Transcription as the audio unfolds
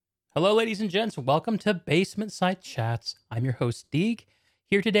Hello, ladies and gents. Welcome to Basement Side Chats. I'm your host, Deeg,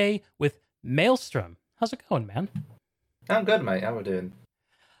 here today with Maelstrom. How's it going, man? I'm good, mate. How we doing?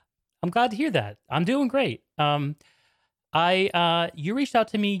 I'm glad to hear that. I'm doing great. You reached out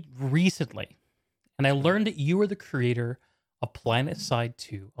to me recently, and I learned that you are the creator of PlanetSide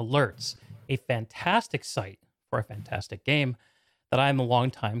 2 Alerts, a fantastic site for a fantastic game that I'm a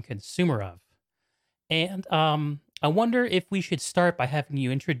longtime consumer of. And I wonder if we should start by having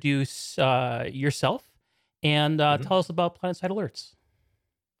you introduce yourself and hmm tell us about PlanetSide Alerts.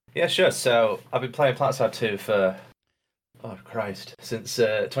 Yeah, sure. So I've been playing PlanetSide 2 for, oh Christ, since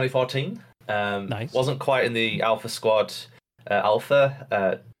 2014. Nice. Wasn't quite in the Alpha Squad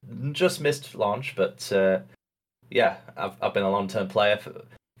alpha. Just missed launch, but yeah, I've been a long-term player for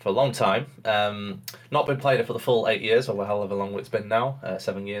a long time. Not been playing it for the full 8 years, or however long it's been now,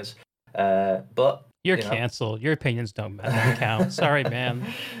 7 years. But You're you know, canceled. Your opinions don't count. Sorry, man.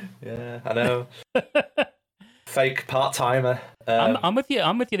 yeah, I know. Fake part-timer. I'm with you.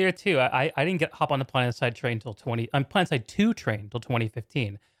 I'm with you there too. I didn't hop on the PlanetSide train until 20. I'm PlanetSide 2 train until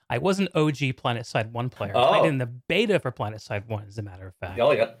 2015. I was an OG PlanetSide 1 player. I played in the beta for PlanetSide 1, as a matter of fact.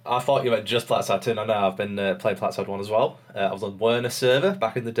 Oh yeah, I thought you meant just PlanetSide 2. No, I've been playing PlanetSide 1 as well. I was on Werner server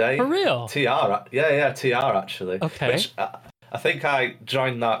back in the day. For real? Yeah, TR actually. Okay. Which I think I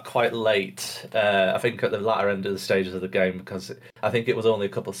joined that quite late. I think at the latter end of the stages of the game because I think it was only a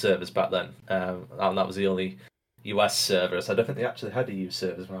couple of servers back then. And that was the only US servers. I don't think they actually had EU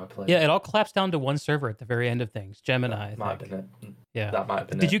servers when I played. Yeah, it all collapsed down to one server at the very end of things. Gemini, That might have been it. Yeah. That might have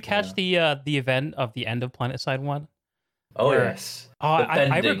been Did it. you catch the event of the end of PlanetSide 1? Oh Where- yes. Oh,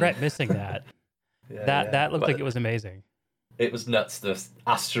 I regret missing that. Yeah, That looked But like it was amazing. it was nuts. The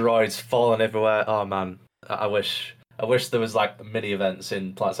asteroids falling everywhere. Oh man, I wish there was like mini events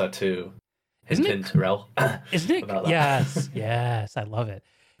in PlanetSide 2. Isn't it- Hint, Rel. Isn't it? About that. Yes, I love it.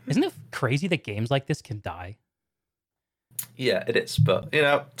 Isn't it crazy that games like this can die? Yeah, it is. But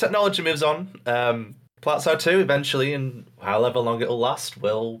technology moves on. PlanetSide 2 eventually, and however long it'll last,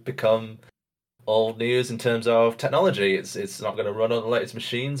 will become old news in terms of technology. It's not going to run on the latest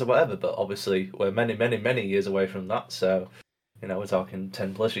machines or whatever. But obviously, we're many, many, many years away from that. So, we're talking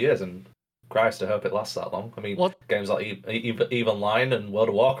 10+ years, and Christ, I hope it lasts that long. I mean, games like EVE Online and World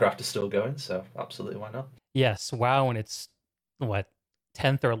of Warcraft are still going, so absolutely, why not? Yes, WoW in its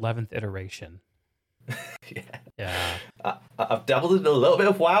 10th or 11th iteration. Yeah. I've dabbled in a little bit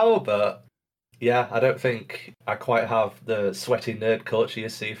of WoW, but yeah, I don't think I quite have the sweaty nerd culture you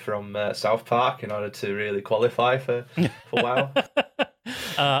see from South Park in order to really qualify for WoW.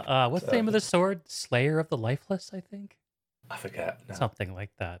 What's the name of the sword? Slayer of the Lifeless, I think. I forget. No. Something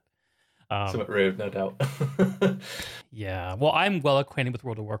like that. Something rude, no doubt. Yeah. Well, I'm well acquainted with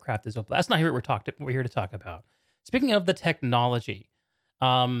World of Warcraft as well, but that's not what we're here to talk about. Speaking of the technology,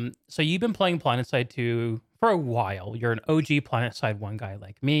 so you've been playing PlanetSide 2 for a while. You're an OG PlanetSide 1 guy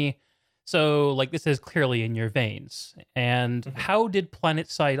like me. So, this is clearly in your veins. And how did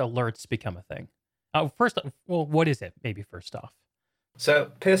PlanetSide Alerts become a thing? What is it? Maybe first off.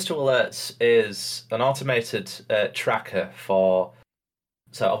 So, PS2 Alerts is an automated tracker for.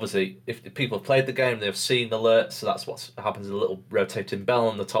 So obviously, if people have played the game, they've seen alerts. So that's what happens: a little rotating bell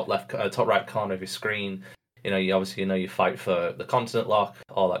on the top right corner of your screen. You fight for the continent lock,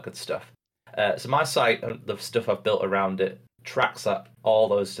 all that good stuff. So my site and the stuff I've built around it tracks up all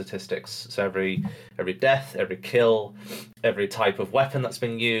those statistics. So every death, every kill, every type of weapon that's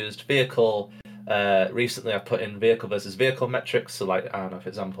been used, vehicle. Recently, I put in vehicle versus vehicle metrics. So, I don't know, for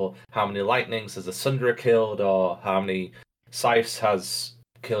example, how many lightnings has the Sunderer killed, or how many scythes has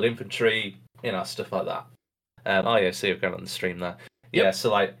killed infantry, stuff like that. Oh yeah, see, you've gone on the stream there. Yep. Yeah,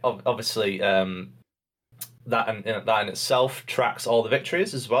 so obviously, that in itself tracks all the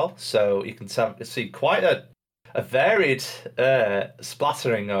victories as well. So you can see quite a varied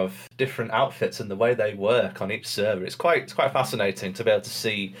splattering of different outfits and the way they work on each server. It's quite fascinating to be able to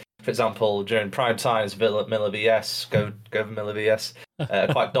see. For example, during prime times, Miller VS, go for Miller VS,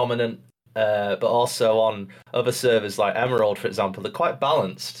 quite dominant. But also on other servers like Emerald, for example, they're quite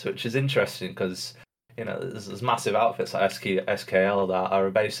balanced, which is interesting because there's massive outfits like SKL that are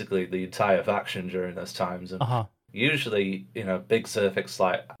basically the entire faction during those times, and usually big Zerfix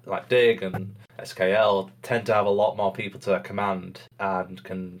like Dig and SKL tend to have a lot more people to their command and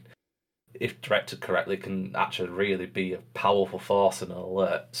can, if directed correctly, can actually really be a powerful force in an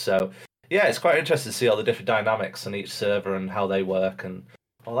alert. So yeah, it's quite interesting to see all the different dynamics on each server and how they work and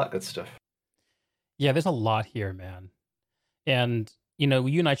all that good stuff. Yeah, there's a lot here, man. And, you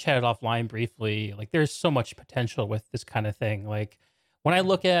and I chatted offline briefly. There's so much potential with this kind of thing. When I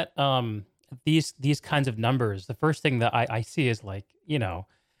look at these kinds of numbers, the first thing that I see is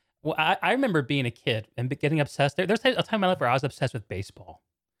Well, I remember being a kid and getting obsessed. There's a time in my life where I was obsessed with baseball.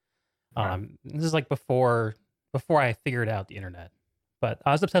 Right. This is like before I figured out the internet, but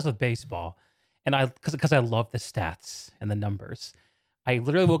I was obsessed with baseball, and because I love the stats and the numbers. I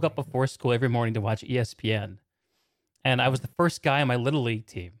literally woke up before school every morning to watch ESPN, and I was the first guy on my little league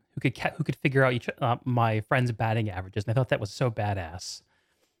team who could figure out my friends' batting averages, and I thought that was so badass.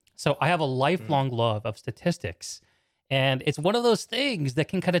 So I have a Mm. lifelong love of statistics, and it's one of those things that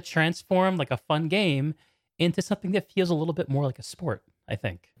can kind of transform like a fun game into something that feels a little bit more like a sport. I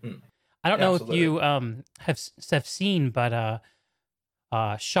think. Mm. I don't Yeah, know if absolutely. you have seen, but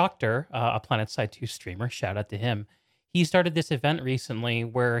Shockter, a Planet Side 2 streamer, shout out to him. He started this event recently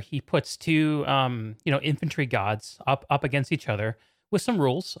where he puts two infantry gods up against each other with some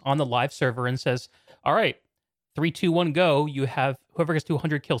rules on the live server and says, "All right, 3, 2, 1, go. You have whoever gets to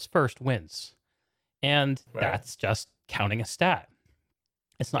 100 kills first wins." And Right. that's just counting a stat.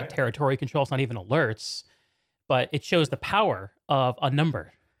 It's not Right. territory control, it's not even alerts, but it shows the power of a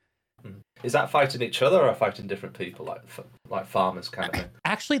number. Mm. Is that fighting each other or fighting different people, like farmers kind of thing?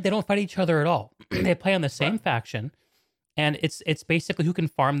 Actually, they don't fight each other at all. They play on the Right. same faction, and it's basically who can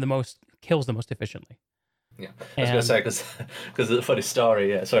farm the most kills the most efficiently. Yeah. I was going to And say because of the funny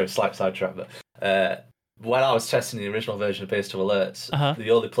story. Yeah. Sorry, slight sidetrack, but when I was testing the original version of Base to Alerts, uh-huh,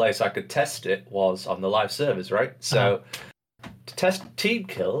 the only place I could test it was on the live servers, right? uh-huh. So to test team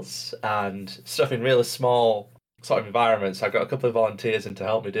kills and stuff in really small sort of environments, I got a couple of volunteers in to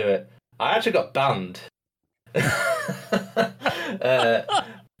help me do it. I actually got banned.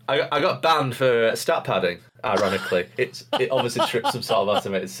 I got banned for stat padding. Ironically, it obviously tripped some sort of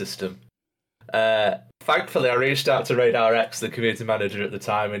automated system. Thankfully, I reached out to Radar X, the community manager at the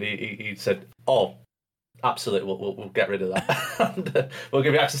time, and he said, "Oh, absolutely, we'll get rid of that. And, we'll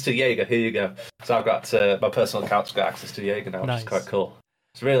give you access to Jaeger. Here you go." So I've got my personal account's got access to Jaeger now, which is quite Nice. cool.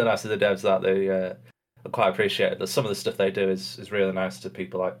 It's really nice of the devs that they are quite appreciated. That some of the stuff they do is really nice to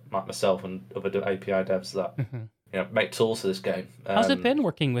people like myself and other API devs that Mhm. make tools for this game. How's it been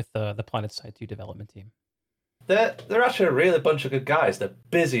working with the Planet Side 2 development team? They're actually a really bunch of good guys. They're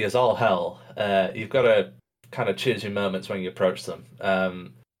busy as all hell. You've got to kind of choose your moments when you approach them.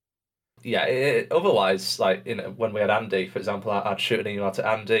 Otherwise, like when we had Andy, for example, I'd shoot an email to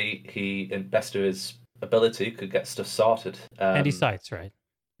Andy. He, in best of his ability, could get stuff sorted. Andy Sites, right?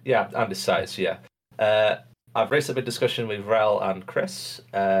 Yeah, Andy Sites. Yeah. I've recently been discussing with Rel and Chris.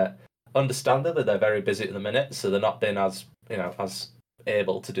 Understandably, they're very busy at the minute, so they're not been as as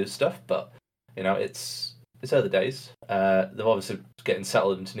able to do stuff. But it's early days. They're obviously getting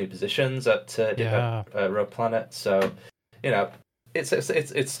settled into new positions at Yeah. Rogue Planet, so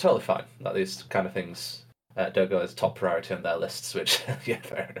it's totally fine that these kind of things don't go as top priority on their lists. Which yeah,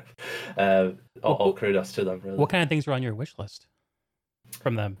 fair enough. All kudos to them, really. What kind of things were on your wish list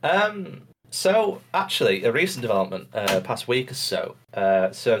from them? So actually, a recent development, past week or so.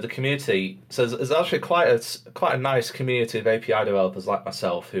 So the community, so there's actually quite a nice community of API developers like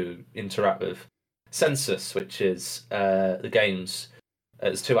myself who interact with Census, which is the game's.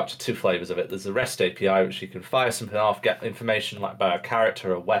 There's two flavors of it. There's the REST API, which you can fire something off, get information like about a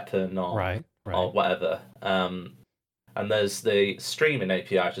character, a weapon, or Right. whatever. And there's the streaming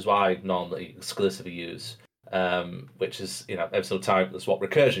API, which is what I normally exclusively use. Which is episode time. That's what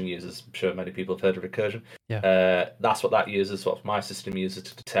Recursion uses. I'm sure many people have heard of Recursion. Yeah. That's what that uses. What my system uses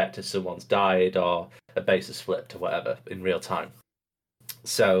to detect if someone's died or a base is flipped or whatever in real time.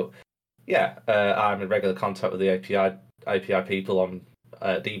 So yeah, I'm in regular contact with the API people on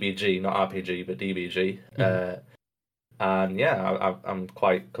DBG, not RPG, but DBG. And yeah, I'm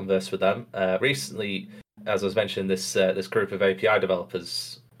quite conversed with them. Recently, as I was mentioning, this group of API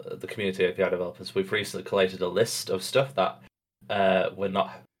developers, the community API developers, we've recently collated a list of stuff that we're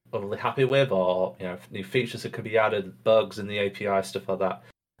not overly happy with, or new features that could be added, bugs in the API, stuff like that.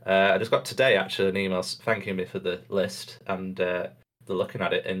 I just got today actually an email thanking me for the list, and they're looking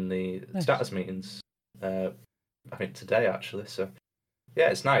at it in the status meetings. I think today actually. So yeah,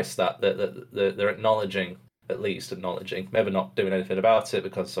 it's nice that they're acknowledging, maybe not doing anything about it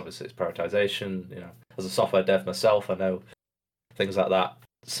because obviously it's prioritization. As a software dev myself, I know things like that.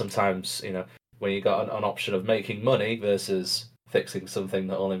 Sometimes when you got an option of making money versus fixing something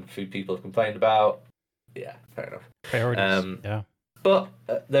that only a few people have complained about, yeah, fair enough. Priorities. Yeah. But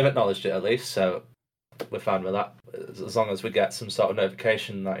they've acknowledged it at least, so we're fine with that. As long as we get some sort of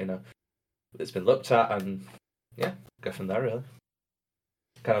notification that it's been looked at, and yeah, go from there really.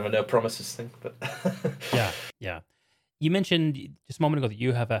 Kind of a no promises thing, but Yeah. You mentioned just a moment ago that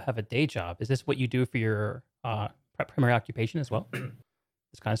you have a day job. Is this what you do for your primary occupation as well?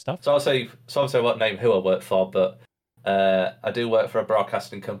 This kind of stuff? so I'll say I won't name who I work for, but I do work for a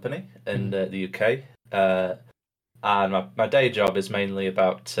broadcasting company in the UK, and my day job is mainly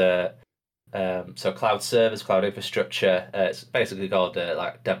about so cloud servers, cloud infrastructure. It's basically called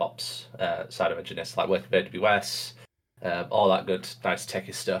like DevOps side of engineers, like working with AWS, all that good, nice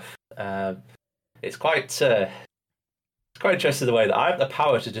techie stuff. It's quite interesting the way that I have the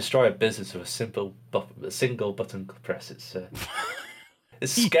power to destroy a business with a single button press.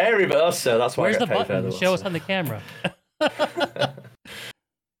 It's scary, but also that's why Where's I get the paid button? for Show us on the camera.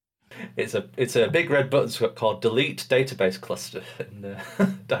 It's a big red button called Delete Database Cluster in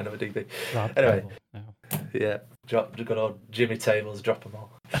DynamoDB. Anyway, yeah, good old Jimmy Tables, drop them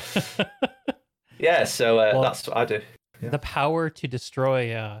all. Yeah, so that's what I do. Yeah. The power to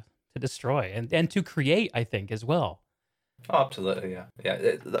destroy, and to create, I think, as well. Oh, absolutely, yeah.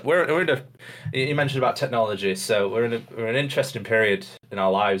 We're in a. You mentioned about technology, so we're in an interesting period in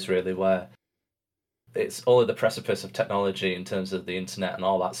our lives, really, where it's only the precipice of technology in terms of the internet and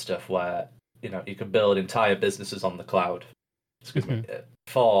all that stuff, where you can build entire businesses on the cloud.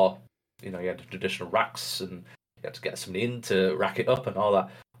 Before, you had the traditional racks, and you had to get somebody in to rack it up and all that.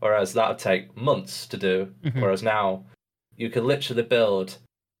 Whereas that would take months to do. Whereas now, you can literally build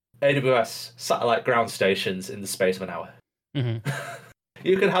AWS satellite ground stations in the space of an hour.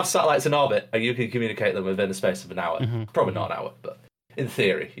 You can have satellites in orbit, and you can communicate them within the space of an hour. Probably not an hour, but in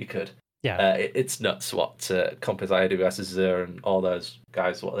theory, you could. Yeah, it's nuts what companies like AWS, Azure, and all those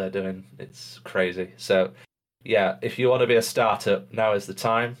guys, what they're doing. It's crazy. So, yeah, if you want to be a startup, now is the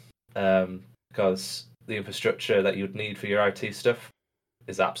time, because the infrastructure that you'd need for your IT stuff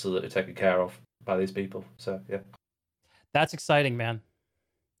is absolutely taken care of by these people. So, yeah. That's exciting, man.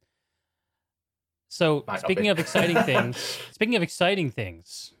 So, speaking of exciting things,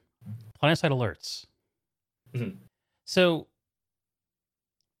 PlanetSide alerts. So,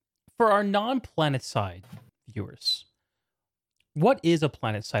 for our non-PlanetSide viewers, what is a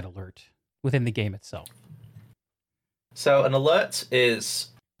PlanetSide alert within the game itself? So, an alert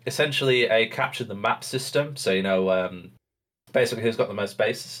is essentially a capture the map system. So, basically who's got the most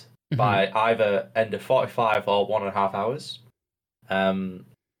bases by either end of 45 or 1.5 hours.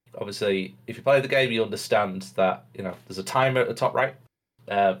 Obviously, if you play the game, you understand that there's a timer at the top right,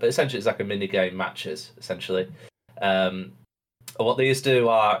 but essentially it's like a mini game matches essentially. What these do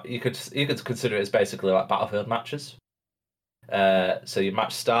are you could consider it as basically like Battlefield matches. So your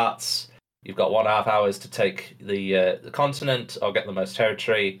match starts. You've got 1.5 hours to take the continent or get the most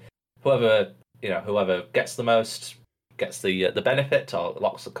territory. Whoever gets the most gets the benefit or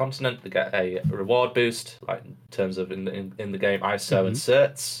locks the continent. They get a reward boost, like in terms of in the game ISO and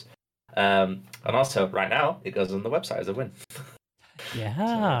certs. And also right now it goes on the website as a win.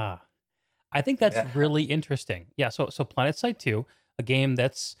 Yeah. I think that's really interesting. Yeah, so PlanetSide 2, a game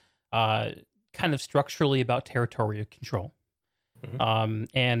that's kind of structurally about territorial control.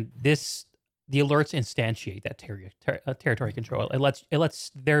 And the alerts instantiate that territory control. It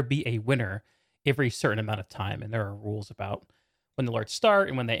lets there be a winner every certain amount of time, and there are rules about when the alerts start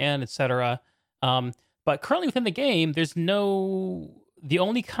and when they end, etc. But currently within the game, the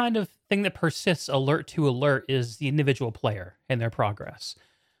only kind of thing that persists alert to alert is the individual player and their progress.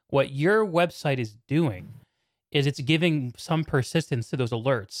 What your website is doing is it's giving some persistence to those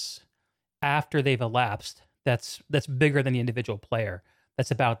alerts after they've elapsed. That's bigger than the individual player.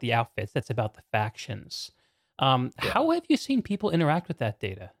 That's about the outfits. That's about the factions. How have you seen people interact with that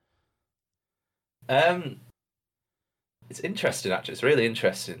data? It's interesting, actually. It's really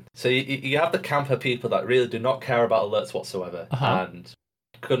interesting. So you have the camper people that really do not care about alerts whatsoever and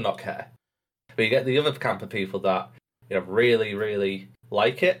could not care. But you get the other camper people that really, really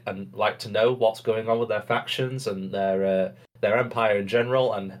like it and like to know what's going on with their factions and their empire in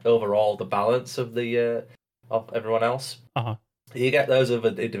general and overall the balance of the of everyone else. You get those other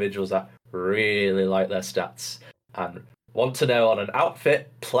individuals that really like their stats and want to know on an outfit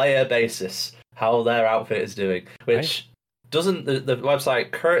player basis how their outfit is doing, which doesn't the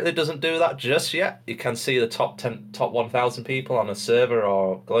website currently doesn't do that just yet. You can see the top 1,000 people on a server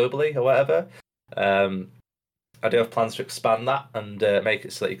or globally or whatever. I do have plans to expand that and make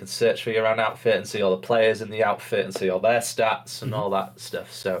it so that you can search for your own outfit and see all the players in the outfit and see all their stats and all that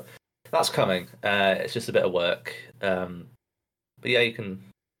stuff. So that's coming. It's just a bit of work. But yeah, you can.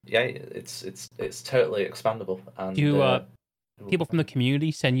 Yeah, it's totally expandable. And do people from the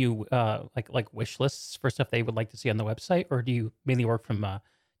community send you like wish lists for stuff they would like to see on the website, or do you mainly work from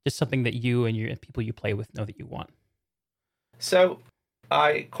just something that you and people you play with know that you want? So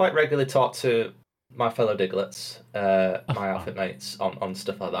I quite regularly talk to my fellow Diglets, my outfit mates on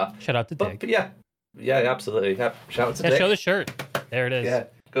stuff like that. Shout out to Dig. But yeah, absolutely. Yeah, shout out to Dig. Show the shirt. There it is. Yeah,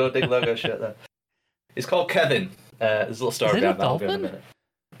 go Dig logo shirt there. It's called Kevin. There's a little story Is it a behind that. I'll go in a dolphin? minute.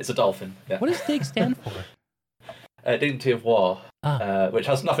 It's a dolphin. Yeah. What does DIG stand for? Dignity of War, Ah, which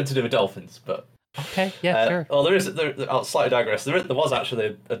has nothing to do with dolphins, but. okay. Yeah, sure. Well, I'll slightly digress. There was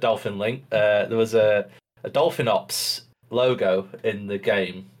actually a dolphin link. There was a Dolphin Ops logo in the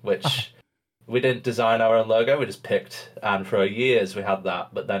game, which we didn't design our own logo. We just picked, and for years we had that.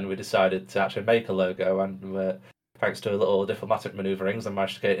 But then we decided to actually make a logo, and thanks to a little diplomatic maneuverings, I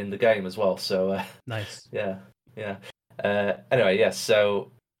managed to get it in the game as well. So Nice. yeah. Anyway, yes. So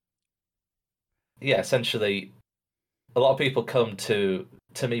yeah, essentially, a lot of people come to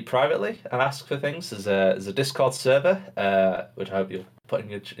me privately and ask for things. There's a Discord server, which I hope you'll put in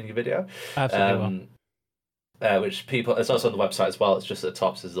your video. Absolutely Which people, it's also on the website as well. It's just at the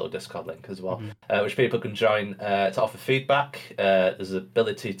top, so there's a little Discord link as well, which people can join to offer feedback. There's the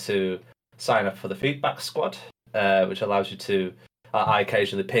ability to sign up for the feedback squad, which allows you to. I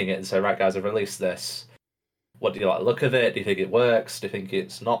occasionally ping it and say, right, guys, I've released this. What do you like the look of it? Do you think it works? Do you think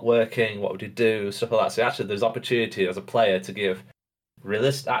it's not working? What would you do? Stuff like that. So actually, there's opportunity as a player to give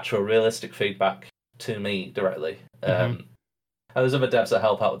realistic feedback to me directly. And there's other devs that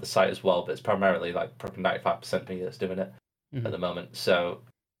help out with the site as well, but it's primarily like probably 95% me that's doing it at the moment. So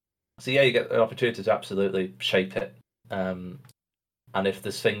yeah, you get an opportunity to absolutely shape it. And if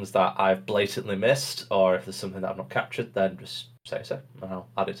there's things that I've blatantly missed, or if there's something that I've not captured, then just say so, and I'll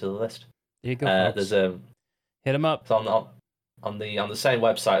add it to the list. There you go, folks. There's Hit them up. so on the same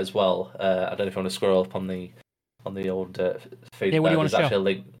website as well. I don't know if you want to scroll up on the old feed. Yeah, what do you want to actually show? a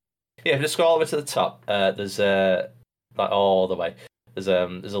link. Yeah, if you just scroll over to the top, there's like all the way. There's a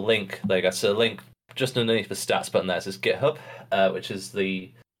link. There you go. So a link just underneath the stats button. There says GitHub, which is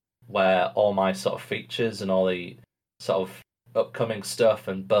where all my sort of features and all the sort of upcoming stuff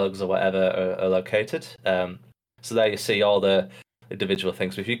and bugs or whatever are located. So there you see all the individual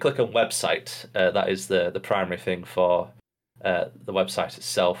things. But if you click on website, that is the primary thing for the website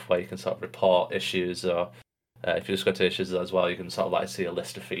itself, where you can sort of report issues, or if you just go to issues as well, you can sort of like see a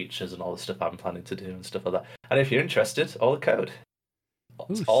list of features and all the stuff I'm planning to do and stuff like that. And if you're interested, all the code.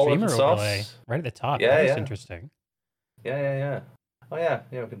 Ooh, all streamer open source. overlay right at the top. Yeah, That's yeah. interesting. Yeah. Oh yeah,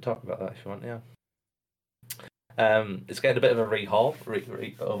 we can talk about that if you want. Yeah. It's getting a bit of a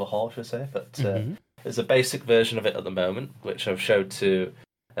overhaul, should I say? But there's a basic version of it at the moment, which I've showed to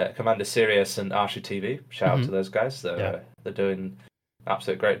Commander Sirius and Archie TV. Shout out to those guys. They're doing an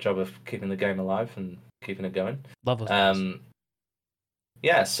absolute great job of keeping the game alive and keeping it going. Love those guys.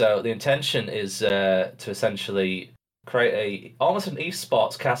 Yeah, so the intention is to essentially create almost an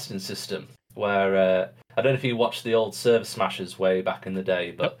esports casting system where I don't know if you watched the old Server Smashers way back in the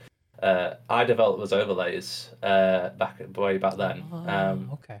day, but I developed those overlays way back then.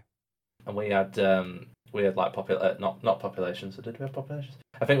 Okay. And we had like not populations. Did we have populations?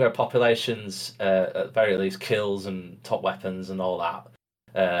 I think we had populations, at the very least kills and top weapons and all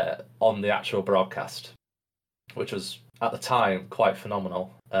that on the actual broadcast, which was at the time quite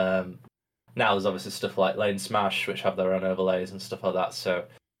phenomenal. Now there's obviously stuff like Lane Smash, which have their own overlays and stuff like that. So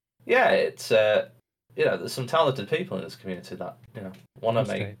yeah, it's there's some talented people in this community that want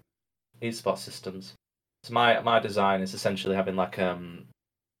to make esports systems. So my design is essentially having like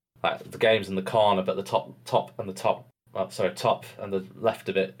the game's in the corner, but the top and the left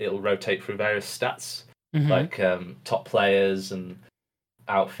of it, it'll rotate through various stats, like top players and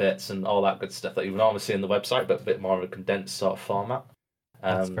outfits and all that good stuff that you would normally see in the website, but a bit more of a condensed sort of format.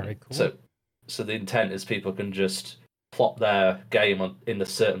 That's very cool. So the intent is people can just plop their game in a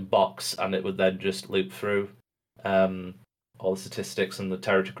certain box, and it would then just loop through all the statistics and the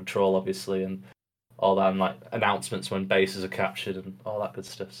territory control, obviously, and all that, and like announcements when bases are captured and all that good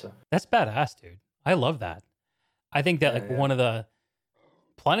stuff. So that's badass, dude. I love that. I think that one of the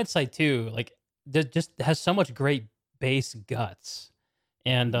PlanetSide 2, like, just has so much great base guts,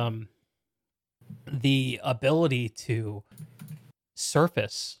 and the ability to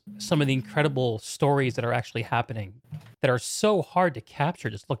surface some of the incredible stories that are actually happening that are so hard to capture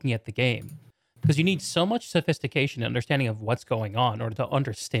just looking at the game, because you need so much sophistication and understanding of what's going on in order to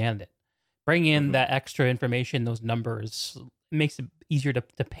understand it. Bring in that extra information, those numbers, makes it easier to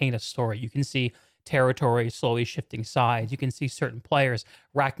paint a story. You can see territory slowly shifting sides. You can see certain players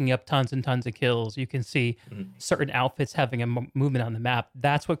racking up tons and tons of kills. You can see certain outfits having a movement on the map.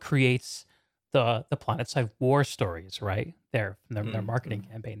 That's what creates the PlanetSide war stories, right? Their marketing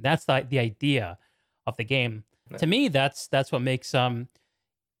campaign. That's the idea of the game. Yeah. To me, that's what makes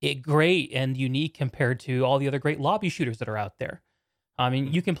it great and unique compared to all the other great lobby shooters that are out there. I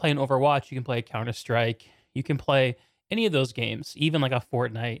mean, you can play an Overwatch, you can play Counter-Strike, you can play any of those games, even like a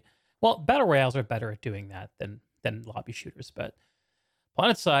Fortnite. Well, Battle Royales are better at doing that than lobby shooters, but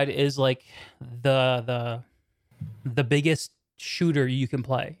PlanetSide is like the the biggest shooter you can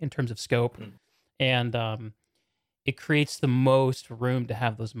play in terms of scope, and it creates the most room to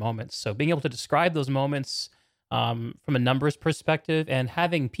have those moments. So being able to describe those moments from a numbers perspective, and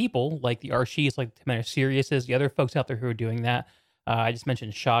having people like the Archies, like Commander Siriuses, the other folks out there who are doing that. I just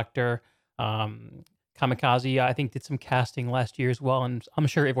mentioned Shakhtar, Kamikaze. I think did some casting last year as well, and I'm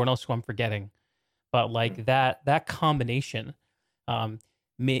sure everyone else who I'm forgetting. But like that combination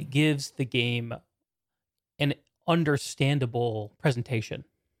gives the game an understandable presentation,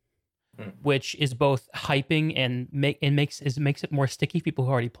 which is both hyping and makes it more sticky for people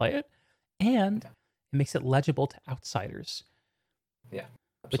who already play it, and it makes it legible to outsiders. Yeah,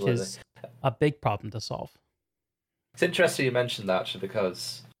 absolutely. Which is a big problem to solve. It's interesting you mentioned that, actually,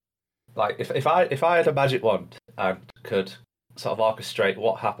 because like if I had a magic wand and could sort of orchestrate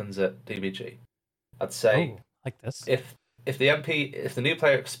what happens at DBG, I'd say like this. If the new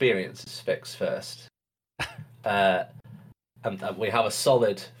player experience is fixed first, and we have a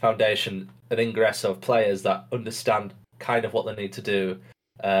solid foundation, an ingress of players that understand kind of what they need to do.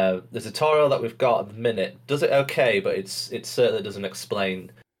 The tutorial that we've got at the minute does it okay, but it certainly doesn't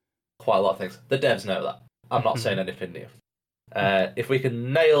explain quite a lot of things. The devs know that. I'm not saying anything new. If we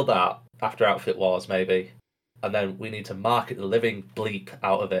can nail that after Outfit Wars, maybe, and then we need to market the living bleep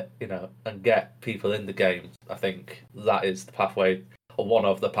out of it, and get people in the game. I think that is the pathway, or one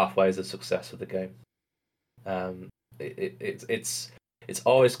of the pathways of success with the game. It's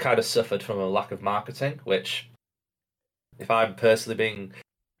always kind of suffered from a lack of marketing, which, if I'm personally being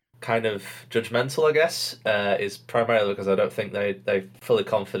kind of judgmental, I guess, is primarily because I don't think they're fully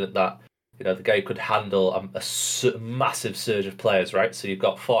confident that the game could handle a massive surge of players, right? So you've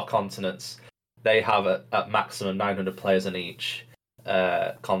got 4 continents. They have at maximum 900 players in each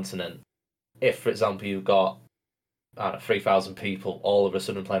continent. If, for example, you've got 3,000 people all of a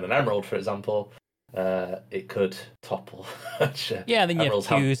sudden playing an Emerald, for example, it could topple. Yeah, and then you have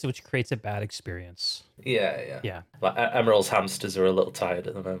queues, which creates a bad experience. Yeah. Like, Emerald's hamsters are a little tired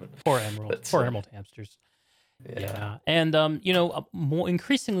at the moment. Poor Emerald hamsters. Yeah. And more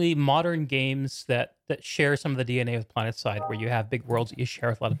increasingly modern games that share some of the DNA of PlanetSide, where you have big worlds that you share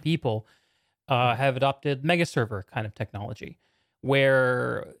with a lot of people, have adopted mega server kind of technology,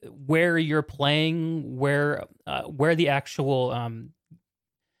 where you're playing, where the actual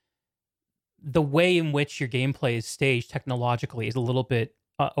the way in which your gameplay is staged technologically is a little bit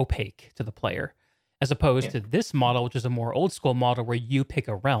opaque to the player, as opposed to this model, which is a more old school model where you pick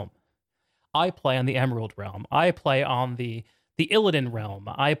a realm. I play on the Emerald realm. I play on the Illidan realm.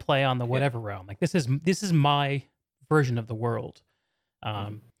 I play on the whatever realm. Like this is my version of the world.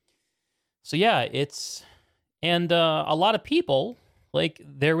 So yeah, it's and a lot of people, like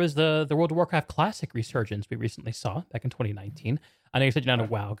there was the World of Warcraft Classic resurgence we recently saw back in 2019. I know you said you're not a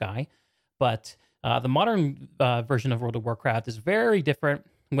WoW guy, but the modern version of World of Warcraft is very different.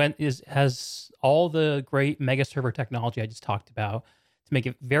 Has all the great mega server technology I just talked about to make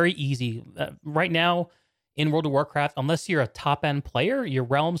it very easy. Right now in World of Warcraft, unless you're a top end player, your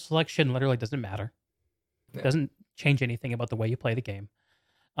realm selection literally doesn't matter. It doesn't change anything about the way you play the game.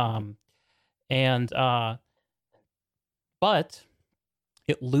 But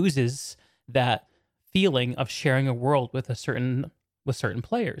it loses that feeling of sharing a world with certain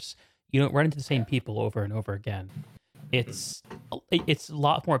players. You don't run into the same people over and over again. It's a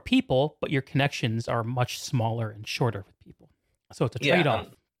lot more people, but your connections are much smaller and shorter with people. So it's a trade-off.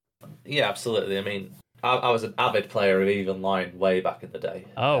 Yeah, absolutely. I mean, I was an avid player of EVE Online way back in the day.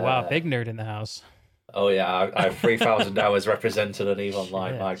 Oh, wow. Big nerd in the house. Oh, yeah. I have 3,000 hours represented on EVE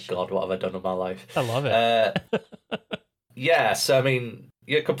Online. My God, what have I done in my life? I love it. Yeah, so, I mean,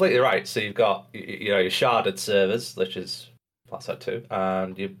 you're completely right. So you've got, your sharded servers, which is PlanetSide 2,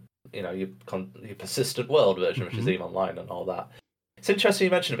 and your persistent world version, which is EVE Online and all that. It's interesting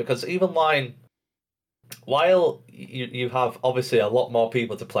you mention it because EVE Online, while you have obviously a lot more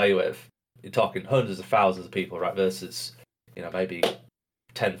people to play with, you're talking hundreds of thousands of people, right, versus maybe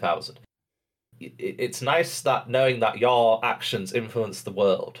 10,000. It's nice that knowing that your actions influence the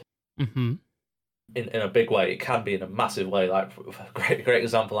world in a big way. It can be in a massive way. Like a great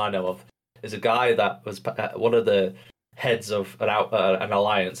example I know of is a guy that was one of the heads of an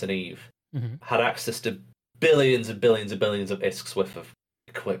alliance in EVE, had access to billions and billions and billions of ISK's worth of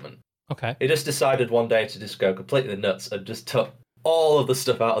equipment. Okay. He just decided one day to just go completely nuts and just took all of the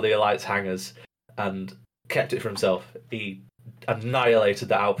stuff out of the alliance hangars and kept it for himself. He annihilated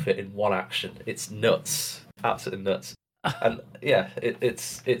the outfit in one action. It's nuts, absolutely nuts. And yeah,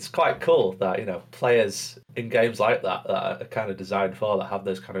 it's quite cool that players in games like that are kind of designed for that have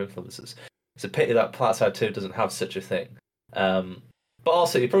those kind of influences. It's a pity that PlanetSide 2 doesn't have such a thing. But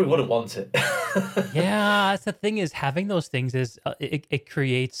also, you probably wouldn't want it. Yeah, that's the thing is having those things is it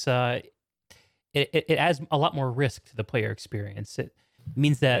creates it adds a lot more risk to the player experience. It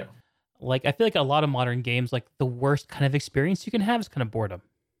means Yeah. that like I feel like a lot of modern games, like the worst kind of experience you can have is kind of boredom.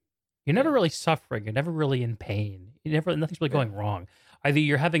 You're never really suffering. You're never really in pain. You never nothing's really Yeah. going wrong. Either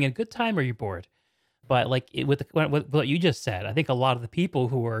you're having a good time or you're bored. But like with what you just said, I think a lot of the people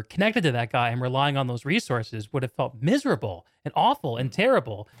who were connected to that guy and relying on those resources would have felt miserable and awful and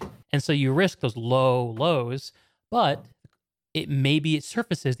terrible. And so you risk those low lows, but it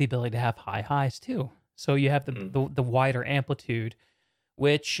surfaces the ability to have high highs too. So you have the wider amplitude,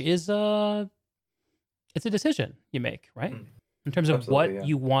 which is it's a decision you make, right? In terms of Absolutely, what yeah.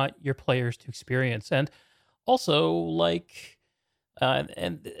 you want your players to experience, and also like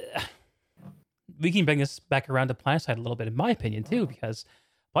and we can bring this back around to PlanetSide a little bit, in my opinion, too, because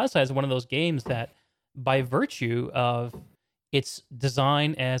PlanetSide is one of those games that, by virtue of its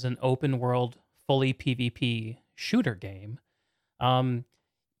design as an open world, fully PvP shooter game,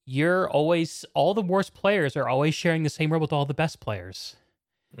 you're always all the worst players are always sharing the same world with all the best players,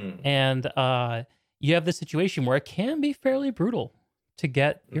 and you have this situation where it can be fairly brutal to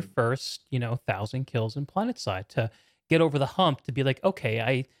get your first, 1,000 kills in PlanetSide, to get over the hump, to be like,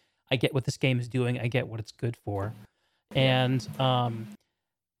 okay, I get what this game is doing. I get what it's good for. And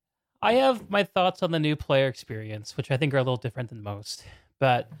I have my thoughts on the new player experience, which I think are a little different than most.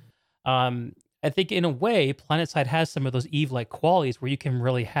 But I think in a way, PlanetSide has some of those Eve-like qualities where you can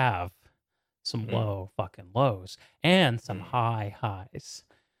really have some low fucking lows and some high highs.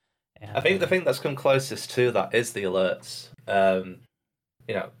 And, I think the thing that's come closest to that is the alerts.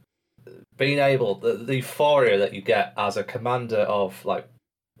 Being able, the euphoria that you get as a commander of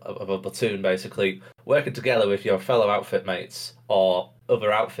a platoon, basically working together with your fellow outfit mates or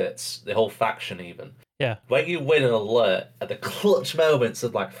other outfits, the whole faction even. Yeah. When you win an alert at the clutch moments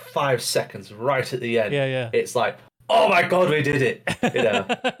of like 5 seconds right at the end, it's like, oh my god, we did it!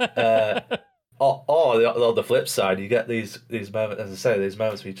 Or the flip side, you get these moments, as I say, these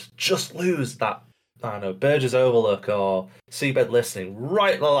moments where you just lose that, I don't know, Burgess Overlook or Seabed Listening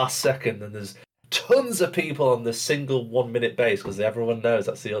right at the last second, and there's tons of people on this single 1 minute base because everyone knows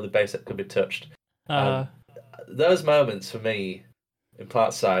that's the only base that can be touched. Those moments for me in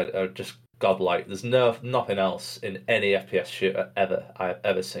PlanetSide are just godlike. There's nothing else in any FPS shooter I've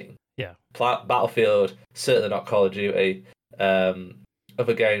ever seen. Yeah. Battlefield, certainly not Call of Duty.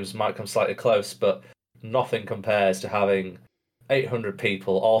 Other games might come slightly close, but nothing compares to having 800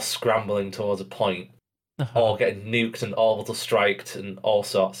 people all scrambling towards a point, all getting nuked and orbital striked and all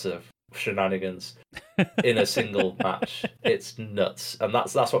sorts of shenanigans in a single match. It's nuts, and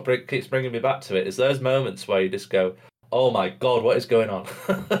that's what keeps bringing me back to it. Is those moments where you just go, "Oh my god, what is going on?"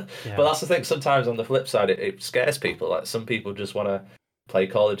 But that's the thing. Sometimes on the flip side, it scares people. Like some people just want to play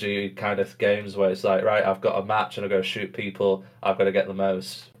Call of Duty kind of games where it's like, right, I've got a match and I've got to shoot people. I've got to get the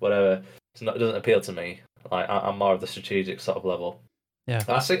most, whatever. It doesn't appeal to me. Like I'm more of the strategic sort of level. Yeah,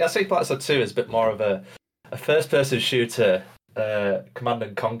 I see PlanetSide 2 is a bit more of a first-person shooter, Command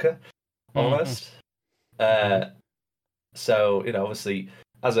and Conquer, almost. So obviously,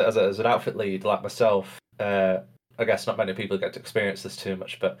 as an outfit lead like myself, I guess not many people get to experience this too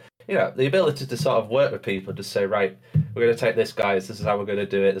much, but the ability to sort of work with people, just say, right, we're going to take this, guys. This is how we're going to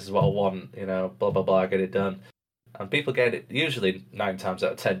do it. This is what I want. Blah blah blah. Get it done, and people get it. Usually, 9 times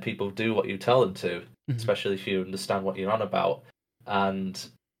out of 10, people do what you tell them to, especially if you understand what you're on about, and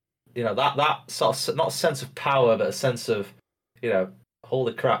that sort of, not a sense of power, but a sense of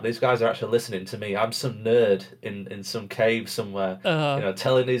holy crap, these guys are actually listening to me. I'm some nerd in some cave somewhere,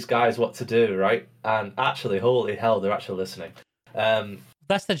 telling these guys what to do, right? And actually, holy hell, they're actually listening.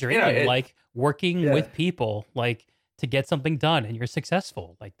 That's the dream, like working with people, like to get something done, and you're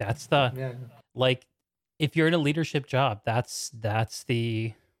successful. Like that's the like if you're in a leadership job, that's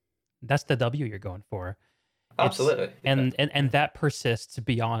the W you're going for. Absolutely, and that persists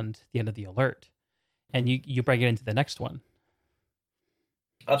beyond the end of the alert, and you bring it into the next one.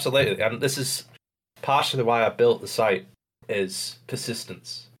 Absolutely, and this is partially why I built the site, is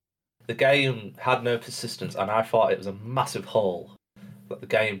persistence. The game had no persistence, and I thought it was a massive hole that the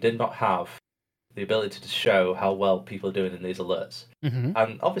game did not have the ability to show how well people are doing in these alerts.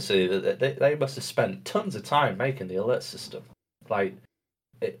 And obviously, they must have spent tons of time making the alert system. I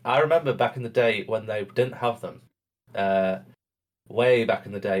remember back in the day when they didn't have them, way back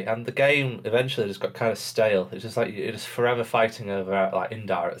in the day, and the game eventually just got kind of stale. It's just like you're just forever fighting over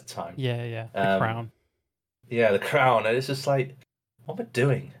Indar at the time. The crown. Yeah, the crown, and it's just like, what am I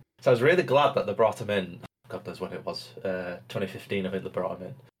doing? So I was really glad that they brought him in. God knows when it was, 2015, I think they brought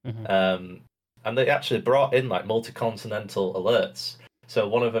him in. And they actually brought in multi-continental alerts. So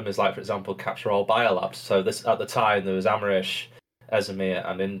one of them is like, for example, capture all biolabs. So this at the time there was Amarish, Ezimir,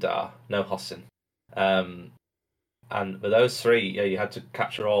 and Indar, no Hossin. And with those three, yeah, you had to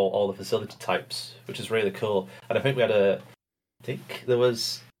capture all the facility types, which is really cool. And I think I think there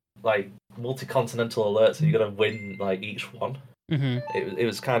was like multi-continental alerts, so you got to win like each one. It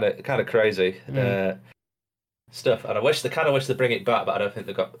was kind of crazy stuff, and I kind of wish they bring it back, but I don't think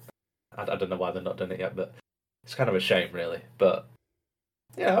they got. I don't know why they're not done it yet, but it's kind of a shame, really. But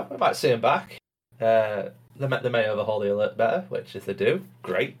yeah, I might see them back. They may overhaul the alert better, which if they do,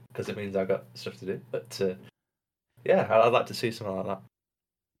 great, because it means I've got stuff to do. But yeah, I'd like to see something like that.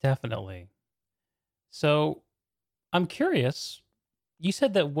 Definitely. So I'm curious. You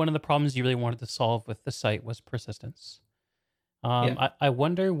said that one of the problems you really wanted to solve with the site was persistence. Yeah. I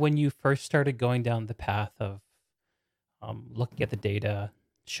wonder when you first started going down the path of looking at the data,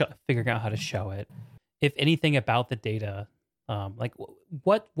 figuring out how to show it, if anything about the data, like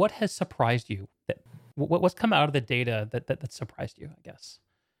what has surprised you? What's come out of the data that surprised you, I guess?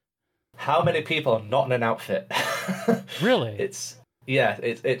 How many people are not in an outfit? Really? It's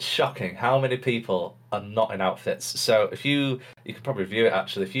shocking how many people are not in outfits. So if you could probably view it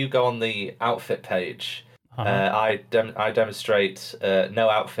actually. If you go on the outfit page, I demonstrate no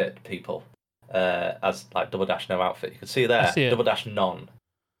outfit people as like double dash no outfit. You can see there double dash none.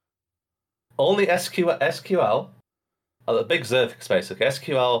 Only SQL, the big Xerthix basically.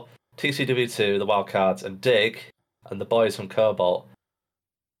 SQL, TCW2, the Wildcards, and Dig, and the boys from Cobalt.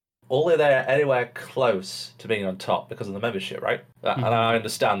 Only they're anywhere close to being on top because of the membership, right? And I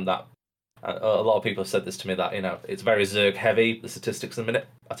understand that. A lot of people have said this to me that, it's very Zerg heavy, the statistics in a minute.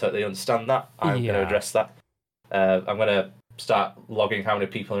 I totally understand that. I'm going to address that. I'm going to start logging how many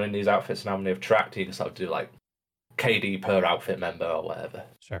people are in these outfits and how many have tracked. You can start to do like KD per outfit member or whatever.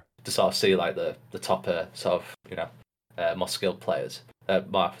 Sure. To sort of see like the topper sort of, more skilled players,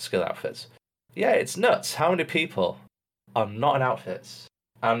 more skilled outfits. Yeah, it's nuts. How many people are not in outfits?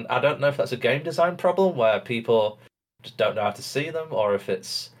 And I don't know if that's a game design problem where people just don't know how to see them, or if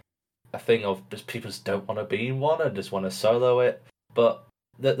it's a thing of just people just don't want to be in one and just want to solo it. But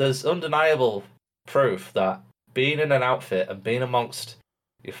there's undeniable proof that being in an outfit and being amongst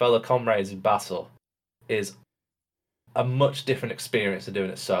your fellow comrades in battle is a much different experience than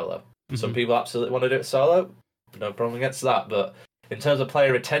doing it solo. Some people absolutely want to do it solo, no problem against that. But in terms of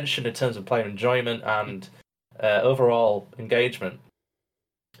player retention, in terms of player enjoyment and overall engagement,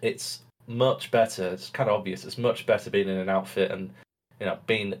 it's much better. It's kind of obvious. It's much better being in an outfit and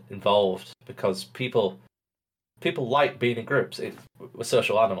being involved, because people like being in groups. We're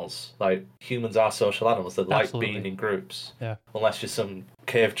social animals. Like humans are social animals. They like being in groups. Yeah. Unless you're some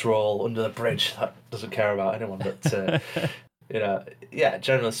cave troll under the bridge that doesn't care about anyone. But yeah.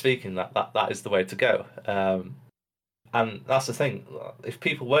 Generally speaking, that is the way to go. And that's the thing. If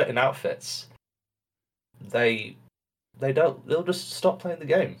people weren't in outfits, they'll just stop playing the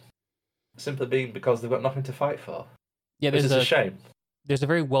game, simply being because they've got nothing to fight for. Yeah, which is a shame. There's a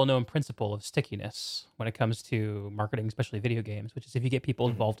very well-known principle of stickiness when it comes to marketing, especially video games, which is if you get people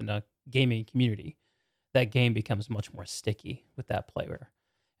involved in a gaming community, that game becomes much more sticky with that player,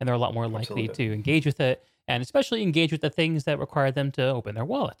 and they're a lot more likely to engage with it, and especially engage with the things that require them to open their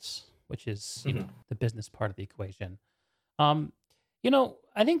wallets, which is the business part of the equation. I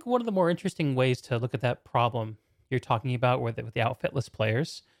think one of the more interesting ways to look at that problem you're talking about with the outfitless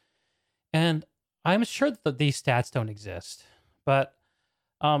players, and I'm sure that these stats don't exist, but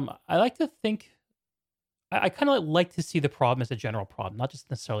I like to think, I kind of like to see the problem as a general problem, not just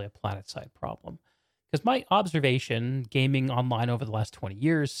necessarily a planet-side problem. Because my observation, gaming online over the last 20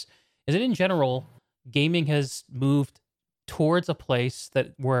 years, is that in general, gaming has moved towards a place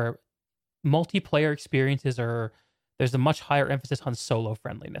where multiplayer experiences there's a much higher emphasis on solo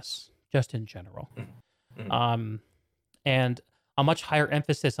friendliness, just in general. And a much higher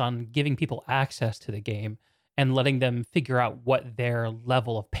emphasis on giving people access to the game and letting them figure out what their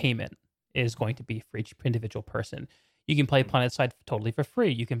level of payment is going to be for each individual person. You can play PlanetSide totally for free.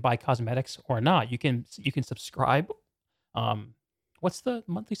 You can buy cosmetics or not. You can subscribe. What's the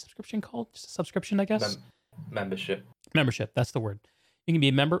monthly subscription called? Just a subscription, I guess? Membership. Membership, that's the word. You can be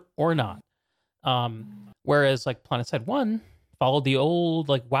a member or not. Whereas like PlanetSide 1 followed the old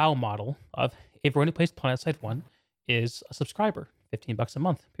like WoW model of everyone who plays PlanetSide 1 is a subscriber, $15 a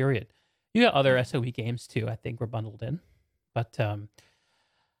month, period. You got other SOE games too, I think, were bundled in. But that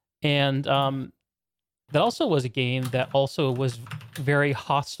also was a game that also was very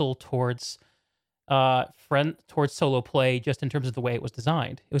hostile towards solo play, just in terms of the way it was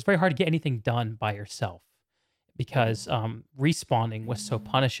designed. It was very hard to get anything done by yourself because respawning was so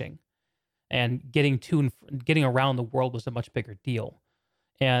punishing, and getting around the world was a much bigger deal.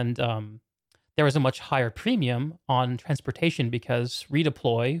 and there was a much higher premium on transportation because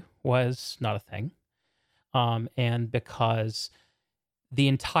redeploy was not a thing, and because the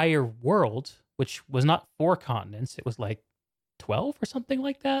entire world, which was not 4 continents, it was like 12 or something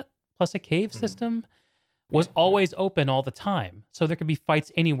like that, plus a cave system, was always open all the time. So there could be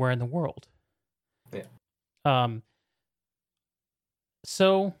fights anywhere in the world. Yeah.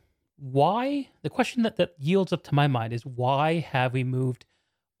 So why, the question that yields up to my mind is, why have we moved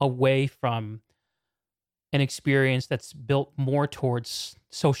away from an experience that's built more towards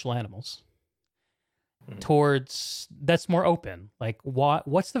social animals, towards that's more open? Like,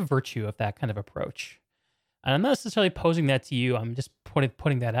 what's the virtue of that kind of approach? And I'm not necessarily posing that to you. I'm just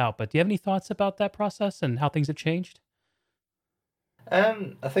putting that out. But do you have any thoughts about that process and how things have changed?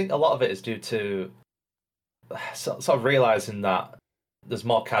 I think a lot of it is due to sort of realizing that there's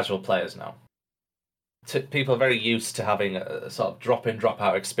more casual players now. People are very used to having a sort of drop in, drop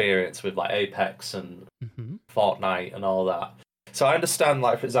out experience with like Apex and Fortnite and all that. So I understand,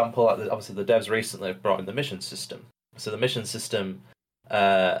 like, for example, like obviously the devs recently have brought in the mission system. So the mission system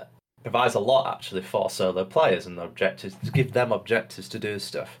provides a lot actually for solo players and the objectives, to give them objectives to do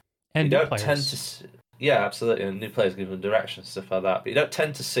stuff. And you new don't players. tend to, yeah, absolutely, and new players give them direction, stuff like that. But you don't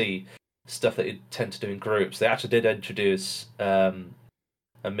tend to see stuff that you tend to do in groups. They actually did introduce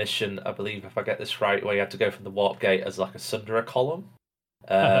a mission, I believe, if I get this right, where you had to go from the warp gate as like a Sundra column,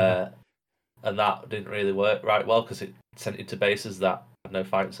 and that didn't really work right well because it sent you to bases that had no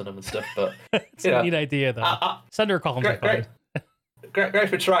fights on them and stuff. But it's a neat idea, though. Sundra columns are fine. Great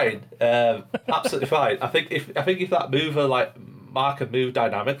for trying. Absolutely fine. I think if that mover like marker moved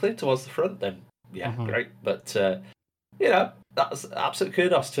dynamically towards the front, then yeah, great. But that's absolute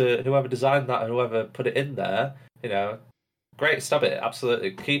kudos to whoever designed that and whoever put it in there. Great stab at it.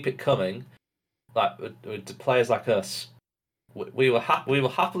 Absolutely, keep it coming. Like with players like us, we will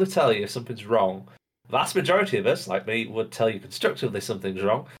happily tell you if something's wrong. The vast majority of us, like me, would tell you constructively something's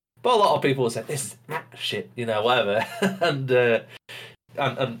wrong. But a lot of people will say this is shit, whatever, and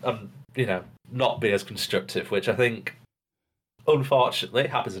not be as constructive, which I think, unfortunately,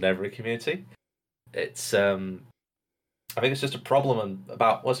 happens in every community. It's I think it's just a problem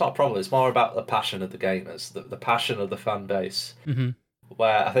about. Well, it's not a problem. It's more about the passion of the gamers, the passion of the fan base.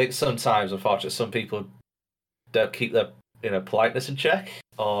 Where I think sometimes, unfortunately, some people don't keep their politeness in check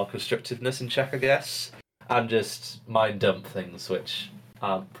or constructiveness in check, I guess, and just mind dump things, which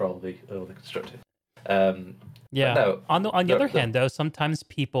aren't probably overly constructive. Yeah. No, on the other hand, though, sometimes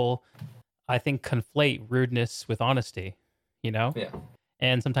people, I think, conflate rudeness with honesty. Yeah.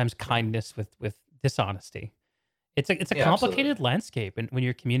 And sometimes kindness with dishonesty. It's a complicated landscape, and when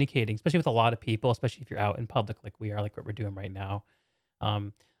you're communicating, especially with a lot of people, especially if you're out in public like we are, like what we're doing right now.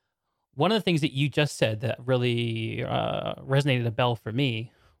 One of the things that you just said that really resonated a bell for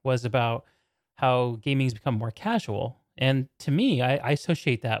me was about how gaming's become more casual. And to me, I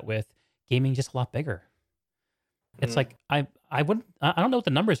associate that with gaming just a lot bigger. It's like I don't know what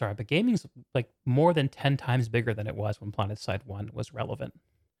the numbers are, but gaming's like more than 10 times bigger than it was when PlanetSide 1 was relevant.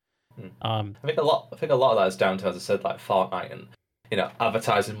 I think a lot of that is down to, as I said, like Fortnite and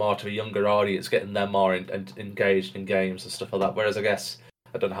advertising more to a younger audience, getting them more engaged in games and stuff like that. Whereas I guess,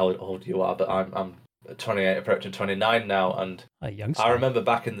 I don't know how old you are, but I'm 28, approaching 29 now, and a youngster. I remember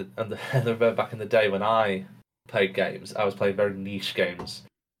back in the day when I played games, I was playing very niche games.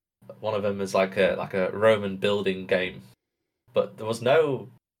 One of them is like a Roman building game, but there was no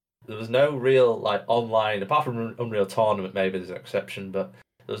real like online, apart from Unreal Tournament maybe there's an exception, but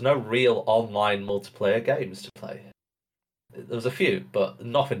there was no real online multiplayer games to play. There was a few, but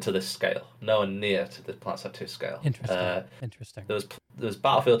nothing to this scale. Nowhere near to the PlanetSide 2 scale. Interesting. There was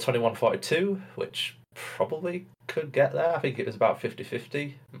Battlefield 2142, which probably could get there. I think it was about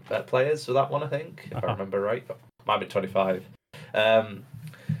 50-50 players for that one, I think, if I remember right. Might be 25. But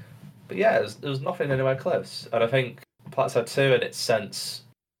yeah, there was nothing anywhere close. And I think PlanetSide 2, in its sense,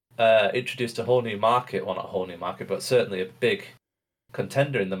 introduced a whole new market. Well, not a whole new market, but certainly a big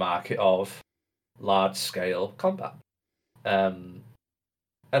contender in the market of large-scale combat. And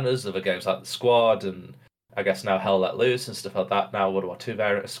there's other games like The Squad and I guess now Hell Let Loose and stuff like that. Now World War II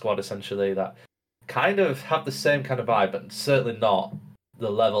variant of Squad, essentially, that kind of have the same kind of vibe, but certainly not the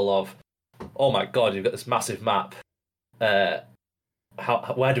level of, oh my god, you've got this massive map. Where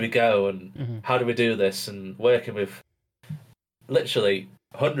do we go and how do we do this? And working with literally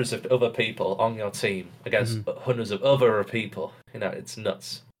hundreds of other people on your team against hundreds of other people. It's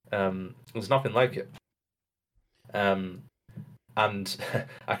nuts. There's nothing like it. And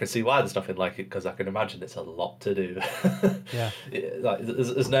I can see why there's nothing like it, because I can imagine it's a lot to do. Yeah. Like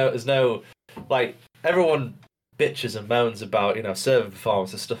there's no like everyone bitches and moans about, server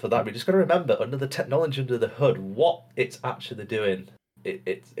performance and stuff like that. We just got to remember, under the technology under the hood, what it's actually doing.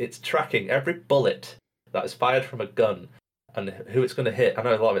 It's tracking every bullet that is fired from a gun and who it's going to hit. I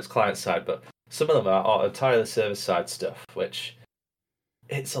know a lot of it's client side, but some of them are entirely server side stuff, which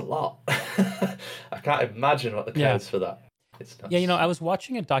it's a lot. I can't imagine what the code is for that. It's nuts. Yeah, I was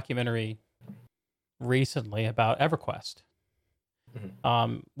watching a documentary recently about EverQuest,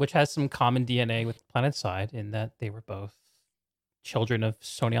 which has some common DNA with PlanetSide in that they were both children of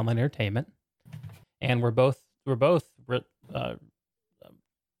Sony Online Entertainment, and were both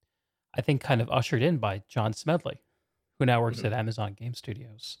I think kind of ushered in by John Smedley, who now works at Amazon Game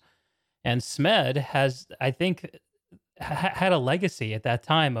Studios. And Smed has, I think, had a legacy at that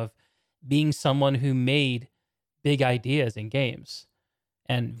time of being someone who made big ideas in games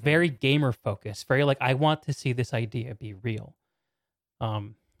and very gamer focused, very like, I want to see this idea be real.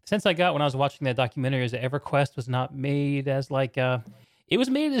 Sense I got when I was watching that documentary is that EverQuest was not made as like it was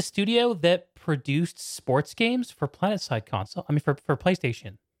made at a studio that produced sports games for PlanetSide console. I mean, for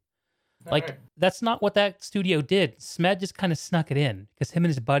PlayStation. Like, that's not what that studio did. Smed just kind of snuck it in because him and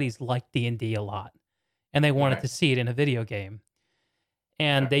his buddies liked D&D a lot, and they wanted to see it in a video game.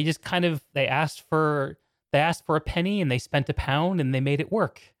 And they just kind of they asked for a penny and they spent £1 and they made it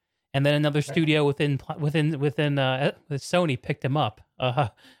work. And then another studio within Sony picked him up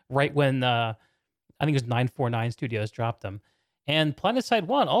right when I think it was 949 Studios dropped them. And PlanetSide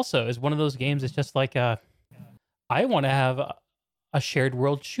 1 also is one of those games that's just like I want to have a shared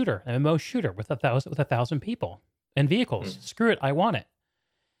world shooter, an MMO shooter with 1,000 people and vehicles. Screw it, I want it.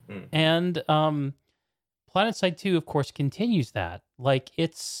 And PlanetSide 2, of course, continues that. Like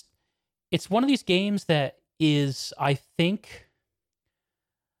it's one of these games that is, I think,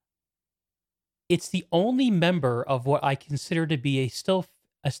 it's the only member of what I consider to be a still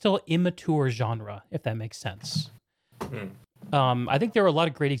immature genre, if that makes sense. I think there are a lot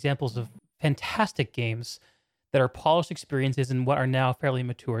of great examples of fantastic games that are polished experiences in what are now fairly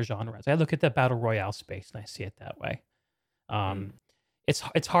mature genres. I look at the battle royale space and I see it that way.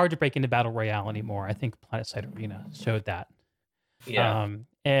 It's hard to break into battle royale anymore. I think PlanetSide Arena showed that. Yeah.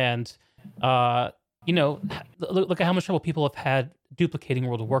 Look at how much trouble people have had duplicating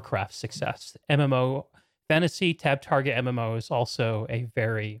World of Warcraft's success. MMO fantasy tab target MMO is also a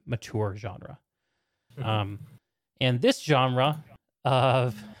very mature genre. And this genre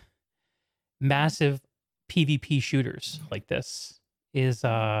of massive PvP shooters like this is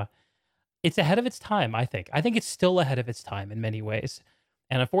it's ahead of its time, I think. I think it's still ahead of its time in many ways.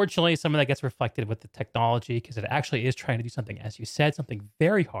 And unfortunately, some of that gets reflected with the technology because it actually is trying to do something, as you said, something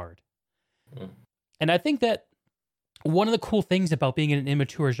very hard. And I think that one of the cool things about being in an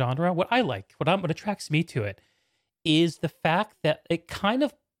immature genre, what attracts me to it, is the fact that it kind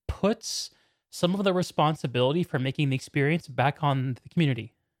of puts some of the responsibility for making the experience back on the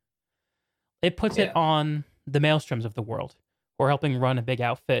community. It puts it on the Maelstroms of the world who are helping run a big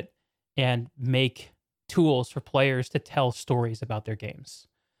outfit and make tools for players to tell stories about their games.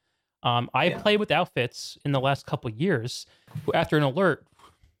 I played with outfits in the last couple of years who, after an alert,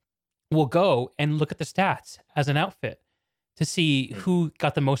 will go and look at the stats as an outfit to see who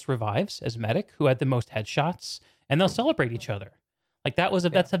got the most revives as medic, who had the most headshots, and they'll celebrate each other. Like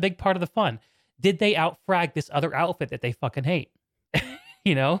that's a big part of the fun. Did they outfrag this other outfit that they fucking hate?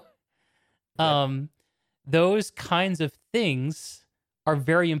 Those kinds of things are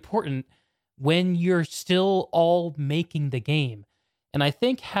very important when you're still all making the game. And I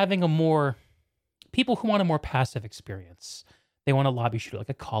think having people who want a more passive experience, they want a lobby shooter like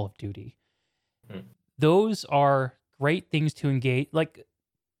a Call of Duty. Those are great things to engage. Like,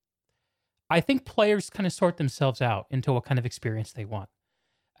 I think players kind of sort themselves out into what kind of experience they want.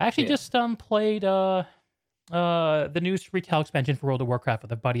 I actually just played the new retail expansion for World of Warcraft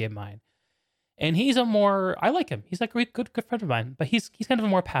with a buddy of mine. And I like him. He's like a good friend of mine, but he's kind of a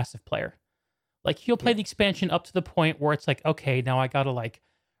more passive player. Like, he'll play the expansion up to the point where it's like, okay, now I gotta like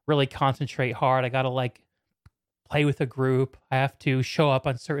really concentrate hard. I gotta like play with a group. I have to show up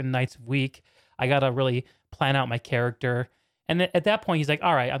on certain nights of week. I gotta really plan out my character. And at that point, he's like,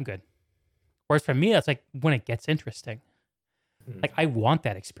 all right, I'm good. Whereas for me, that's like when it gets interesting. Like, I want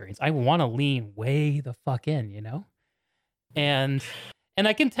that experience. I want to lean way the fuck in, And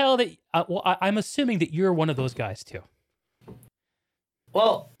I can tell that, I'm assuming that you're one of those guys too.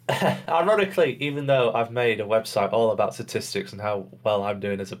 Well, ironically, even though I've made a website all about statistics and how well I'm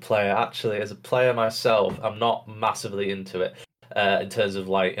doing as a player, actually, as a player myself, I'm not massively into it in terms of,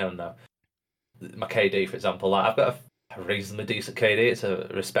 like, I don't know, my KD, for example. Like, I've got a reasonably decent KD. It's a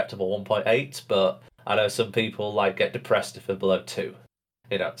respectable 1.8, but I know some people, like, get depressed if they're below 2.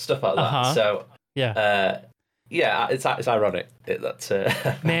 Stuff like that. So, Yeah, it's ironic that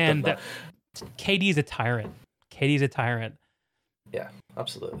I've Man, done that. that KD's a tyrant. KD's a tyrant. Yeah,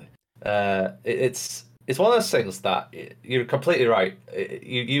 absolutely. It's one of those things that you're completely right.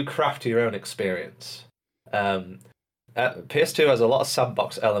 You craft your own experience. Um, PS2 has a lot of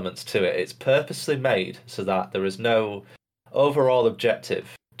sandbox elements to it. It's purposely made so that there is no overall objective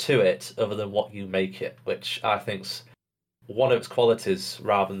to it other than what you make it, which I think's one of its qualities.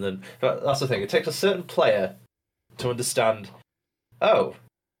 Rather than but that's the thing. It takes a certain player to understand. Oh,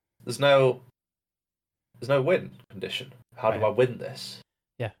 there's no win condition. How do Right. I win this?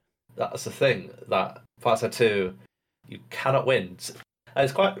 Yeah. That's the thing that Far 2 you cannot win. And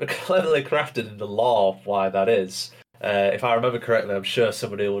it's quite cleverly crafted in the law of why that is. If I remember correctly, I'm sure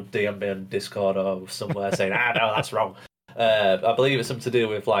somebody will DM me on Discord or somewhere saying, no, that's wrong. I believe it's something to do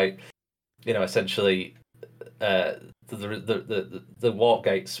with essentially the warp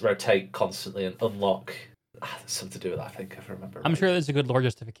gates rotate constantly and unlock. There's something to do with that, I think, if I remember. I'm right. sure there's a good lore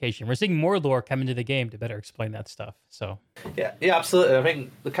justification. We're seeing more lore come into the game to better explain that stuff. So Yeah, absolutely. I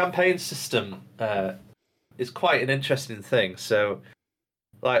mean, the campaign system is quite an interesting thing. So,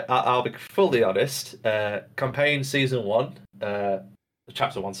 I'll be fully honest. Campaign season 1,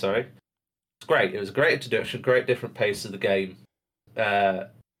 chapter 1, sorry, it's great. It was a great introduction, great different pace of the game. I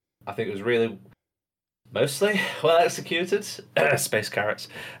think it was really mostly well executed. Space carrots,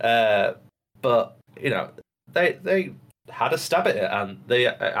 but they had a stab at it, and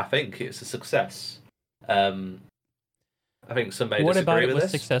I think it's a success. I think some may what about disagree it with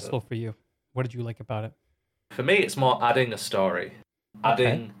was this. successful for you? What did you like about it? For me, it's more adding a story,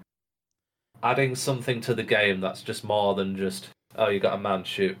 Okay. adding something to the game that's just more than just you got a man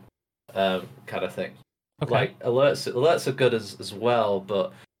shoot kind of thing. Okay. Like alerts are good as well,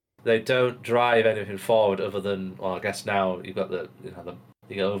 but they don't drive anything forward other than I guess now you've got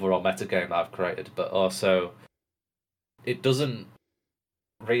the overall metagame that I've created, but also it doesn't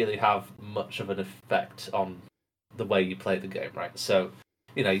really have much of an effect on the way you play the game, right? So,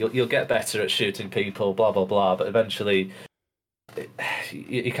 you'll get better at shooting people, blah blah blah, but eventually,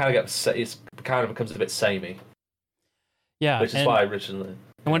 you kind of it kind of becomes a bit samey, Yeah. which is why originally.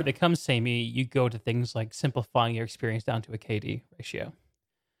 And when it becomes samey, you go to things like simplifying your experience down to a KD ratio.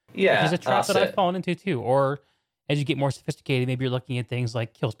 Yeah, Which is a trap that I've it. fallen into too. Or as you get more sophisticated, maybe you're looking at things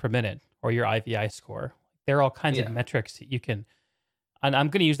like kills per minute or your IVI score. There are all kinds of Yeah. metrics that you can. And I'm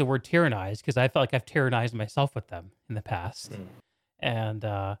going to use the word tyrannize because I felt like I've tyrannized myself with them in the past. And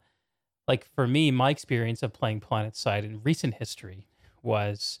like for me, my experience of playing PlanetSide in recent history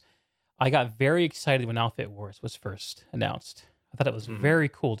was I got very excited when Outfit Wars was first announced. I thought it was very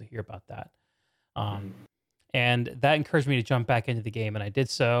cool to hear about that. And that encouraged me to jump back into the game, and I did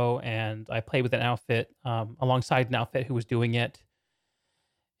so. And I played with an outfit alongside an outfit who was doing it.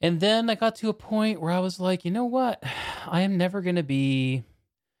 And then I got to a point where I was like, you know what? I'm never going to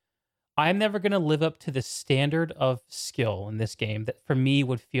live up to the standard of skill in this game that for me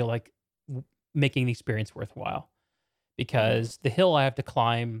would feel like making the experience worthwhile. Because the hill I have to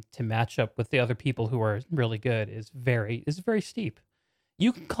climb to match up with the other people who are really good is very steep.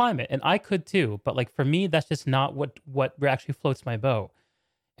 You can climb it, and I could too, but like for me, that's just not what actually floats my boat.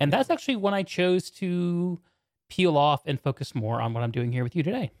 And that's actually when I chose to peel off and focus more on what I'm doing here with you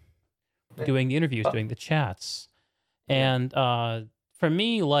today, doing the interviews, doing the chats, and for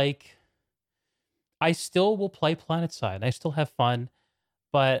me, like I still will play PlanetSide, and I still have fun,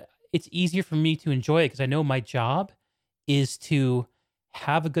 but it's easier for me to enjoy it because I know my job is to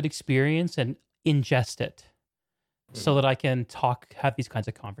have a good experience and ingest it so that I can have these kinds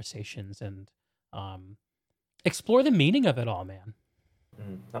of conversations and explore the meaning of it all, man.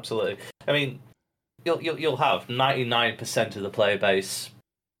 Absolutely. I mean, you'll have 99% of the player base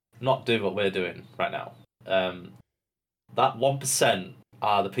not do what we're doing right now. That 1%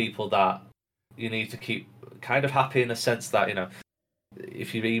 are the people that you need to keep kind of happy in a sense that,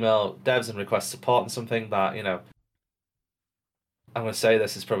 if you email devs and request support on something that, I'm going to say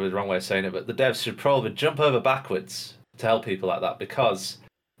this is probably the wrong way of saying it, but the devs should probably jump over backwards to help people like that because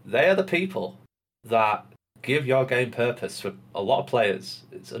they are the people that give your game purpose for a lot of players.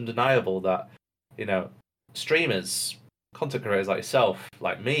 It's undeniable that, streamers, content creators like yourself,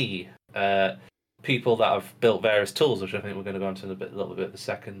 like me, people that have built various tools, which I think we're going to go into in a little bit in a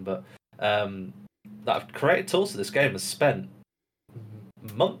second, but that have created tools for this game has spent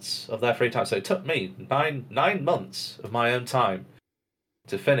months of their free time. So it took me nine months of my own time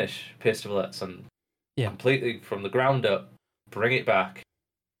to finish Pierce of Alerts and completely from the ground up, bring it back,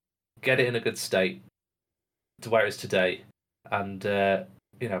 get it in a good state to where it's today, and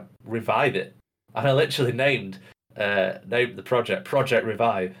revive it. And I literally named the project Project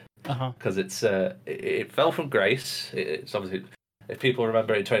Revive. because it fell from grace. It's obviously, if people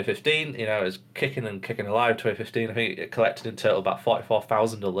remember in 2015, it was kicking and kicking alive. 2015, I think it collected in total about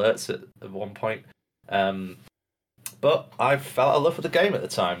 44,000 alerts at one point. But I fell out of love with the game at the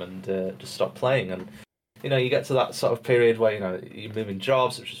time and just stopped playing. And you get to that sort of period where you're moving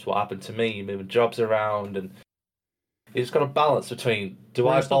jobs, which is what happened to me. You're moving jobs around, and you just got a balance between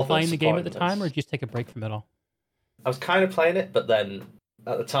Were you still playing the game at the time, or did you just take a break from it all? I was kind of playing it, but then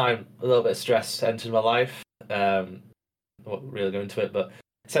at the time, a little bit of stress entered my life. I won't really go into it, but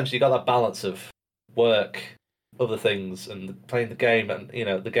essentially you got that balance of work, other things, and playing the game, and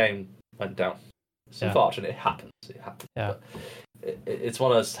the game went down. It's unfortunate. It happens. Yeah. But it's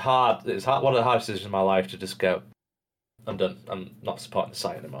one of those hard. It's one of the hardest decisions in my life to just go. I'm done. I'm not supporting the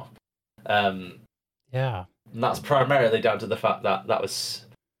site anymore. Yeah. And that's primarily down to the fact that was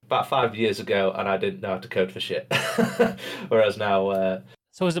about 5 years ago, and I didn't know how to code for shit. Whereas now.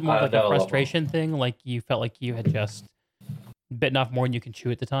 So is it more like a frustration thing? Like you felt like you had just bitten off more than you can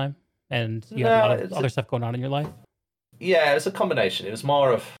chew at the time, and you had a lot of other stuff going on in your life? Yeah, it was a combination. It was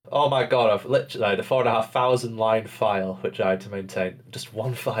more of, oh my god, I've literally had a 4,500 line file which I had to maintain. Just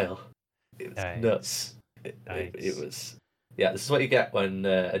one file. It was nuts. It was. Yeah, this is what you get when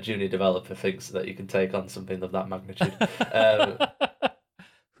a junior developer thinks that you can take on something of that magnitude.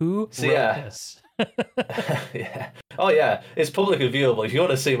 Who wrote this? Yeah. Oh yeah, it's publicly viewable. If you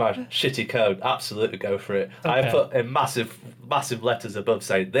want to see my shitty code, absolutely go for it. Okay. I put in massive letters above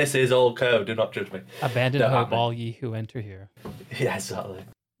saying, "This is all code. Do not judge me." Abandon hope, all ye who enter here. Yeah, exactly.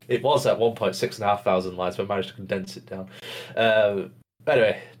 It was at 1,600 lines, but I managed to condense it down.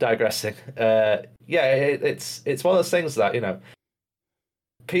 Anyway, digressing. It's one of those things that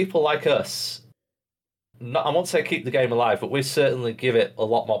people like us. I won't say keep the game alive, but we certainly give it a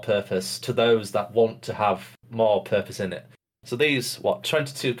lot more purpose to those that want to have more purpose in it. So these,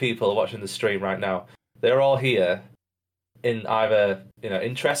 22 people are watching the stream right now. They're all here in either,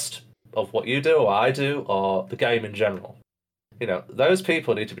 interest of what you do or I do or the game in general. Those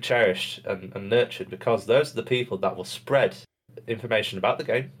people need to be cherished and nurtured because those are the people that will spread information about the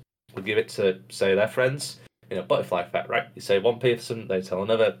game. Will give it to, say, their friends. Butterfly effect, right? You say one person, they tell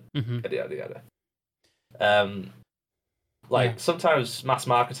another, yada, yada, yada. Sometimes mass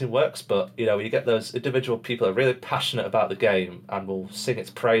marketing works, but you get those individual people that are really passionate about the game and will sing its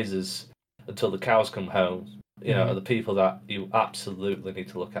praises until the cows come home. Are the people that you absolutely need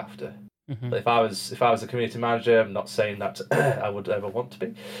to look after. But if I was a community manager, I'm not saying that I would ever want to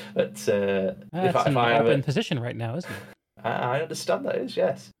be, but if I have open position right now, isn't it? I understand that is,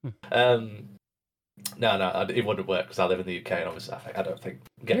 yes. No, it wouldn't work because I live in the UK and obviously I don't think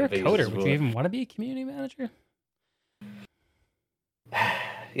getting visas. You're a coder. Would you even want to be a community manager?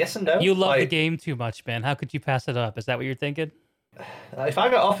 Yes and no. You love the game too much, man. How could you pass it up? Is that what you're thinking? If I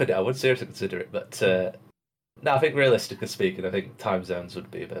got offered it, I would seriously consider it. But no, I think realistically speaking, I think time zones would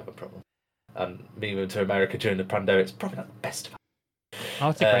be a bit of a problem. And me moving to America during the pandemic is probably not the best. Oh,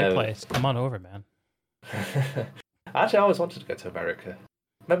 it's a great place. Come on over, man. Actually, I always wanted to go to America.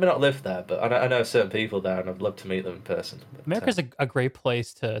 Maybe not live there, but I know certain people there, and I'd love to meet them in person. But, America's a great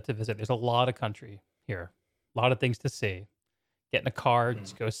place to visit. There's a lot of country here, a lot of things to see. Get in a car,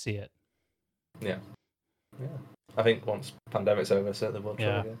 just go see it. Yeah. I think once pandemic's over, certainly we'll try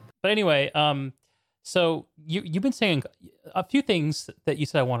again. But anyway, so you've been saying a few things that you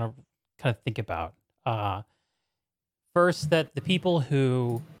said I want to kind of think about. First, that the people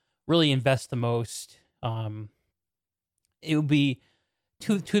who really invest the most, it would be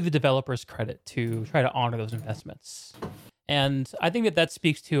to the developer's credit to try to honor those investments. And I think that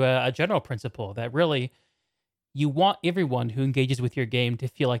speaks to a general principle that really you want everyone who engages with your game to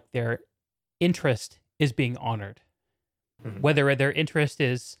feel like their interest is being honored. Whether their interest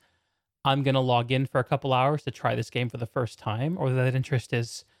is, I'm going to log in for a couple hours to try this game for the first time, or that interest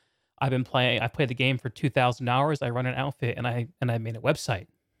is, I've played the game for 2,000 hours, I run an outfit, and I made a website.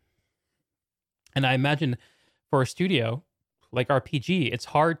 And I imagine for a studio like RPG, it's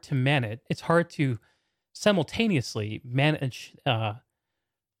hard to manage. It's hard to simultaneously manage.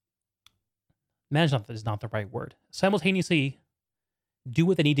 Manage is not the right word. Simultaneously do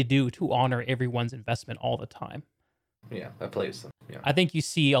what they need to do to honor everyone's investment all the time. Yeah, that plays them. Yeah. I think you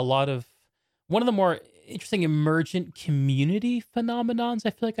see a lot of one of the more interesting emergent community phenomenons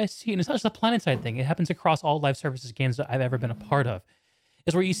I feel like I see, and it's not just a PlanetSide thing. It happens across all live services games that I've ever been a part of,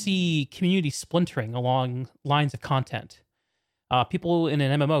 is where you see community splintering along lines of content. People in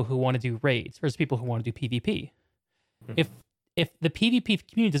an MMO who want to do raids versus people who want to do PvP. If the PvP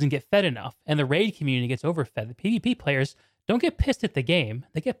community doesn't get fed enough and the raid community gets overfed, the PvP players don't get pissed at the game.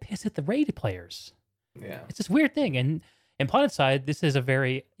 They get pissed at the raid players. Yeah. It's this weird thing. And In PlanetSide, this is a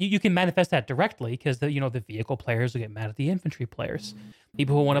very you can manifest that directly because the vehicle players will get mad at the infantry players.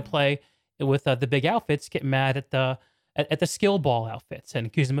 People who want to play with the big outfits get mad at the skill ball outfits and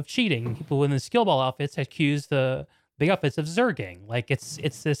accuse them of cheating. People in the skill ball outfits accuse the big outfits of zerging. Like it's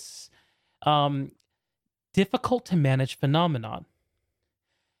this difficult to manage phenomenon.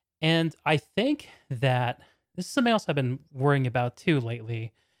 And I think that this is something else I've been worrying about too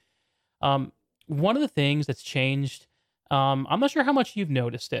lately. One of the things that's changed, I'm not sure how much you've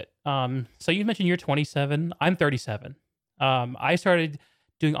noticed it. So you mentioned you're 27. I'm 37. I started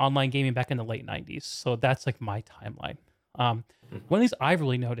doing online gaming back in the late 90s. So that's like my timeline. One of the things I've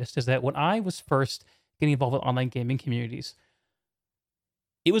really noticed is that when I was first getting involved with online gaming communities,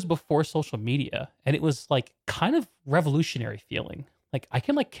 it was before social media, and it was like kind of revolutionary feeling. Like I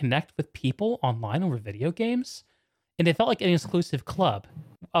can like connect with people online over video games, and it felt like an exclusive club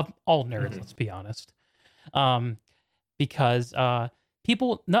of all nerds. Let's be honest, because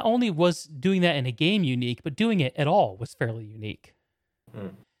people not only was doing that in a game unique, but doing it at all was fairly unique.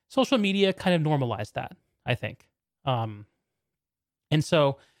 Social media kind of normalized that, I think, and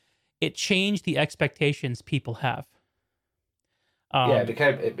so it changed the expectations people have.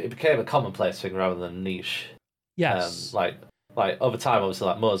 It became a commonplace thing rather than niche. Yes. Like over time, obviously,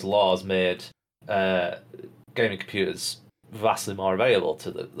 like Moore's laws made gaming computers vastly more available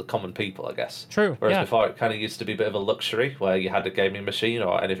to the common people, I guess. True. Whereas before, it kind of used to be a bit of a luxury where you had a gaming machine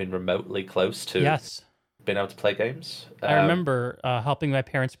or anything remotely close to being able to play games. I remember helping my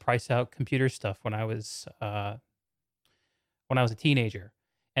parents price out computer stuff when I was a teenager,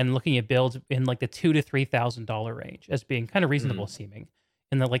 and looking at builds in like the $2,000 to $3,000 range as being kind of reasonable seeming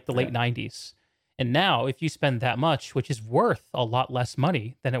in the late 90s. And now, if you spend that much, which is worth a lot less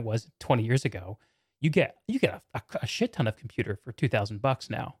money than it was 20 years ago, you get a shit ton of computer for $2,000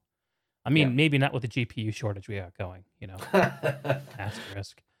 now. I mean, maybe not with the GPU shortage we got going,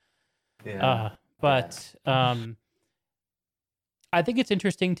 asterisk. But I think it's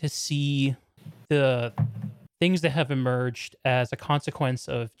interesting to see the things that have emerged as a consequence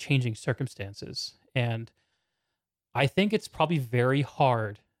of changing circumstances. And I think it's probably very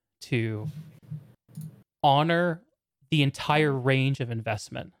hard to honor the entire range of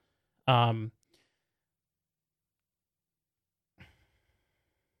investment.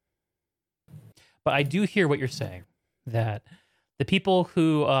 But I do hear what you're saying, that the people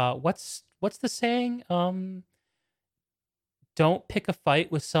who, what's the saying? Don't pick a fight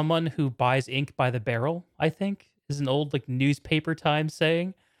with someone who buys ink by the barrel, I think, is an old like newspaper time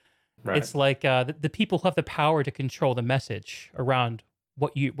saying. Right. It's like the people who have the power to control the message around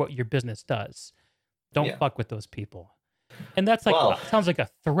what your business does. Don't fuck with those people. And that's like sounds like a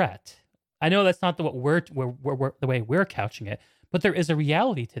threat. I know that's not the way we're couching it, but there is a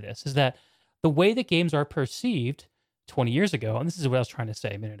reality to this, is that the way that games are perceived 20 years ago, and this is what I was trying to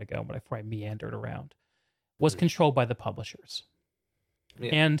say a minute ago before I meandered around, was controlled by the publishers.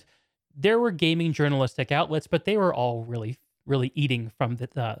 And there were gaming journalistic outlets, but they were all really, really eating from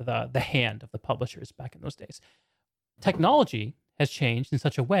the hand of the publishers back in those days. Technology has changed in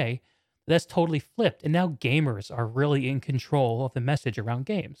such a way that's totally flipped, and now gamers are really in control of the message around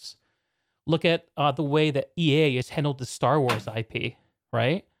games. Look at the way that EA has handled the Star Wars IP,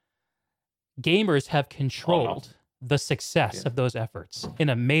 right? Gamers have controlled the success of those efforts in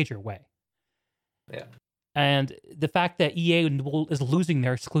a major way. Yeah. And the fact that EA is losing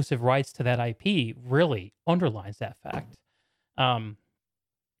their exclusive rights to that IP really underlines that fact. And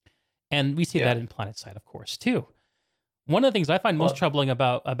we see that in PlanetSide, of course, too. One of the things I find most troubling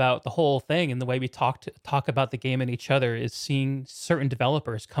about the whole thing and the way we talk about the game and each other is seeing certain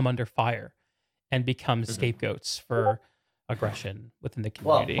developers come under fire and become scapegoats for aggression within the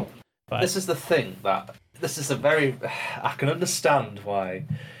community. But this is the thing, I can understand why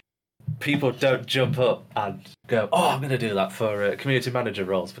people don't jump up and go, I'm going to do that for community manager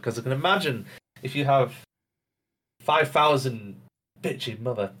roles, because I can imagine if you have 5,000 bitchy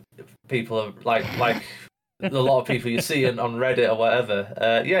mother people like a lot of people you see on Reddit or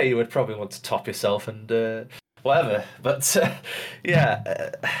whatever, you would probably want to top yourself and whatever. But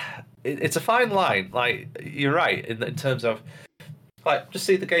it's a fine line. Like, you're right in terms of, like, just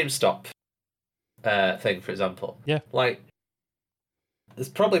see the GameStop thing, for example. Yeah. Like, there's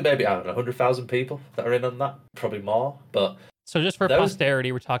probably maybe, 100,000 people that are in on that, probably more. But so just for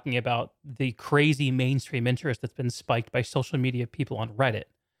posterity, we're talking about the crazy mainstream interest that's been spiked by social media people on Reddit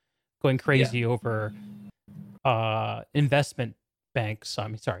going crazy over investment banks.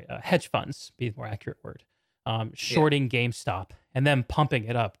 Hedge funds, be the more accurate word, shorting GameStop and then pumping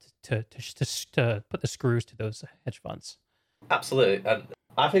it up to put the screws to those hedge funds. Absolutely, and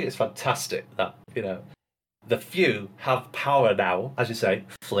I think it's fantastic that the few have power now, as you say,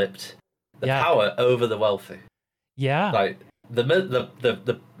 flipped the Yeah. power over the wealthy. Yeah. Like the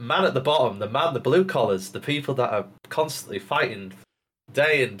man at the bottom, the blue collars, the people that are constantly fighting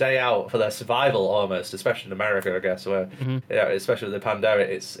day in day out for their survival, almost, especially in America, I guess, where especially with the pandemic,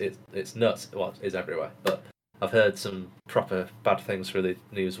 it's nuts. Well, it's everywhere, but I've heard some proper bad things through the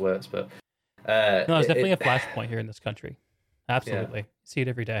news works. But No, it's definitely a flashpoint here in this country. Absolutely, see it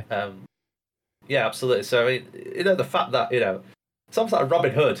every day. Yeah, absolutely. So I mean, the fact that it's almost like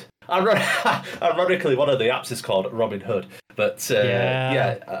Robin Hood. Ironically, one of the apps is called Robin Hood, but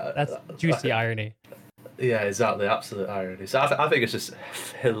that's juicy irony. Yeah, exactly. Absolute irony. So I think it's just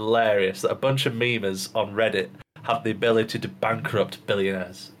hilarious that a bunch of memers on Reddit have the ability to bankrupt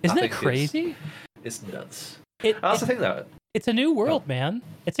billionaires. Isn't it crazy? It's nuts. That's the thing, though. It's a new world, man.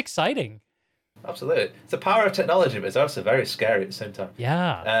 It's exciting. Absolutely. It's the power of technology, but it's also very scary at the same time.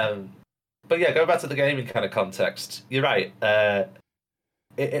 Yeah. But yeah, going back to the gaming kind of context, you're right. The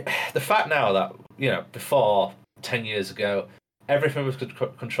fact now that, before 10 years ago, everything was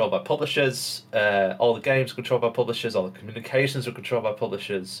controlled by publishers, all the games were controlled by publishers, all the communications were controlled by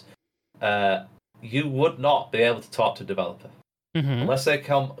publishers, you would not be able to talk to a developer. Unless they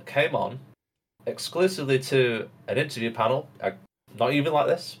came on exclusively to an interview panel, not even like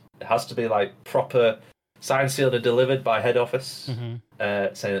this. It has to be like proper signed, sealed, and delivered by head office, saying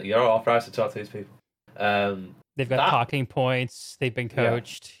that you're authorized to talk to these people. They've got talking points. They've been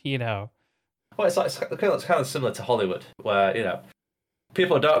coached. Well, it's kind of similar to Hollywood, where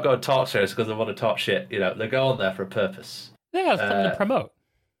people don't go and talk serious because they want to talk shit. They go on there for a purpose. They have something to promote.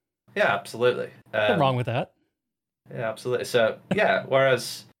 Yeah, absolutely. Nothing wrong with that. Yeah, absolutely. So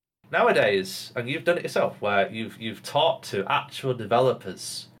whereas nowadays, and you've done it yourself, where you've talked to actual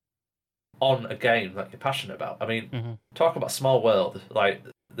developers on a game that you're passionate about. I mean, talk about small world. Like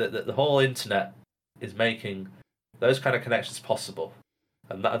the whole internet is making those kind of connections possible.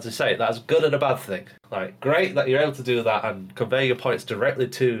 And that, as I say, that's good and a bad thing. Like, great that you're able to do that and convey your points directly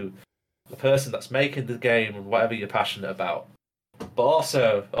to the person that's making the game and whatever you're passionate about. But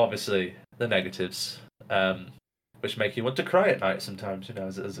also, obviously, the negatives, which make you want to cry at night sometimes,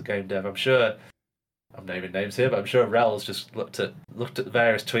 as a game dev. I'm sure, I'm naming names here, but I'm sure Rel's just looked at the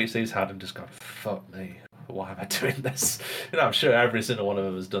various tweets he's had and just gone, fuck me, why am I doing this? I'm sure every single one of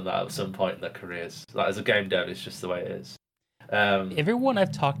them has done that at some point in their careers. Like, as a game dev, it's just the way it is. Everyone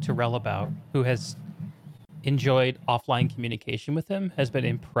I've talked to Rel about who has enjoyed offline communication with him has been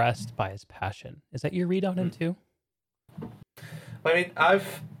impressed by his passion. Is that your read on him too? I mean,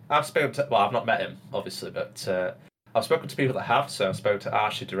 I've spoken to, well, I've not met him obviously, but I've spoken to people that have. So I've spoken to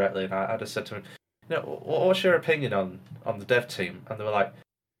Archie directly, and I just said to him, what's your opinion on the dev team? And they were like,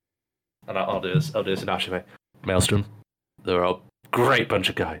 and I'll do this in Archie way. Maelstrom, they're a great bunch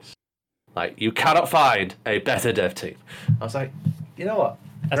of guys. Like, you cannot find a better dev team. I was like, you know what?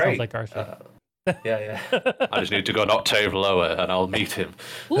 That Great. sounds like Archie. Yeah. I just need to go an octave lower and I'll meet him.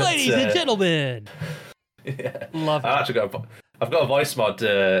 Ladies and gentlemen. Yeah. Love it. I've got a voice mod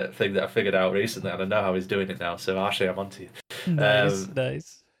thing that I figured out recently, and I know how he's doing it now. So Archie, I'm onto you.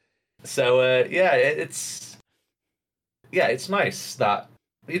 Nice. So it's nice that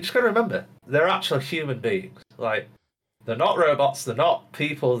you just got to remember they're actual human beings. Like, they're not robots. They're not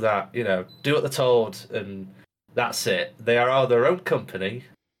people that do what they're told and that's it. They are their own company.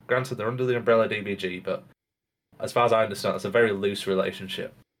 Granted, they're under the umbrella DBG, but as far as I understand, it's a very loose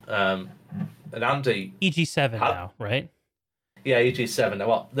relationship. And Andy, EG7 now, right? Yeah, EG7. Now,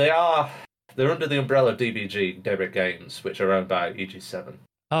 what they're under the umbrella of DBG, Daybreak Games, which are owned by EG7.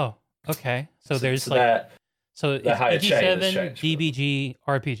 Oh, okay. So there's so it's EG7, DBG,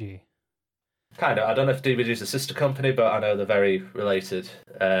 RPG. Kind of. I don't know if DBG is a sister company, but I know they're very related.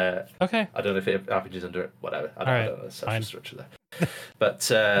 Okay. I don't know if RPG is under it. Whatever. I don't know the social structure there. But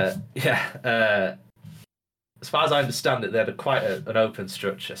as far as I understand it, they had quite an open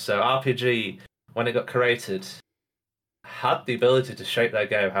structure. So RPG, when it got created, had the ability to shape their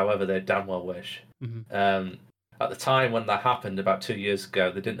game however they damn well wish. At the time when that happened, about 2 years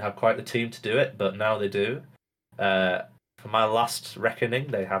ago, they didn't have quite the team to do it, but now they do. For my last reckoning,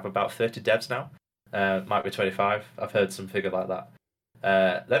 they have about 30 devs now. Might be 25. I've heard some figure like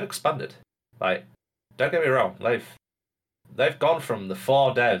that. They've expanded. Like, don't get me wrong, they've gone from the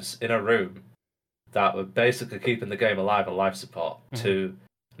 4 devs in a room that were basically keeping the game alive on life support to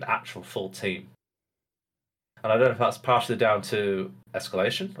an actual full team. And I don't know if that's partially down to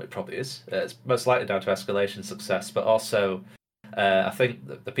escalation. It probably is. It's most likely down to escalation success, but also I think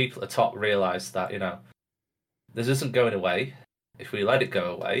the people at the top realise that, this isn't going away. If we let it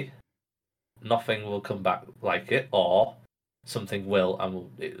go away, nothing will come back like it, or something will, and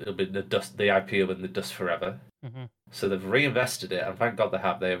it'll be the dust. The IP will be in the dust forever. Mm-hmm. So they've reinvested it, and thank God they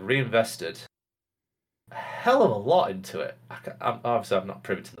have. They have reinvested a hell of a lot into it. Obviously, I'm not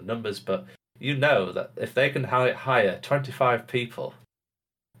privy to the numbers, but you know that if they can hire 25 people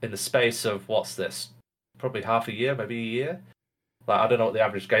in the space of what's this, probably half a year, maybe a year. Like, I don't know what the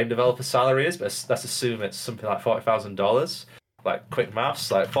average game developer salary is, but let's assume it's something like $40,000. Like, quick maths,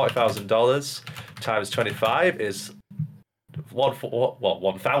 like $40,000 times 25 is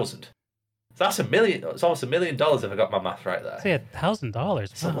 1,000. So that's $1 million. It's almost $1 million if I got my math right there. Say $1,000.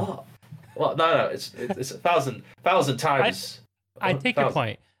 It's a lot. Well, no, it's 1,000 times. I take your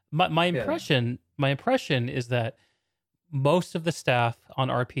point. My impression is that most of the staff on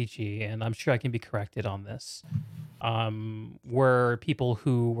RPG, and I'm sure I can be corrected on this, were people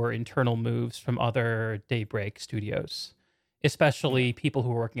who were internal moves from other Daybreak studios, especially people who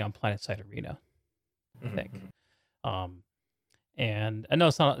were working on PlanetSide Arena, I think. And I know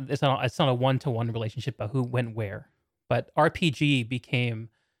it's not a one-to-one relationship about who went where, but RPG became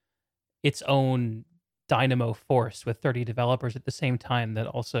its own dynamo force with 30 developers at the same time that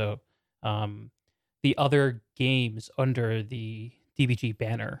also the other games under the DBG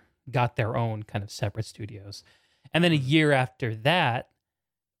banner got their own kind of separate studios. And then a year after that,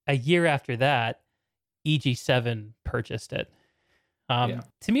 EG7 purchased it. To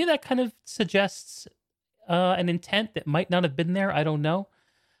me, that kind of suggests an intent that might not have been there. I don't know.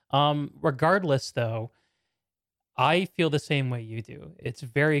 Regardless, though, I feel the same way you do. It's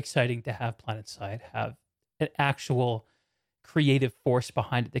very exciting to have PlanetSide have an actual creative force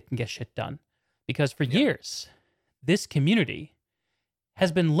behind it that can get shit done. Because for years, this community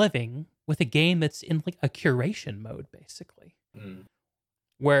has been living with a game that's in like a curation mode, basically.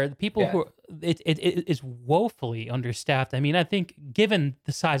 Where the people who it is woefully understaffed. I mean, I think given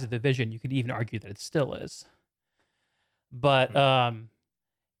the size of the division, you could even argue that it still is. But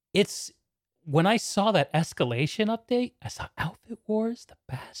it's when I saw that escalation update, I saw Outfit Wars, the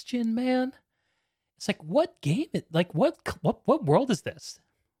Bastion, man. It's like, what game? What world is this?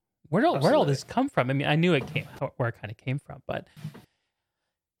 Where all this come from? I mean, I knew where it kind of came from, but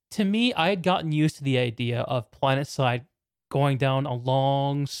to me, I had gotten used to the idea of PlanetSide going down a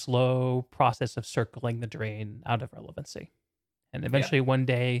long, slow process of circling the drain out of relevancy. And eventually one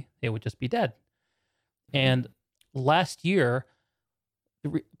day it would just be dead. And last year,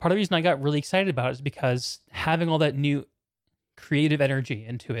 part of the reason I got really excited about it is because having all that new creative energy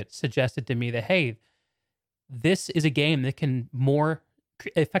into it suggested to me that, hey, this is a game that can more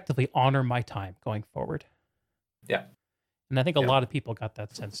effectively honor my time going forward. Yeah. And I think a lot of people got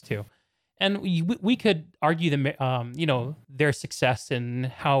that sense too. And we could argue their success and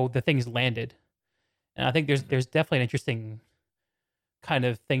how the things landed. And I think there's definitely an interesting kind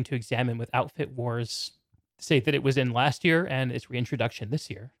of thing to examine with Outfit Wars. Say that it was in last year and its reintroduction this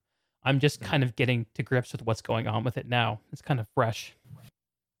year. I'm just kind of getting to grips with what's going on with it now. It's kind of fresh.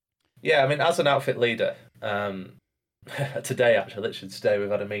 Yeah, I mean, as an outfit leader, today, actually, literally today,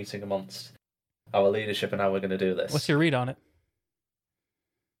 we've had a meeting amongst our leadership and how we're going to do this. What's your read on it?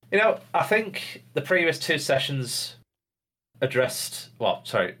 You know, I think the previous two sessions highlighted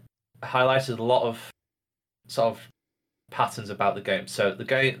a lot of sort of patterns about the game. So the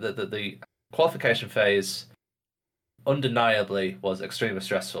game, the qualification phase, undeniably was extremely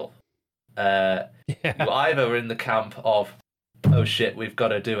stressful. You either were in the camp of, oh shit, we've got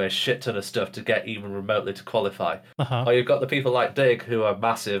to do a shit ton of stuff to get even remotely to qualify. Or you've got the people like Dig who are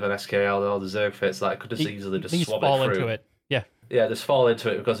massive and SKL and all the Zerg fits that could just easily just swab it through. Into it. Yeah, just fall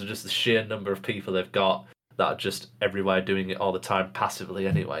into it because of just the sheer number of people they've got that are just everywhere doing it all the time passively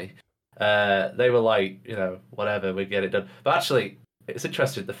anyway. They were like, whatever, we get it done. But actually, it's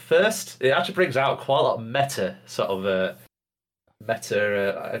interesting. It actually brings out quite a lot of meta, sort of a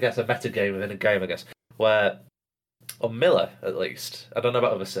meta game within a game, I guess, where on Miller, at least, I don't know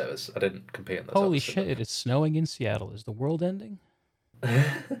about other servers, I didn't compete in those. Holy shit, it is snowing in Seattle. Is the world ending?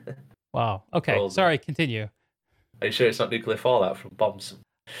 Wow. Okay, probably. Sorry, continue. Are you sure it's not nuclear fallout from bombs?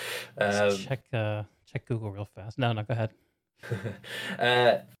 Check Google real fast. No, go ahead.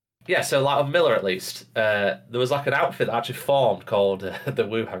 Yeah, so like on Miller at least, there was like an outfit that actually formed called the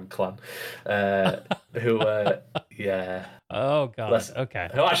Wuhan Clan, who, Oh god. Okay.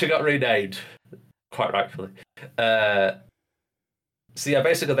 Who actually got renamed, quite rightfully. So yeah,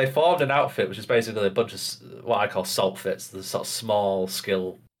 basically they formed an outfit which is basically a bunch of what I call salt fits, the sort of small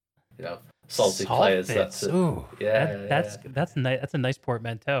skill, salty players. That's that's nice. That's a nice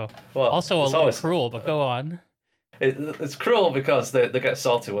portmanteau. Well, also a little cruel, but go on. It's cruel because they get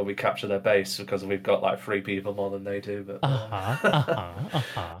salty when we capture their base because we've got like 3 people more than they do. But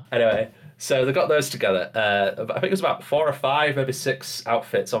anyway, So they got those together. I think it was about 4 or 5, maybe 6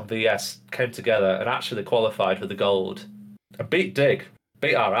 outfits on VS came together and actually qualified for the gold. And beat Dig,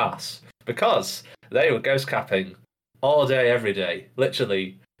 beat our ass because they were ghost capping all day, every day,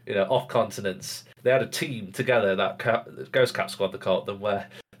 literally, off continents. They had a team together, that Ghost Cap squad, they called them, where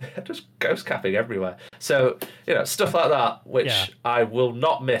they're just ghost capping everywhere. So, stuff like that, which I will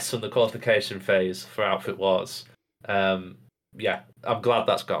not miss from the qualification phase for Outfit Wars. I'm glad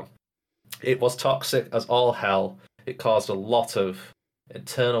that's gone. It was toxic as all hell. It caused a lot of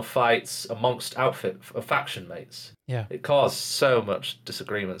internal fights amongst faction mates. Yeah. It caused so much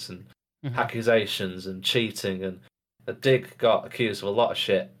disagreements and accusations and cheating, and Dig got accused of a lot of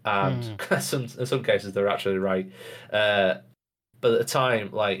shit, and in some cases they're actually right. But at the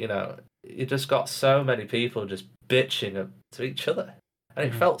time, you just got so many people just bitching to each other, and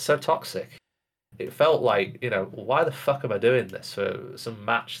it felt so toxic. It felt like, why the fuck am I doing this for some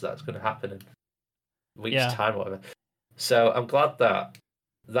match that's going to happen in weeks' time or whatever? So I'm glad that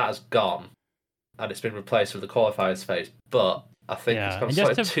has gone and it's been replaced with the qualifiers phase, but I think it's gone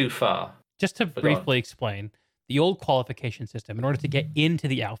slightly too far. Just to briefly explain, the old qualification system, in order to get into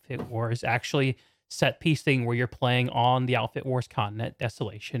the Outfit Wars, actually set piece thing where you're playing on the Outfit Wars continent,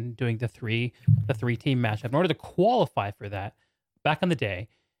 Desolation, doing the three team matchup. In order to qualify for that, back in the day,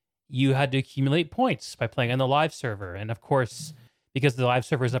 you had to accumulate points by playing on the live server. And of course, because the live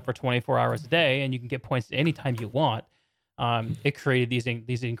server is up for 24 hours a day and you can get points anytime you want, it created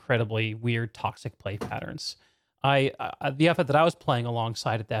these incredibly weird, toxic play patterns. The outfit that I was playing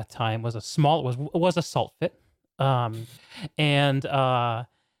alongside at that time was was Assault Fit. There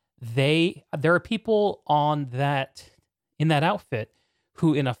are people in that outfit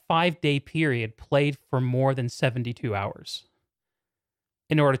who in a 5-day period played for more than 72 hours.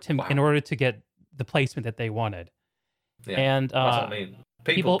 In order to get the placement that they wanted. Yeah, and that's what I mean.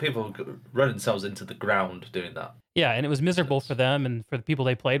 People run themselves into the ground doing that. Yeah, and it was miserable for them and for the people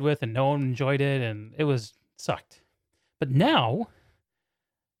they played with, and no one enjoyed it, and it sucked. But now,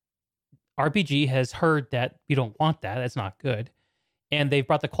 RPG has heard that we don't want that. That's not good. And they've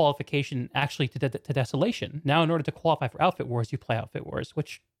brought the qualification actually to Desolation. Now, in order to qualify for Outfit Wars, you play Outfit Wars,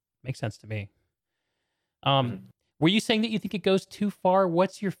 which makes sense to me. Were you saying that you think it goes too far?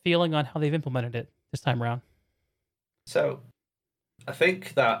 What's your feeling on how they've implemented it this time around? So, I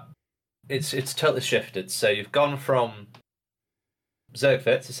think that it's totally shifted. So you've gone from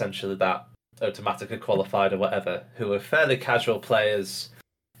Zergfits, essentially, that automatically qualified or whatever, who are fairly casual players,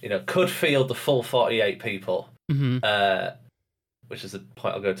 could field the full 48 people, which is the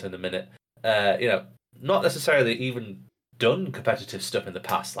point I'll go to in a minute. Not necessarily even done competitive stuff in the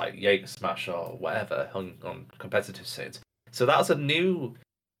past, like Jaeger Smash or whatever on competitive scenes. So that's a new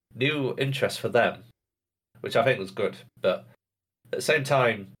interest for them, which I think was good. But at the same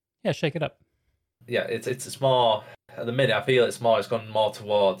time, shake it up. Yeah, it's more at the minute. I feel it's gone more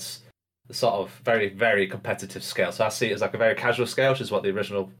towards the sort of very, very competitive scale. So I see it as like a very casual scale, which is what the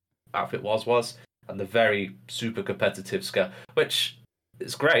original Outfit was, and the very super competitive scale, which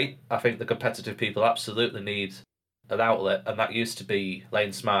is great. I think the competitive people absolutely need an outlet, and that used to be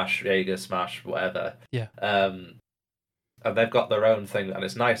Lane Smash, Jaeger Smash, whatever. Yeah. And they've got their own thing, and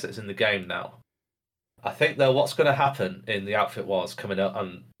it's nice that it's in the game now. I think though, what's going to happen in the Outfit Wars coming up,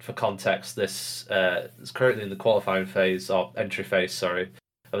 and for context, this is currently in the qualifying phase or entry phase. Sorry,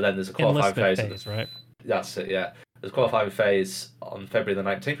 but then there's a qualifying phase, right? That's it. Yeah, there's a qualifying phase on February the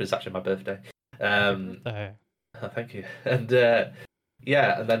 19th. It's actually my birthday. Thank you. And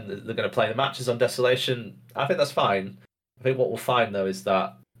and then they're going to play the matches on Desolation. I think that's fine. I think what we'll find though is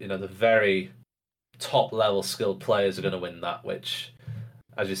that the very top level skilled players are going to win that, which,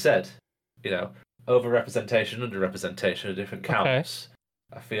 as you said, over-representation, under-representation of different camps.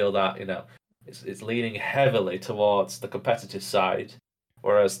 Okay. I feel that it's leaning heavily towards the competitive side,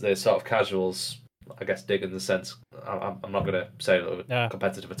 whereas the sort of casuals, I guess, Dig in the sense, I'm not going to say that they're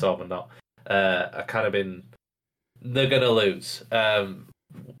competitive at all, but not. Are kind of they're going to lose.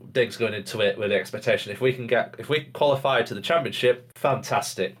 Dig's going into it with the expectation if we can qualify to the championship,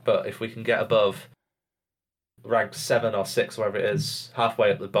 fantastic. But if we can get above ranked 7 or 6, whatever it is,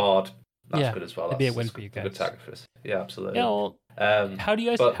 halfway up the board, that's good as well. That'd be a win for you guys. Good target for us. Yeah, absolutely. Yeah, well, how do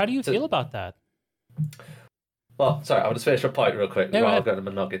you feel about that? Well, sorry, I'll just finish my point real quick while I'm going to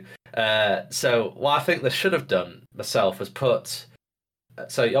my noggin. So what I think they should have done myself was put.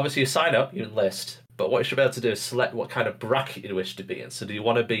 So obviously you sign up, you enlist, but what you should be able to do is select what kind of bracket you wish to be in. So do you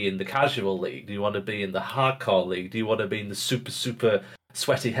want to be in the casual league? Do you want to be in the hardcore league? Do you want to be in the super, super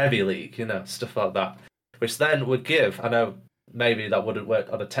sweaty heavy league? Stuff like that. Which then would give, I know maybe that wouldn't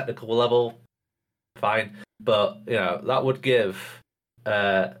work on a technical level, fine, but that would give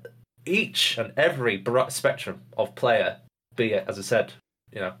each and every broad spectrum of player, be it, as I said,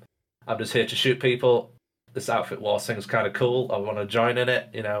 I'm just here to shoot people. This outfit war thing's kind of cool. I want to join in it,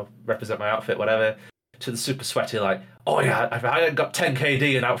 represent my outfit, whatever. To the super sweaty, like, oh yeah, I hadn't got 10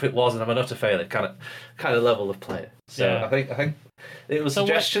 KD in outfit wars and I'm an utter failure, kind of level of player. So yeah. I think it was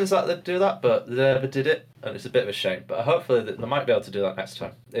suggestions that they'd do that, but they never did it, and it's a bit of a shame. But hopefully they might be able to do that next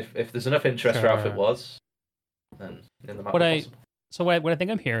time. If there's enough interest for outfit wars, then there might be possible. So what I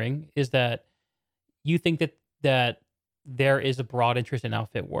think I'm hearing is that you think that there is a broad interest in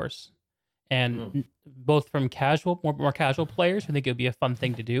outfit wars, and both from more casual players who think it would be a fun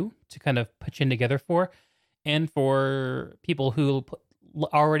thing to do to kind of pitch in together for, and for people who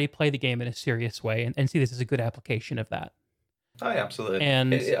already play the game in a serious way and see this as a good application of that. Oh yeah, absolutely.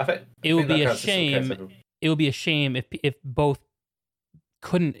 And it would be a shame. It would be a shame if both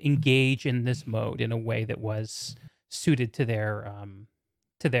couldn't engage in this mode in a way that was suited to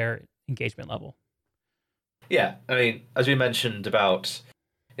their engagement level. Yeah, I mean, as we mentioned about,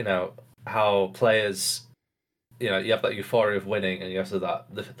 how players, you have that euphoria of winning, and you have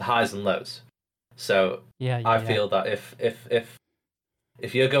the highs and lows. So I feel that if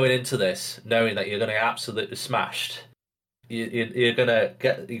you're going into this knowing that you're going to get absolutely smashed, you're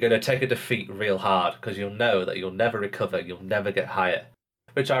gonna take a defeat real hard, because you'll know that you'll never recover, you'll never get higher.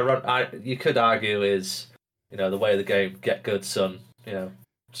 Which you could argue is, the way of the game, get good, son.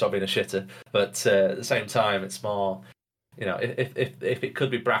 Stop being a shitter. But at the same time, it's more, if it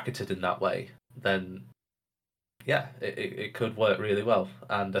could be bracketed in that way, then yeah, it could work really well.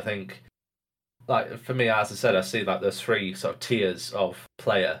 And I think, like, for me, as I said, I see like those three sort of tiers of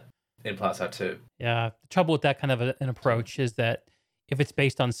player in PlanetSide 2. Yeah, the trouble with that kind of an approach is that if it's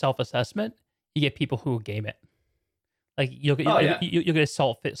based on self-assessment, you get people who will game it. Like you'll get a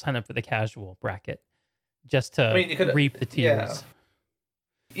salt fit sign up for the casual bracket just to reap the tiers.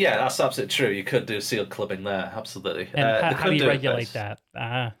 Yeah, that's absolutely true. You could do sealed clubbing there, absolutely. And how do you regulate that?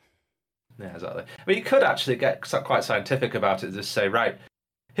 Yeah, exactly. I mean, you could actually get quite scientific about it. Just say, right,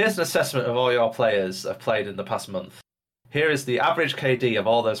 here's an assessment of all your players that have played in the past month. Here is the average KD of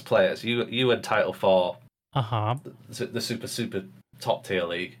all those players. You entitle for the super top tier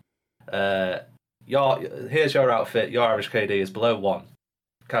league. Here's your outfit. Your average KD is below 1.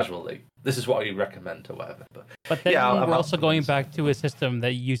 Casual league. This is what you recommend or whatever. But then we're also going back to a system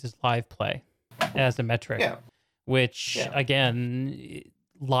that uses live play as a metric, which again,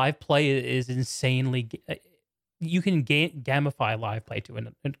 live play is insanely. You can gamify live play to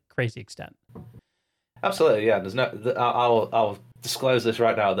a crazy extent. Absolutely, yeah. There's no. I'll disclose this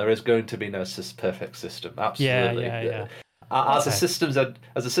right now. There is going to be no perfect system. Absolutely. Yeah. As a systems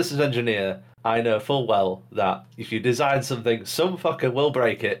engineer, I know full well that if you design something, some fucker will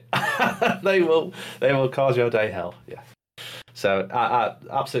break it. They will cause your day hell. Yeah. So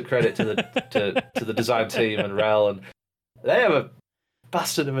absolute credit to the design team and Rel, and they have a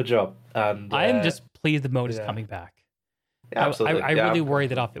bastard of a job. And I am just pleased the mode is coming back. Yeah, absolutely. I really worry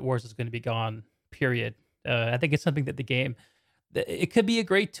that Outfit Wars is going to be gone. Period. I think it's something that the game, it could be a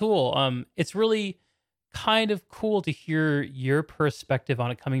great tool. It's really kind of cool to hear your perspective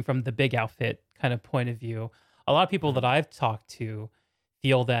on it coming from the big outfit kind of point of view. A lot of people that I've talked to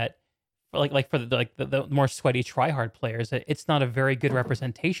feel that, like for the more sweaty tryhard players, it's not a very good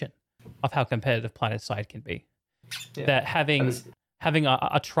representation of how competitive PlanetSide can be. Yeah. That having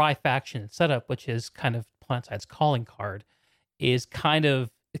a tri faction setup, which is kind of PlanetSide's calling card, is kind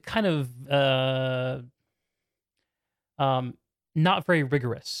of not very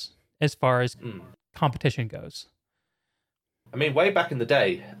rigorous as far as competition goes. I mean, way back in the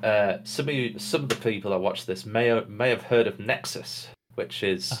day, some of the people that watch this may have heard of Nexus, which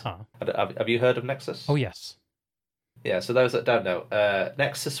is have you heard of Nexus? Oh yes. Yeah. So those that don't know,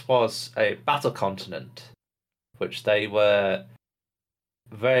 Nexus was a battle continent, which they were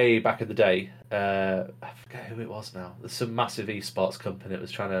very back in the day. I forget who it was now. There's some massive esports company that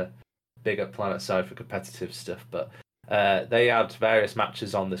was trying to big up PlanetSide for competitive stuff, but they had various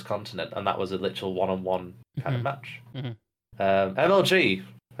matches on this continent, and that was a literal one-on-one kind of match. Mm-hmm. MLG,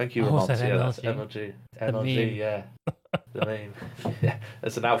 thank you, Ramon. Yeah, that's MLG. MLG, yeah. The name. Yeah,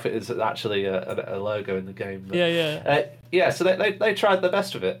 it's an outfit. It's actually a logo in the game. But, so they tried the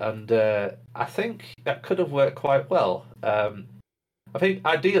best of it, and I think that could have worked quite well. I think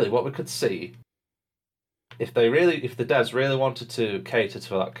ideally what we could see, if the devs really wanted to cater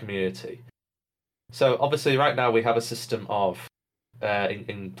to that community. So obviously right now we have a system of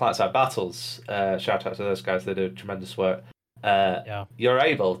in PlanetSide battles. Shout out to those guys; they do tremendous work. You're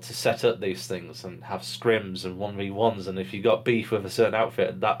able to set up these things and have scrims and 1v1s, and if you got beef with a certain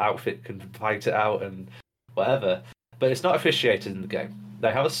outfit, that outfit can fight it out and whatever. But it's not officiated in the game.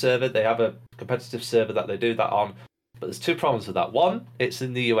 They have a server. They have a competitive server that they do that on. But there's two problems with that. One, it's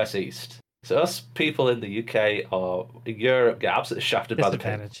in the US East. So us people in the UK or in Europe get absolutely shafted by the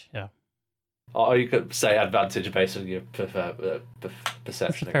ping. Disadvantage, yeah. Or you could say advantage based on your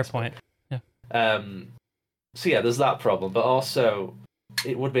perception. Fair point. Yeah. So yeah, there's that problem. But also,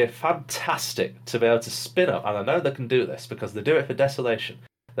 it would be fantastic to be able to spin up, and I know they can do this because they do it for Desolation,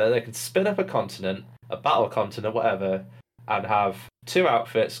 that they can spin up a continent, a battle continent, whatever, and have two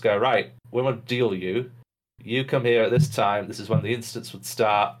outfits go, right, we want to deal you. You come here at this time, this is when the instance would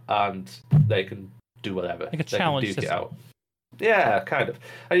start, and they can do whatever. Like a challenge they can duke system. it out. Yeah, kind of.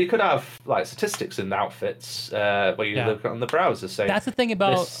 And you could have like statistics in outfits where you look on the browser saying that's the thing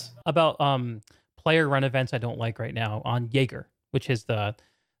about player run events I don't like right now on Jaeger, which is the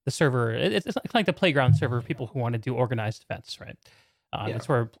server. It's like the playground server for people who want to do organized events, right? It's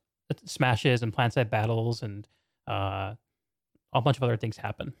where smashes and plant side battles and a bunch of other things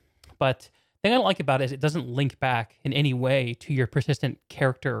happen. But the thing I don't like about it is it doesn't link back in any way to your persistent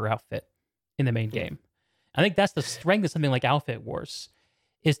character or outfit in the main game. I think that's the strength of something like Outfit Wars,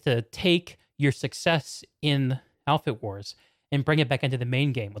 is to take your success in Outfit Wars and bring it back into the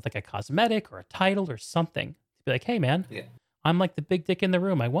main game with like a cosmetic or a title or something. To be like, hey man, I'm like the big dick in the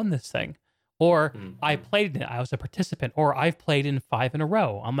room. I won this thing. Or I played in it. I was a participant. Or I've played in 5 in a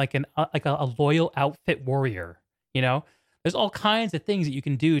row. I'm like a loyal outfit warrior. You know, there's all kinds of things that you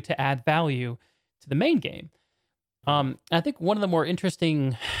can do to add value to the main game. I think one of the more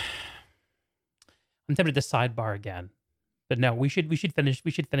interesting. I'm tempted to sidebar again, but no, we should finish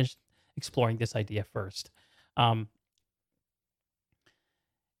exploring this idea first. And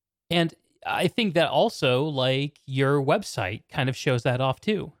I think that also, like, your website kind of shows that off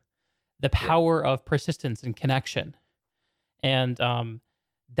too. The power of persistence and connection. And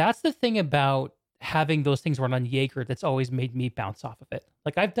that's the thing about having those things run on Jaeger that's always made me bounce off of it.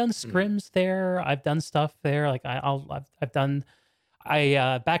 Like, I've done scrims there. I've done stuff there. Like, I've done...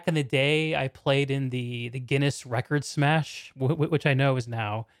 back in the day, I played in the Guinness Record Smash, which I know is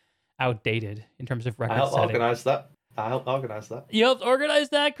now outdated in terms of record setting. I helped organize that. You helped organize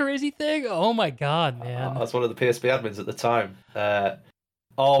that crazy thing? Oh my god, man! I was one of the PSP admins at the time.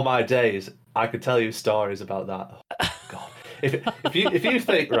 All my days, I could tell you stories about that. Oh, god, if you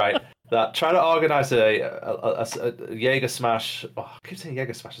think right that trying to organize a Jaeger Smash, I keep saying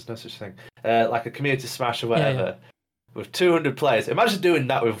Jaeger Smash, there's no such thing, like a community smash or whatever. Yeah. With 200 players. Imagine doing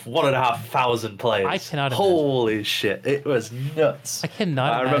that with 1,500 players. I cannot imagine. Holy shit. It was nuts. I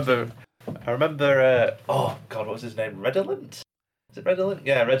cannot imagine. I remember, oh god, what was his name? Redolent? Is it Redolent?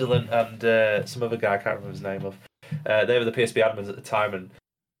 Yeah, Redolent and some other guy, I can't remember his name of. They were the PSP admins at the time, and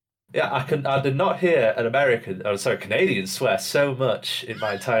yeah, I did not hear an Canadian swear so much in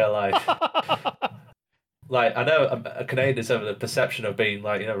my entire life. Like, I know Canadians have the perception of being,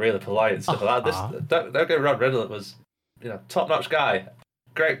 like, you know, really polite and stuff like that. Don't get me wrong, Redolent was, you know, top-notch guy,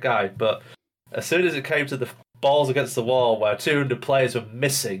 great guy, but as soon as it came to the balls against the wall where 200 players were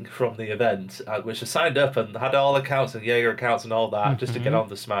missing from the event, which are signed up and had all accounts and Jaeger accounts and all that just to get on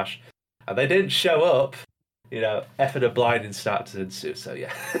the Smash, and they didn't show up, you know, effing a blinding start to ensue. So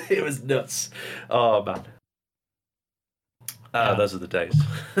yeah, it was nuts. Oh man. Those are the days.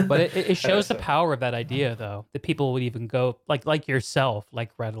 But it shows the power of that idea, though. That people would even go, like yourself,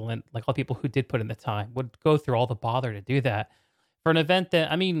 like Redolent, like all people who did put in the time, would go through all the bother to do that for an event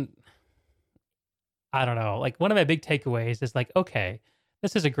that, I mean, I don't know. Like, one of my big takeaways is like, okay,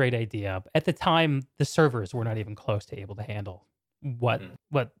 this is a great idea. But at the time, the servers were not even close to able to handle what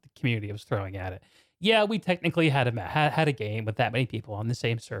the community was throwing at it. Yeah, we technically had a game with that many people on the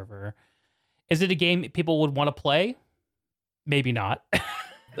same server. Is it a game people would want to play? Maybe not.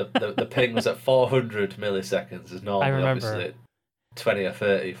 the ping was at 400 milliseconds. Is normally obviously 20 or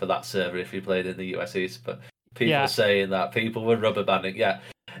 30 for that server if you played in the US East. But people are saying that people were rubber banding. Yeah,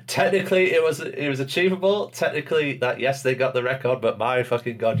 technically it was achievable. Technically, that yes, they got the record. But my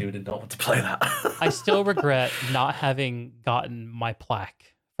fucking god, you did not want to play that. I still regret not having gotten my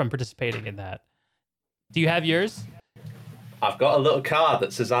plaque from participating in that. Do you have yours? I've got a little card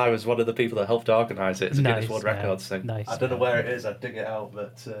that says I was one of the people that helped organise it. It's a Guinness World Records thing. Nice, I don't know where it is. I'd dig it out,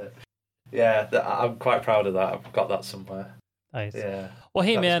 but yeah, I'm quite proud of that. I've got that somewhere. Nice. Yeah. Well,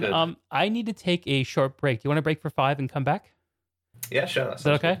 hey man, I need to take a short break. Do you want to break for 5 and come back? Yeah, sure. Is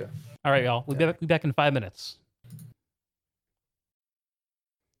that okay? Good. All right, y'all. We'll be back in 5 minutes.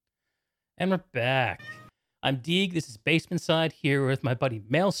 And we're back. I'm Deeg. This is Basement Side here with my buddy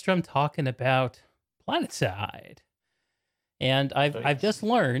Maelstrom talking about PlanetSide. And I've just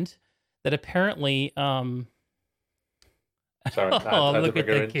learned that apparently, Sorry, look at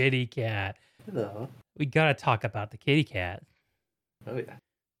the kitty cat. Hello. We gotta talk about the kitty cat. Oh yeah.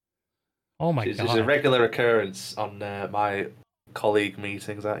 Oh my She's god. a regular occurrence on my colleague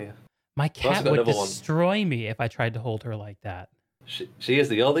meetings, aren't you? My I've also cat got would another one. destroy me if I tried to hold her like that. She is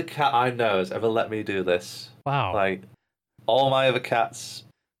the only cat I know has ever let me do this. Wow. Like, all my other cats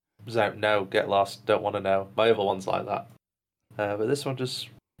was like, no, get lost, don't want to know. My other one's like that. But this one just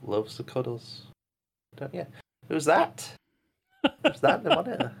loves the cuddles. Yeah. Who's that? Who's that in the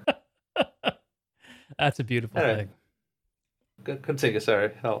monitor? That's a beautiful Anyway, thing. continue,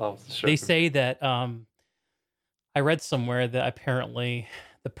 sorry. They say that I read somewhere that apparently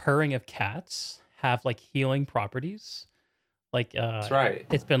the purring of cats have like healing properties. Like That's right.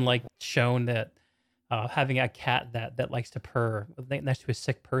 It's been like shown that having a cat that likes to purr next to a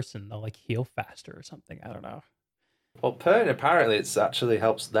sick person, they'll like heal faster or something. I don't know. Well, purring apparently it's actually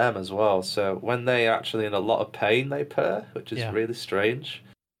helps them as well. So when they actually in a lot of pain, they purr, which is really strange.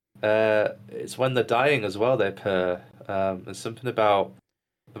 It's when they're dying as well they purr. There's something about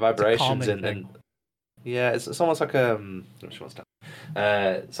the vibrations and yeah, it's almost like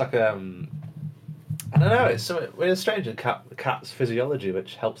it's like I don't know. It's something really strange in cat's physiology,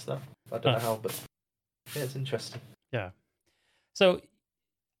 which helps them. I don't know how, but yeah, it's interesting. Yeah. So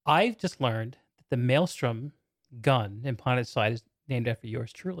I've just learned that the Maelstrom gun in PlanetSide is named after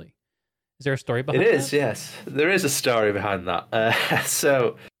yours truly. Is there a story behind it? It is, yes. There is a story behind that.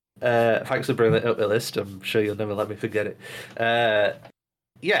 Thanks for bringing it up the list. I'm sure you'll never let me forget it.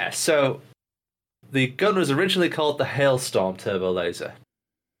 Yeah, so the gun was originally called the Hailstorm Turbo Laser.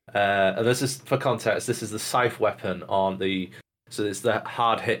 And this is, for context, this is the scythe weapon on the... So it's the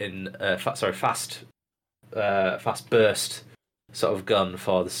hard-hitting, fast burst sort of gun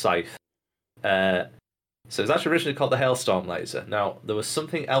for the scythe. So it's actually originally called the Hailstorm Laser. Now, there was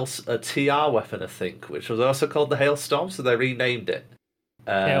something else, a TR weapon, I think, which was also called the Hailstorm, so they renamed it.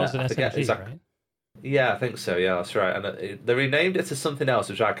 Yeah, it was an SMG, right? Yeah, I think so, yeah, that's right. And they renamed it to something else,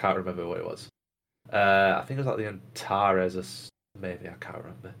 which I can't remember what it was. I think it was like the Antares, or maybe, I can't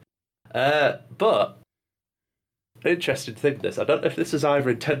remember. But, interesting thing, this. I don't know if this is either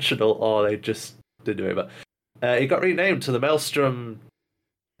intentional or they just didn't do it, but it got renamed to the Maelstrom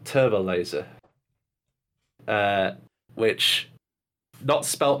Turbo Laser. Which not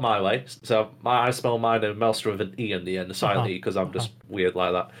spelt my way, so I spell mine in Maelstrom with an E in the end, a silent E, because I'm just weird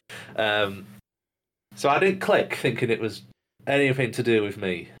like that. So I didn't click thinking it was anything to do with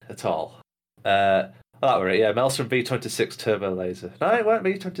me at all. That were it, yeah, Maelstrom V26 Turbo Laser. No, it weren't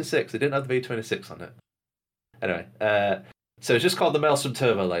V26, they didn't have the V26 on it. Anyway, so it's just called the Maelstrom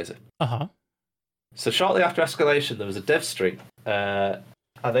Turbo Laser. So shortly after Escalation, there was a dev stream,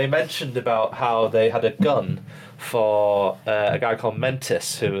 and they mentioned about how they had a gun for a guy called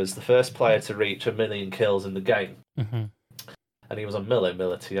Mentis, who was the first player to reach 1 million kills in the game. And he was on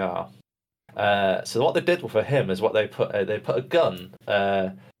Miller TR. So what they did for him is what they put a gun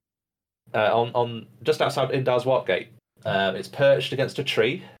on just outside Indar's Wattgate. It's perched against a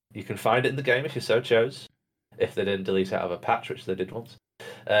tree. You can find it in the game if you so chose, if they didn't delete it out of a patch, which they did once.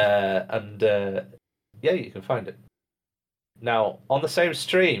 Yeah, you can find it. Now, on the same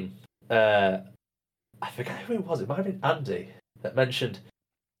stream, I forget who it was. It might have been Andy that mentioned,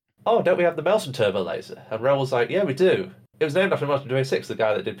 "Oh, don't we have the Maelstrom Turbo Laser?" And Rel was like, "Yeah, we do." It was named after Maelstrom 26, the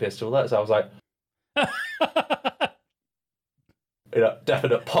guy that did PS2 Alerts. So I was like,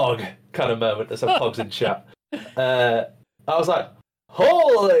 definite Pog kind of moment. There's some Pogs in chat. I was like,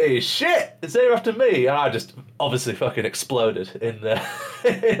 "Holy shit! It's named after me!" And I just obviously fucking exploded in the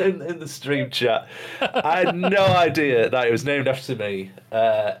in the stream chat. I had no idea that it was named after me.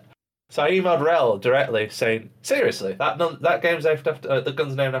 So I emailed Rel directly saying, "Seriously, that game's named after the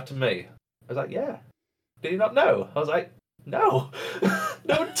gun's named after me." I was like, "Yeah." Did you not know? I was like, "No,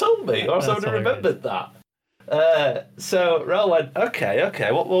 no one told me, or else I would have remembered that." So Rel went,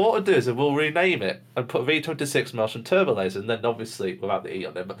 okay. What we'll do is we'll rename it and put V26 Maelstrom Turbo Laser, and then obviously without the E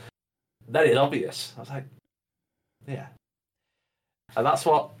on it, but then it's obvious. I was like, yeah. And that's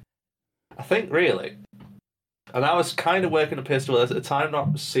what I think, really. And I was kind of working on PS2 at the time,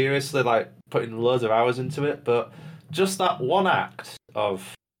 not seriously like putting loads of hours into it, but just that one act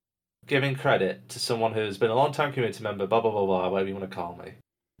of giving credit to someone who's been a long-time community member, blah, blah, blah, blah, whatever you want to call me.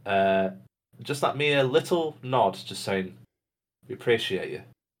 Just that mere little nod, just saying, "We appreciate you."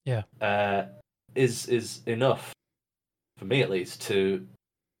 Yeah. Is enough, for me at least, to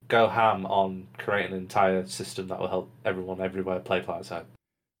go ham on creating an entire system that will help everyone everywhere play PlanetSide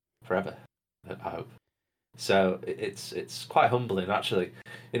forever, I hope. So it's quite humbling, actually.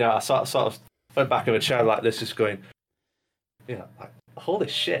 I sort of went back in a chair like this, just going, like, holy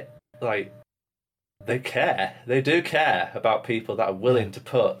shit, like, they care. They do care about people that are willing to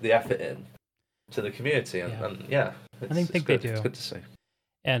put the effort in to the community, and yeah, I think they do. It's good to see.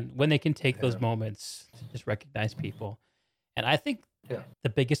 And when they can take those moments to just recognize people. And I think the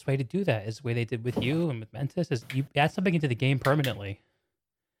biggest way to do that is the way they did with you and with Mentis is you add something into the game permanently.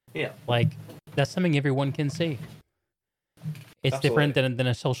 Yeah. Like, that's something everyone can see. It's different than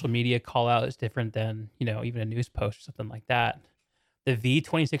a social media call out. It's different than, even a news post or something like that. The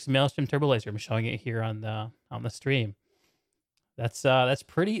V26 Maelstrom Turbo Laser, I'm showing it here on the stream. That's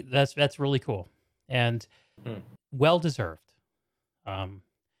really cool. And well deserved. I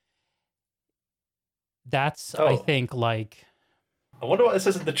think, like, I wonder what it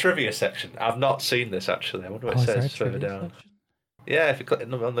says in the trivia section. I've not seen this actually. I wonder what it says further down. Section? Yeah, if you click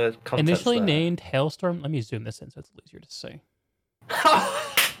on the contents initially there. Named Hailstorm. Let me zoom this in so it's easier to see.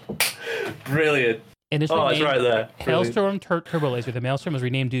 Brilliant. Initially it's right there. Hailstorm Turbo Laser. The Maelstrom was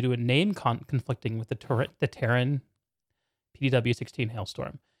renamed due to a name conflicting with the Terran PDW-16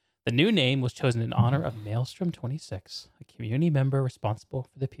 Hailstorm. The new name was chosen in honor of Maelstrom 26, a community member responsible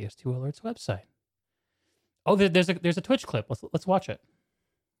for the PS2 Alerts website. Oh, there's a Twitch clip. Let's watch it.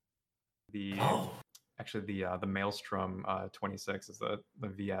 Actually, the Maelstrom 26 is the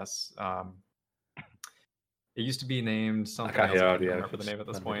VS. It used to be named something else. I don't remember the name at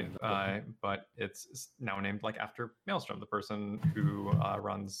this point, but it's now named like after Maelstrom, the person who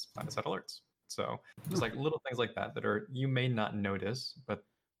runs PlanetSide Alerts. So it's like little things like that are you may not notice, but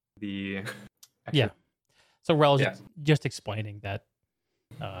So Rel just explaining that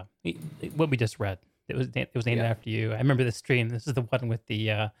what we just read. It was named after you. I remember the stream. This is the one with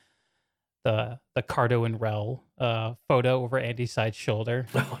the Cardo and Rel photo over Andy's side shoulder.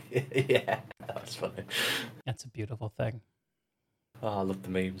 Oh yeah, that's funny. That's a beautiful thing. Oh, I love the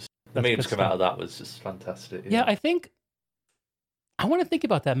memes. The memes come out of that was just fantastic. Yeah, I think I want to think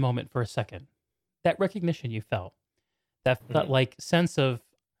about that moment for a second. That recognition you felt, that like sense of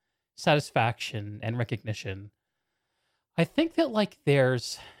satisfaction and recognition. I think that like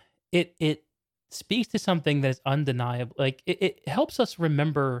there's it speaks to something that is undeniable. Like it helps us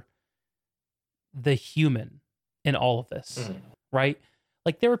remember the human in all of this, right?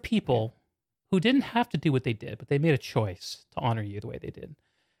 Like there were people who didn't have to do what they did, but they made a choice to honor you the way they did.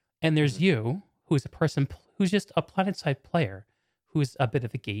 And there's you, who's a person who's just a PlanetSide player, who's a bit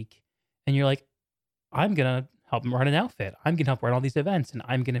of a geek, and you're like, I'm gonna help him run an outfit. I'm gonna help run all these events, and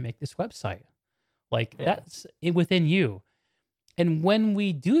I'm gonna make this website. Like that's within you. And when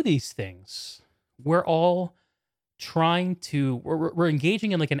we do these things, we're all trying to we're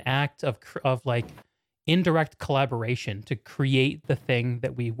engaging in like an act of like indirect collaboration to create the thing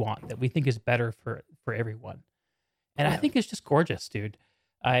that we want, that we think is better for everyone. And I think it's just gorgeous, dude.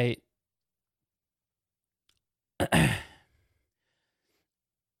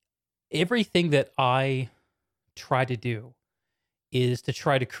 Everything that I try to do is to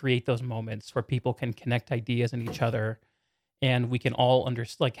try to create those moments where people can connect ideas in each other, and we can all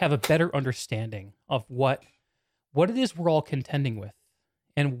have a better understanding of what it is we're all contending with,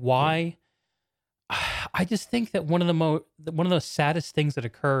 and why. I just think that one of the saddest things that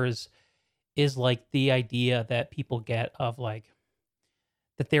occurs is like the idea that people get of like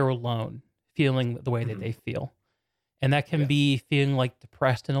that they're alone, feeling the way that they feel. And that can be feeling like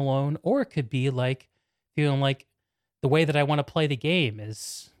depressed and alone, or it could be like feeling like the way that I want to play the game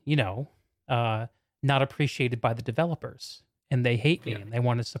is, not appreciated by the developers, and they hate me and they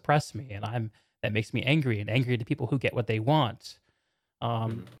want to suppress me, and that makes me angry to people who get what they want.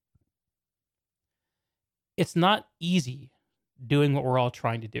 It's not easy doing what we're all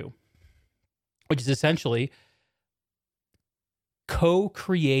trying to do, which is essentially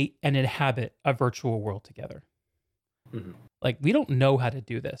co-create and inhabit a virtual world together. Like, we don't know how to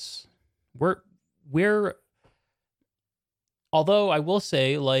do this. We're although I will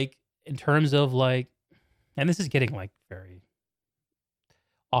say, like, in terms of like, and this is getting like very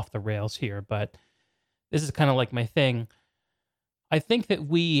off the rails here, but this is kind of like my thing. I think that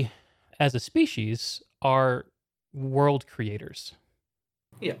we as a species are world creators.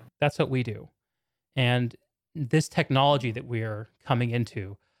 Yeah. That's what we do. And this technology that we're coming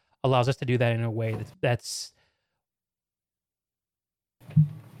into allows us to do that in a way that's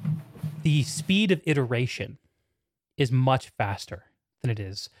the speed of iteration is much faster than it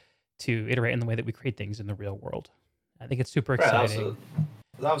is to iterate in the way that we create things in the real world. I think it's super exciting.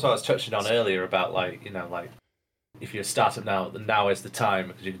 That was what I was touching on earlier about like if you're a startup now is the time,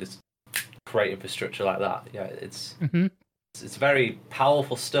 because you can just create infrastructure like that. Yeah, it's very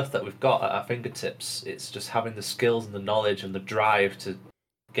powerful stuff that we've got at our fingertips. It's just having the skills and the knowledge and the drive to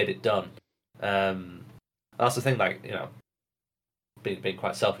get it done. That's the thing, like, being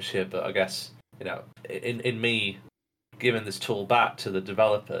quite selfish here, but I guess, in me giving this tool back to the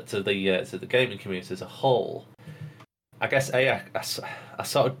developer, to the gaming community as a whole, I guess I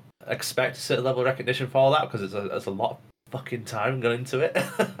sort of expect a certain level of recognition for all that because there's a lot of fucking time going into it.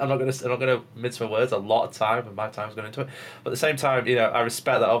 I'm not gonna mince my words. A lot of time, and my time's going into it. But at the same time, I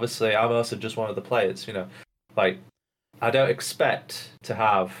respect that. Obviously, I'm also just one of the players. Like I don't expect to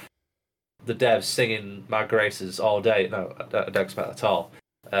have the devs singing my graces all day. No, I don't expect that at all.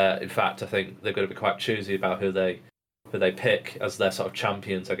 In fact, I think they're going to be quite choosy about who they pick as their sort of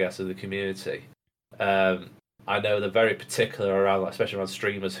champions, I guess, of the community. I know they're very particular around, especially around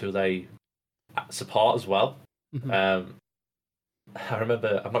streamers who they support as well. Mm-hmm. I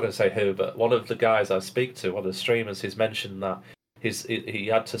remember, I'm not going to say who, but one of the guys I speak to, one of the streamers, he's mentioned that he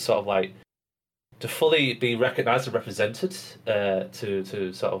had to sort of like to fully be recognised and represented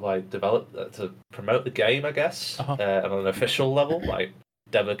to sort of like develop to promote the game, I guess, on an official level, like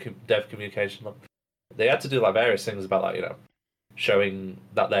dev communication level. They had to do like various things about like showing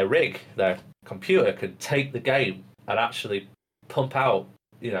that their rig, their computer can take the game and actually pump out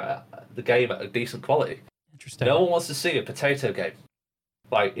the game at a decent quality. Interesting. No one wants to see a potato game.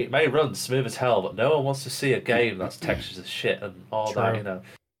 Like it may run smooth as hell, but no one wants to see a game that's textures as shit and all that.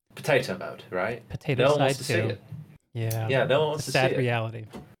 Potato mode, right? Potato no side one wants to see it. Yeah, no one wants to see it. Sad reality.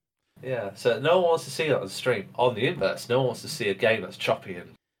 Yeah, so no one wants to see it on the stream. On the inverse, no one wants to see a game that's choppy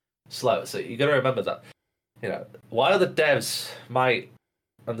and slow. So you got to remember that. While the devs might,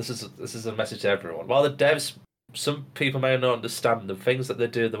 and this is a message to everyone. While the devs, some people may not understand the things that they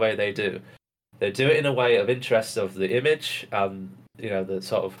do the way they do it in a way of interest of the image and the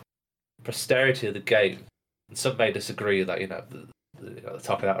sort of posterity of the game. And some may disagree that they're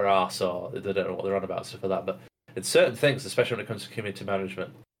talking out their arse or they don't know what they're on about, stuff like that. But in certain things, especially when it comes to community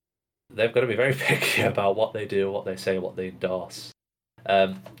management, they've got to be very picky about what they do, what they say, what they endorse.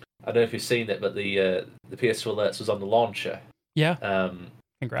 I don't know if you've seen it, but the PS2 Alerts was on the launcher. Yeah.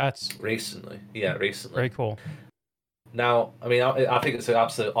 Congrats. Recently. Yeah, recently. Very cool. Now, I mean, I think it's an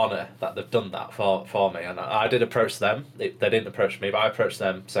absolute honour that they've done that for me, and I did approach them. They didn't approach me, but I approached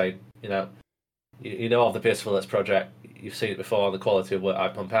them, saying, of the PS4 Alerts project. You've seen it before, and the quality of work I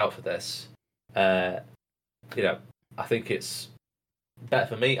pump out for this. I think it's better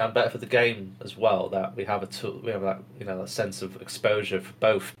for me and better for the game as well that we have a tool, we have that a sense of exposure for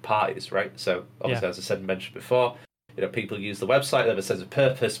both parties, right? So obviously, as I said and mentioned before, people use the website, they have a sense of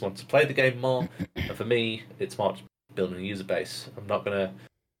purpose, want to play the game more, and for me, it's more building a user base.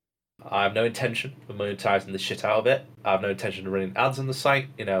 I have no intention of monetizing the shit out of it. I have no intention of running ads on the site.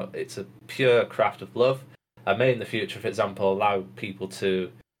 It's a pure craft of love. I may in the future, for example, allow people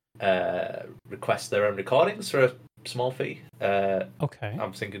to request their own recordings for a small fee. Okay.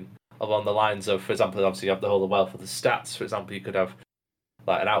 I'm thinking along the lines of, for example, obviously you have the whole wealth of the stats. For example, you could have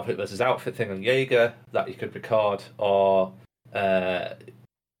like an outfit versus outfit thing on Jaeger that you could record, or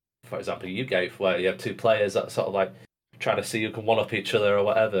for example, you gave where you have two players that sort of like trying to see who can one up each other or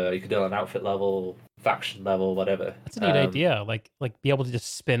whatever. You could do it on outfit level, faction level, whatever. That's a neat idea. Like be able to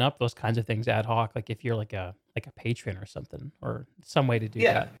just spin up those kinds of things ad hoc. Like if you're like a patron or something, or some way to do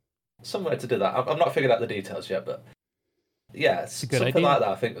that. Some way to do that. I've not figured out the details yet, but yeah, it's a good something idea. like that.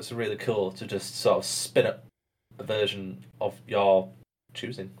 I think that's really cool to just sort of spin up a version of your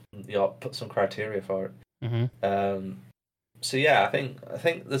choosing. Put some criteria for it. Mm-hmm. So yeah, I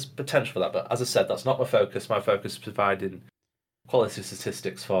think there's potential for that, but as I said, that's not my focus. My focus is providing quality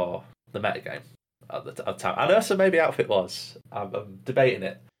statistics for the metagame at the time. I know some maybe outfit was. I'm debating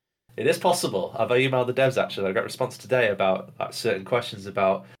it. It is possible. I've emailed the devs actually. I got a response today about certain questions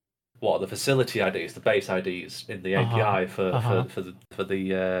about what are the facility IDs, the base IDs in the API for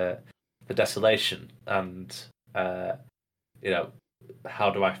the Desolation, and how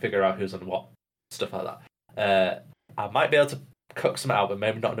do I figure out who's on what, stuff like that. I might be able to cook some out, but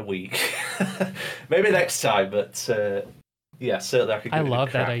maybe not in a week. Maybe next time, but yeah, certainly I could. I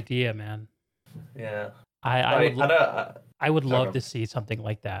love that idea, man. Yeah, I would love to see something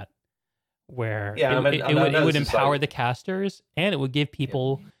like that, where it would empower the casters, and it would give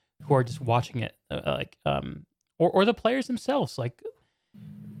people who are just watching it, or the players themselves, like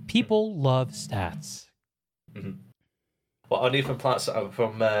people love stats. Mm-hmm. Well, only from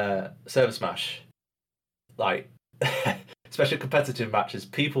Server Smash, like. Especially competitive matches,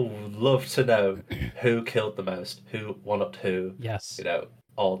 people would love to know who killed the most, who one-upped who. Yes.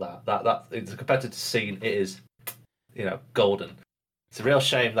 All that. That it's a competitive scene. It is, golden. It's a real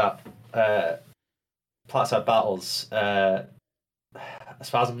shame that Platside Battles, as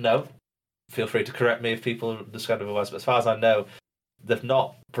far as I know, feel free to correct me if people describe otherwise, but as far as I know, they've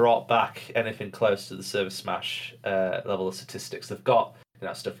not brought back anything close to the Server Smash level of statistics. They've got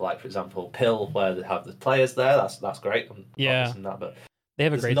stuff like, for example, Pill, where they have the players there. That's great. Yeah, that, but they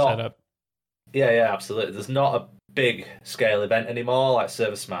have a great setup. Yeah, absolutely. There's not a big scale event anymore like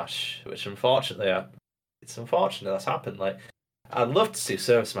Server Smash, which unfortunately, it's unfortunate that's happened. Like, I'd love to see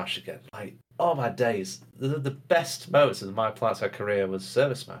Server Smash again. Like, oh my days, the best moments of my PlanetSide career was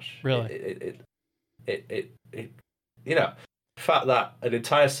Server Smash. Really? It you know, the fact that an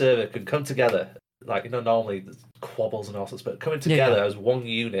entire server can come together, like, normally there's quabbles and all sorts, but coming together as one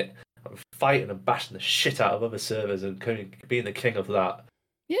unit, fighting and bashing the shit out of other servers and being the king of that.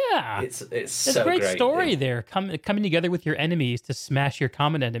 Yeah, it's so a great great. story there. Coming together with your enemies to smash your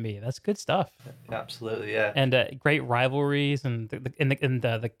common enemy. That's good stuff. Absolutely, yeah. And great rivalries and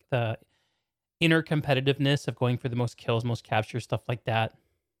the inner competitiveness of going for the most kills, most captures, stuff like that.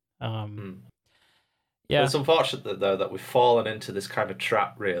 Yeah, it's unfortunate though that we've fallen into this kind of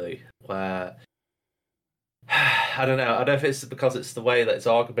trap, really, where I don't know if it's because it's the way that it's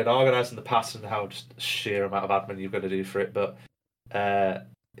been organised in the past and how just sheer amount of admin you've got to do for it, but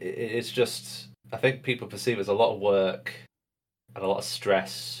it's just, I think people perceive it as a lot of work and a lot of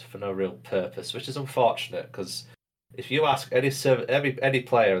stress for no real purpose, which is unfortunate, because if you ask any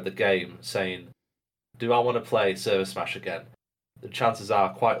player of the game saying, do I want to play Server Smash again, the chances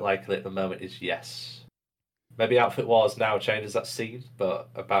are quite likely at the moment is yes. Maybe Outfit Wars now changes that scene, but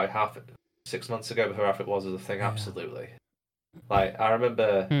about 6 months ago, before Outfit Wars was a thing, absolutely. Like, I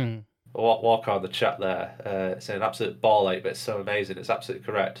remember Walker on the chat there saying absolute ball ache, but it's so amazing. It's absolutely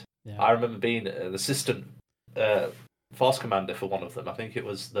correct. Yeah. I remember being an assistant force commander for one of them. I think it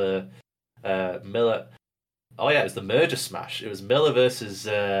was the Miller. Oh yeah, it was the Merger Smash. It was Miller versus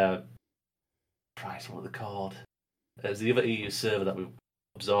Christ, what were they called? It was the other EU server that we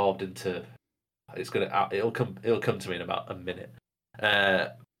absorbed into. It'll come to me in about a minute.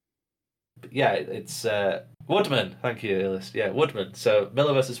 But yeah, it's Woodman. Thank you, Ilist. Yeah, Woodman. So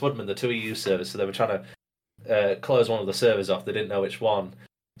Miller versus Woodman, the two EU servers. So they were trying to close one of the servers off. They didn't know which one.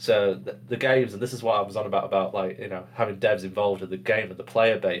 So the games, and this is what I was on about like, having devs involved in the game and the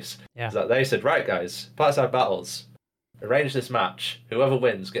player base. Yeah. Is that they said, right guys, PlanetSide Battles, arrange this match. Whoever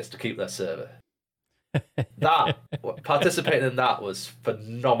wins gets to keep their server. Participating in that was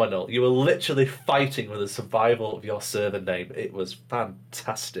phenomenal. You were literally fighting with the survival of your server name. It was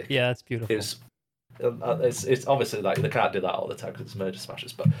fantastic. Yeah, that's beautiful. It's obviously like they can't do that all the time because it's Merger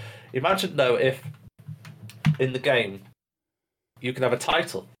Smashers. But imagine though if in the game you can have a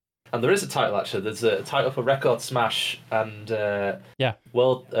title, and there is a title actually. There's a title for Record Smash and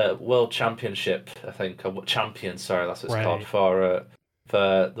World Championship, I think, or Champion. Sorry, that's what it's called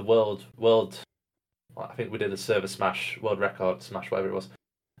for the world. I think we did a Server Smash, World Record Smash, whatever it was,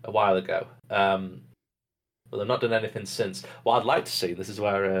 a while ago. But they've not done anything since. What I'd like to see, this is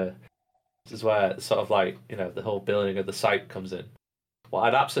where sort of like, the whole building of the site comes in. What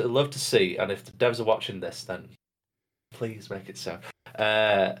I'd absolutely love to see, and if the devs are watching this, then please make it so,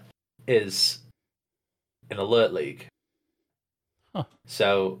 is an alert league. Huh.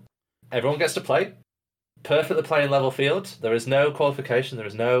 So everyone gets to play, perfectly playing level field. There is no qualification, there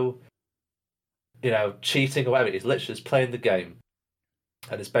is no cheating or whatever. It's literally just playing the game,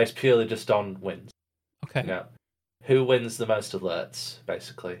 and it's based purely just on wins. Okay. Who wins the most alerts,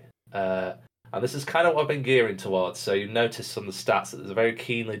 basically. And this is kind of what I've been gearing towards. So you notice on the stats that there's a very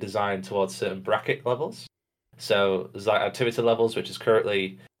keenly designed towards certain bracket levels. So there's like activity levels, which is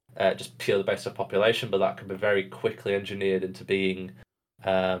currently just purely based on population, but that can be very quickly engineered into being,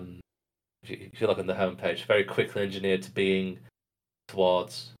 if you look on the homepage, very quickly engineered to being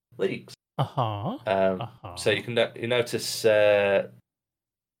towards leagues. So you notice,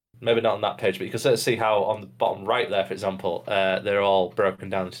 maybe not on that page, but you can sort of see how on the bottom right there, for example, they're all broken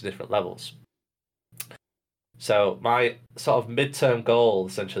down into different levels. So my sort of midterm goal,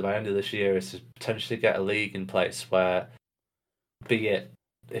 essentially, by the end of this year, is to potentially get a league in place where, be it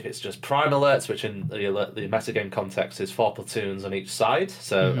if it's just prime alerts, which in the metagame context is 4 platoons on each side,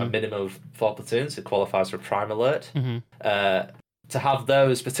 so a minimum of 4 platoons, it qualifies for prime alert. To have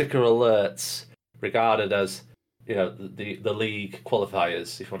those particular alerts regarded as, the league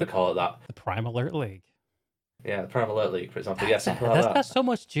qualifiers, if you want to call it that. The Prime Alert League. Yeah, the Prime Alert League, for example. Something like that. That's so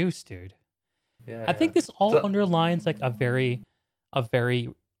much juice, dude. Yeah, I think this all underlines like a very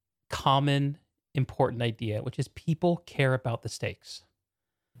common, important idea, which is people care about the stakes.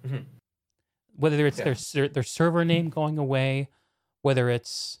 Mm-hmm. Whether it's their server name going away, whether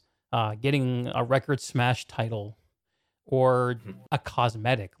it's getting a Record Smash title, or a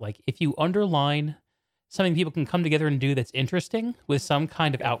cosmetic. Like, if you underline something people can come together and do that's interesting with some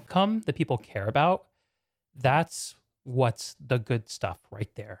kind of outcome that people care about, that's what's the good stuff right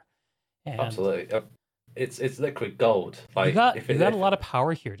there. And absolutely. It's liquid gold. Like, you got a lot of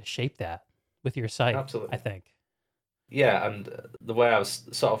power here to shape that with your site. Absolutely. I think. yeah, and the way I was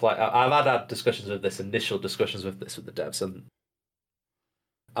sort of like, I've had initial discussions with this with the devs, and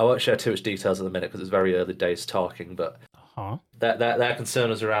I won't share too much details in a minute because it's very early days talking, but their concern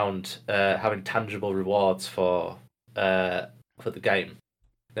was around having tangible rewards for the game.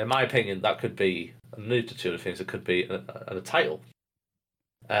 In my opinion, that could be a multitude of things. It could be a title.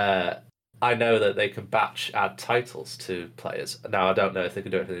 I know that they can batch add titles to players. Now, I don't know if they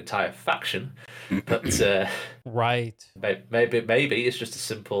can do it for the entire faction, but right. Maybe it's just a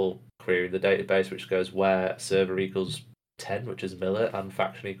simple query in the database which goes where server equals 10, which is Miller, and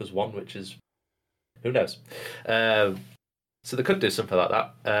faction equals 1, which is who knows. So they could do something like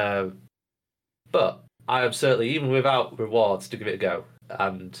that. But I am certainly, even without rewards, to give it a go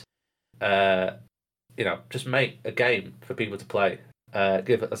and just make a game for people to play.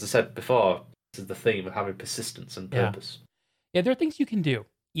 Give, as I said before, this is the theme of having persistence and purpose. Yeah, there are things you can do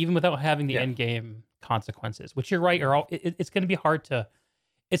even without having the end game consequences. Which you're right, it's going to be hard to.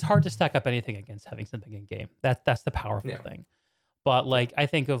 It's hard to stack up anything against having something in game. That's the powerful thing. But like, I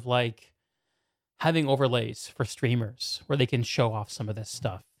think of like having overlays for streamers where they can show off some of this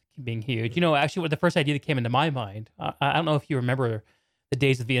stuff being huge. Actually, what the first idea that came into my mind, I don't know if you remember the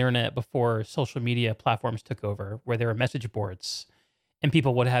days of the internet before social media platforms took over, where there were message boards and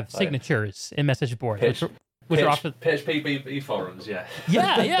people would have signatures in message boards, which are often PHP forums.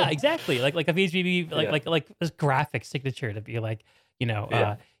 yeah, exactly. Like a PHP, like this graphic signature to be like,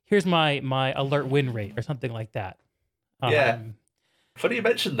 here's my alert win rate or something like that. Funny you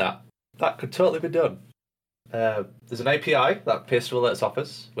mentioned that. That could totally be done. There's an API that PS2 Alerts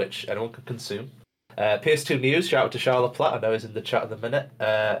offers, which anyone can consume. PS2 News, shout out to Charlotte Platt, I know he's in the chat in a minute.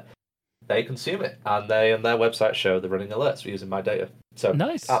 They consume it, and they on their website show they're running alerts using my data. So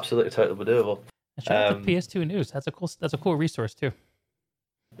nice, absolutely totally doable. Shout out to PS2 News. That's a cool resource too.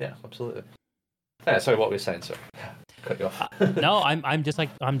 Yeah, absolutely. Yeah, sorry, what were you saying, sir? Cut you off. No, I'm just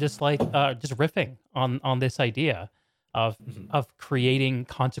riffing on this idea of creating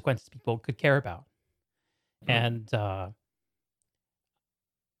consequences people could care about, and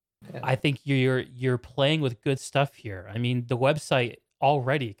I think you're playing with good stuff here. I mean, the website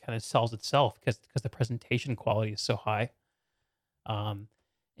already kind of sells itself because the presentation quality is so high.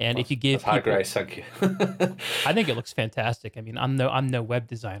 And if you give high grace, thank you. I think it looks fantastic. I mean, I'm no web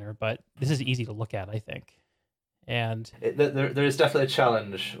designer, but this is easy to look at, I think. And there is definitely a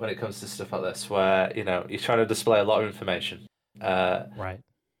challenge when it comes to stuff like this, where you're trying to display a lot of information. Right.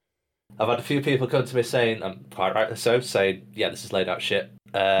 I've had a few people come to me saying, and quite rightly so, saying, "Yeah, this is laid out shit."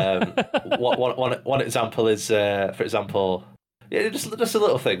 One example is, for example, just the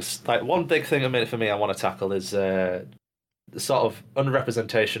little things. Like one big thing for me, I want to tackle is the sort of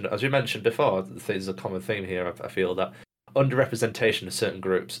underrepresentation. As we mentioned before, there's a common theme here. I feel that underrepresentation of certain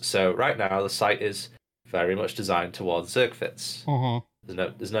groups. So right now, the site is very much designed towards Zergfits.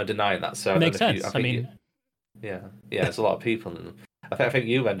 There's no denying that. So it makes sense. There's a lot of people. I think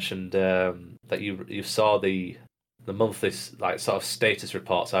you mentioned that you saw the monthly sort of status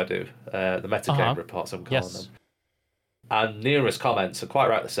reports. I do the metagame reports. I'm calling them, and numerous comments, and quite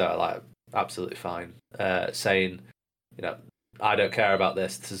rightly so, like absolutely fine, saying, I don't care about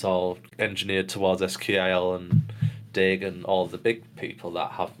this. This is all engineered towards SQL and Dig and all the big people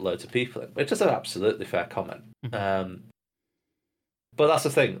that have loads of people in, which is an absolutely fair comment. But that's the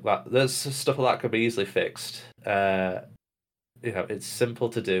thing, that there's stuff like that could be easily fixed. It's simple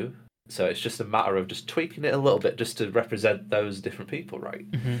to do, so it's just a matter of just tweaking it a little bit just to represent those different people, right?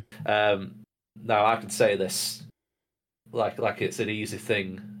 Now I can say this like it's an easy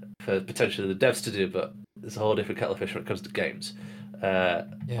thing for potentially the devs to do, but there's a whole different kettle of fish when it comes to games.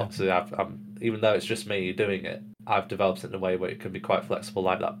 Obviously, I'm even though it's just me doing it, I've developed it in a way where it can be quite flexible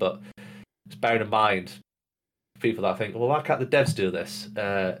like that. But just bearing in mind, people that think, well, why can't the devs do this?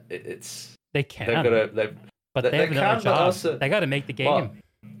 They can. But they have another job. Also, they got to make the game. Well,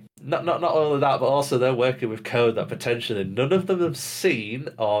 not only that, but also they're working with code that potentially none of them have seen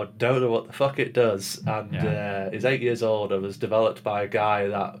or don't know what the fuck it does, and is 8 years old and was developed by a guy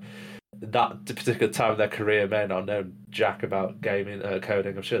that particular time of their career may not know jack about gaming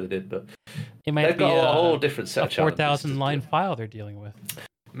coding. I'm sure they did, but they've got a whole different set of challenges. 4,000 line file they're dealing with.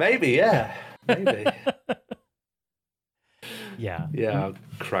 Maybe. Yeah. Yeah.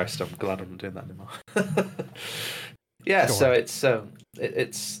 Christ, I'm glad I'm not doing that anymore. Yeah. Sure. So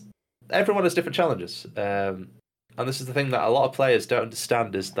it's everyone has different challenges, and this is the thing that a lot of players don't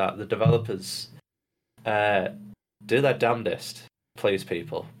understand, is that the developers do their damnedest to please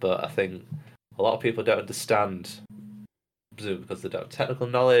people, but I think a lot of people don't understand, because they don't have technical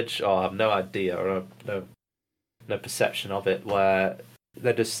knowledge or have no idea or no perception of it, where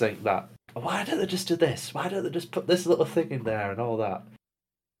they just think that why don't they just do this? Why don't they just put this little thing in there and all that?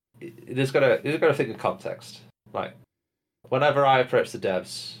 You just gotta think of context. Like, whenever I approach the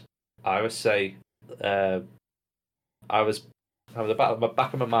devs, I always say, I was at the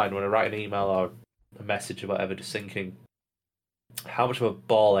back of my mind when I write an email or a message or whatever, just thinking, how much of a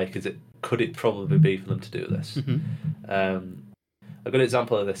ball ache could it probably be for them to do this? Mm-hmm. A good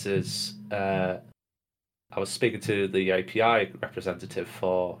example of this is I was speaking to the API representative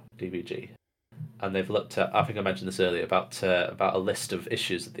for DBG, and they've looked at, I think I mentioned this earlier, about a list of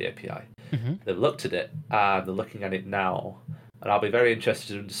issues with the API. Mm-hmm. They've looked at it, and they're looking at it now, and I'll be very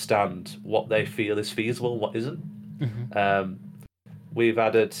interested to understand what they feel is feasible and what isn't. Mm-hmm. We've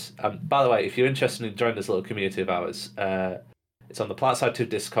added, and by the way, if you're interested in joining this little community of ours, it's on the PlanetSide 2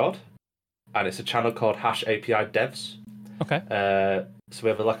 Discord, and it's a channel called #API_Devs. Okay. So we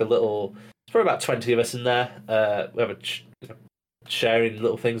have like a little, it's probably about 20 of us in there. We have sharing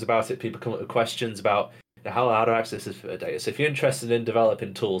little things about it. People come up with questions about how to access this for data. So if you're interested in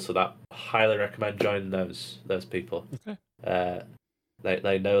developing tools for that, I highly recommend joining those people. Okay.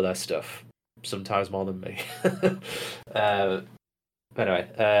 They know their stuff, sometimes more than me.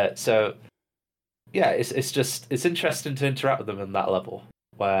 Anyway, so yeah, it's interesting to interact with them on that level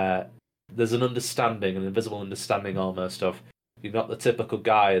where there's an understanding, an invisible understanding almost of, you're not the typical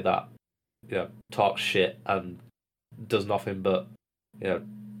guy that talks shit and does nothing but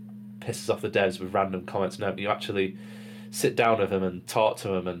pisses off the devs with random comments. No, you actually sit down with them and talk to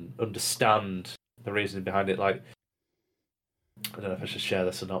them and understand the reasoning behind it. Like, I don't know if I should share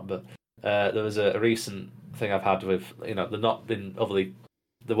this or not, but there was a recent thing I've had with, they've not been overly,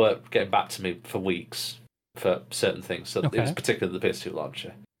 they weren't getting back to me for weeks for certain things. So Okay. it was particularly the PS2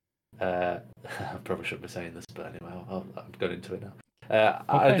 launcher. I probably shouldn't be saying this, but anyway, I'm going into it now.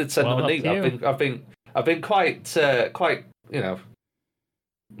 I Okay. did send them a link. I've been quite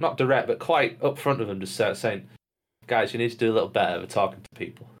not direct, but quite upfront with them, just saying, guys, you need to do a little better with talking to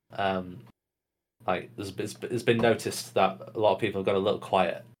people. Like, it's been noticed that a lot of people have got a little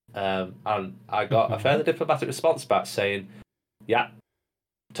quiet, and I got a fairly diplomatic response back saying, yeah,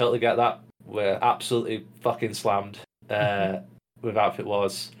 totally get that. We're absolutely fucking slammed with Outfit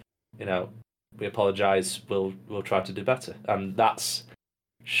Wars. We apologise. We'll try to do better. And that's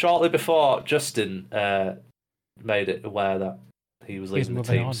shortly before Justin made it aware that he was leaving the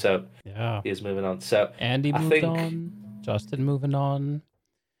team. On. So yeah, he's moving on. So Andy moved on. Justin moving on.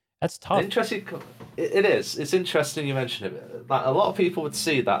 That's tough. Interesting. It is. It's interesting you mention it. Like, a lot of people would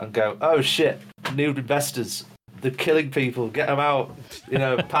see that and go, "Oh shit, new investors, they're killing people. Get them out."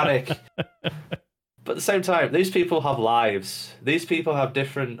 Panic. But at the same time, these people have lives. These people have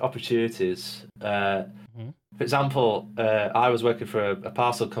different opportunities. For example, I was working for a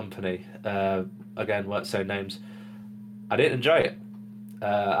parcel company. Again, won't say names. I didn't enjoy it.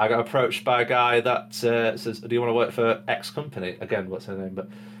 I got approached by a guy that says, "Do you want to work for X company?" Again, what's her name? But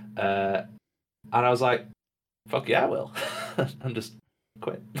and I was like, "Fuck yeah, I will," and just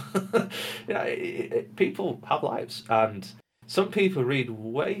quit. People have lives, and some people read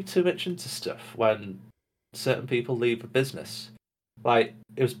way too much into stuff when certain people leave a business. Like,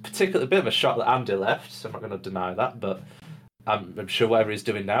 it was particularly a bit of a shock that Andy left, so I'm not going to deny that, but I'm sure whatever he's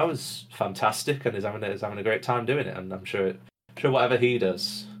doing now is fantastic and is having a great time doing it, and I'm sure whatever he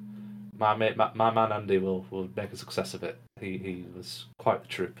does, my man Andy will make a success of it. He was quite the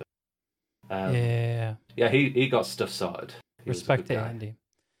trooper. Yeah, he got stuff sorted. Respect to Andy.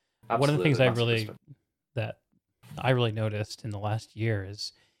 Absolutely, one of the things I really noticed in the last year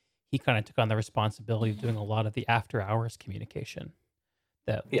is he kind of took on the responsibility of doing a lot of the after hours communication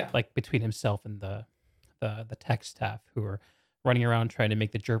like between himself and the tech staff who are running around trying to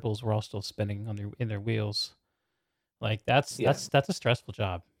make the gerbils were all still spinning in their wheels. Like, that's a stressful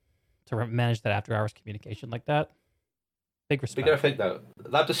job to manage that after hours communication like that. Big respect. You gotta think though,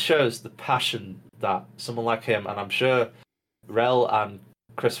 that just shows the passion that someone like him, and I'm sure Rel and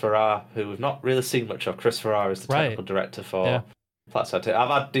Chris Farrar, who we've not really seen much of. Chris Farrar is the technical director for PlanetSide 2. I've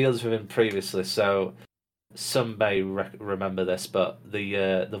had deals with him previously, so some may remember this, but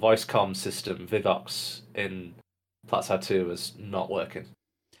the voice comm system, Vivox, in PlanetSide 2 was not working.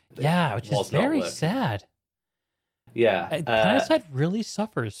 Which is very sad. Yeah. PlanetSide really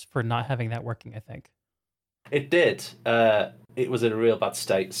suffers for not having that working, I think. It did. It was in a real bad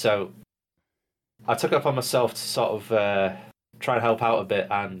state, so I took it upon myself to sort of try and help out a bit,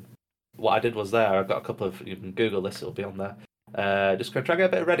 and what I did was I've got a couple of, you can Google this, it'll be on there. Just going to try and get a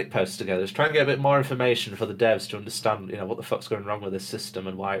bit of Reddit posts together, just try and get a bit more information for the devs to understand, what the fuck's going wrong with this system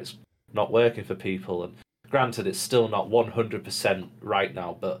and why it's not working for people. And granted, it's still not 100% right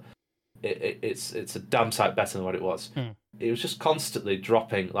now, but it's a damn sight better than what it was. It was just constantly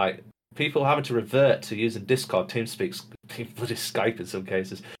dropping, like, people having to revert to using Discord, TeamSpeak, bloody Skype in some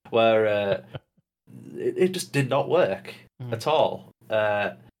cases, where it just did not work at all.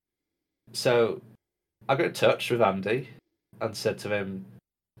 So I got in touch with Andy and said to him,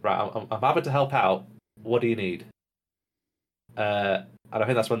 right, I'm happy to help out. What do you need? And I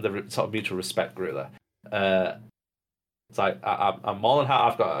think that's when the sort of mutual respect grew there. It's like, I'm more than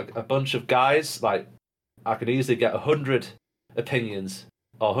happy. I've got a bunch of guys, like, I could easily get 100 opinions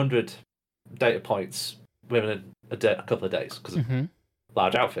or 100 data points within a couple of days, because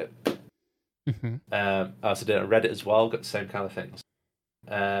large outfit. I also did it on Reddit as well, got the same kind of things.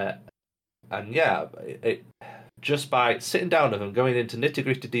 And yeah, it just by sitting down with them, going into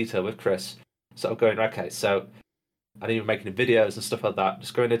nitty-gritty detail with Chris, sort of going, okay, so, and even making videos and stuff like that,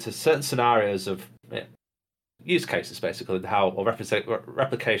 just going into certain scenarios of use cases, basically, and how, or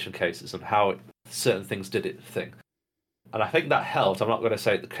replication cases, and how certain things did it thing. And I think that helped. I'm not going to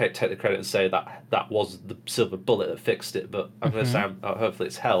say take the credit and say that was the silver bullet that fixed it, but I'm going to say hopefully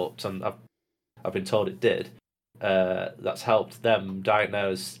it's helped, and I've been told it did. That's helped them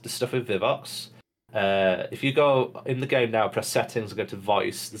diagnose the stuff with Vivox. If you go in the game now, press settings and go to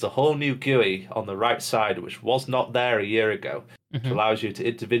voice, there's a whole new GUI on the right side, which was not there a year ago, which allows you to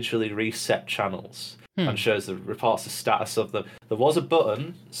individually reset channels and shows reports the status of them. There was a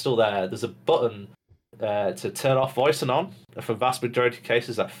button still there. There's a button to turn off voice and on. For vast majority of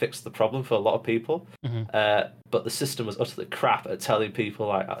cases, that fixed the problem for a lot of people. But the system was utterly crap at telling people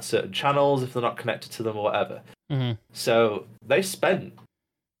like at certain channels if they're not connected to them or whatever. So they spent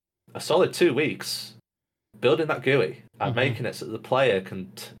a solid 2 weeks building that GUI and making it so that the player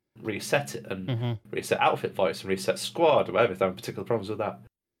can reset it and reset outfit voice and reset squad or whatever if they have particular problems with that.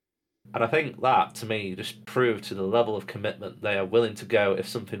 And I think that, to me, just proved to the level of commitment they are willing to go if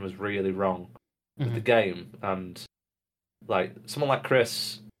something was really wrong with the game. And like someone like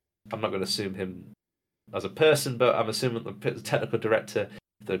Chris, I'm not going to assume him as a person, but I'm assuming the technical director,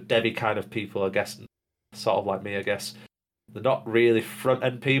 the Debbie kind of people, I guess, sort of like me, I guess. They're not really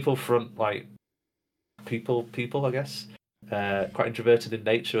front-end people, people, I guess. Quite introverted in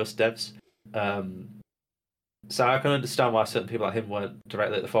nature, us devs. So I can understand why certain people like him weren't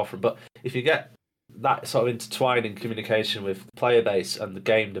directly at the forefront. But if you get that sort of intertwining communication with the player base and the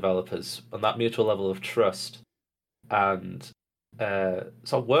game developers, and that mutual level of trust, and sort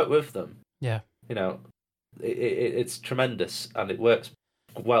of work with them, you know, it's tremendous, and it works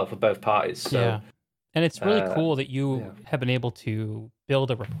well for both parties. So, and it's really cool that you have been able to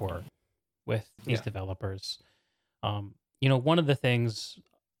build a rapport with these developers. You know, one of the things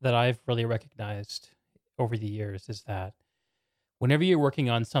that I've really recognized over the years is that whenever you're working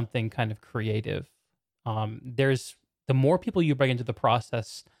on something kind of creative, there's the more people you bring into the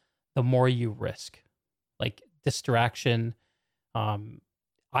process, the more you risk, like distraction,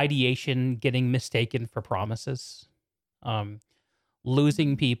 ideation getting mistaken for promises,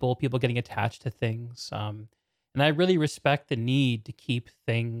 losing people getting attached to things. And I really respect the need to keep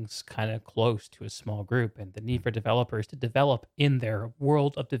things kind of close to a small group and the need for developers to develop in their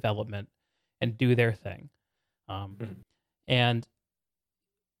world of development and do their thing. And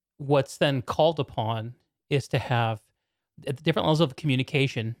what's then called upon is to have different levels of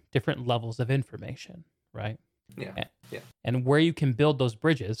communication, different levels of information, right? And where you can build those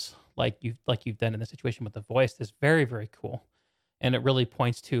bridges, like you've done in the situation with the voice, is very, very cool. And it really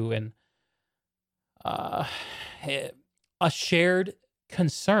points to a shared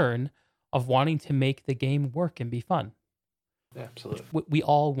concern of wanting to make the game work and be fun. Yeah, absolutely. We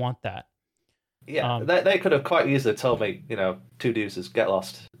all want that. Yeah, they could have quite easily told me, you know, 2 deuces, get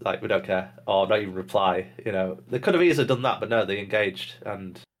lost, like we don't care, or not even reply. You know, they could have easily done that, but no, they engaged,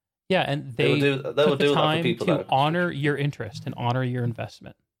 and and they will do the that time for people to honor your interest and honor your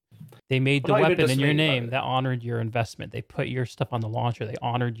investment. They made the weapon in your name that honored your investment. They put your stuff on the launcher. They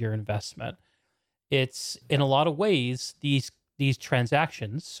honored your investment. It's in a lot of ways these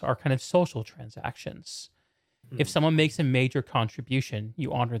transactions are kind of social transactions. If someone makes a major contribution,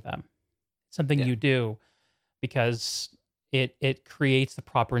 you honor them. Something you do because it creates the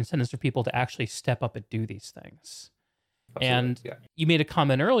proper incentives for people to actually step up and do these things. Absolutely. And you made a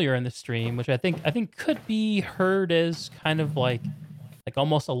comment earlier in the stream, which I think could be heard as kind of like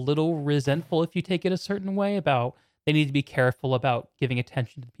almost a little resentful if you take it a certain way, about they need to be careful about giving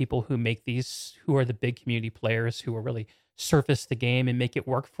attention to the people who make these, who are the big community players, who are really surface the game and make it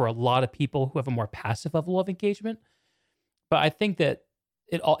work for a lot of people who have a more passive level of engagement. But I think that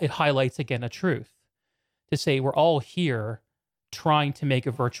it highlights again a truth to say we're all here trying to make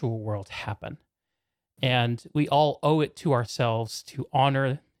a virtual world happen. And we all owe it to ourselves to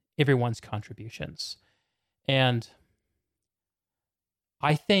honor everyone's contributions. And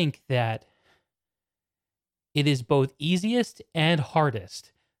I think that it is both easiest and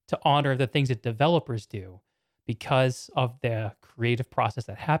hardest to honor the things that developers do because of the creative process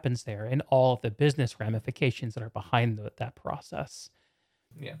that happens there and all of the business ramifications that are behind that process.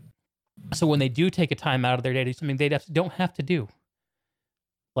 Yeah. So when they do take a time out of their day to do something they don't have to do,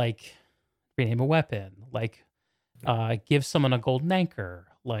 like rename a weapon, like give someone a golden anchor,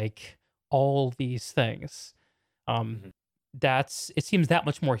 like all these things, it seems that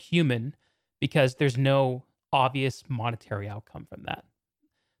much more human because there's no obvious monetary outcome from that.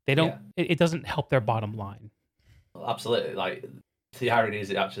 They don't. Yeah. It doesn't help their bottom line. Well, absolutely. Like the irony is,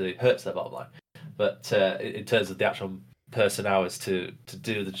 it actually hurts their bottom line. But in terms of the actual person hours to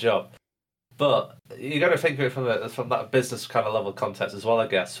do the job, but you got to think of it from that business kind of level context as well, I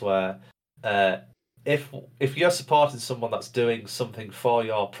guess. Where if you're supporting someone that's doing something for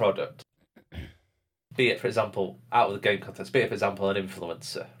your product, be it, for example, out of the game context, be it, for example, an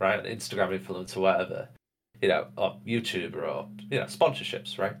influencer, right, an Instagram influencer, whatever. Or YouTuber or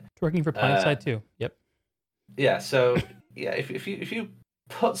sponsorships, right? It's working for PlanetSide too. Yep. Yeah. So yeah, if you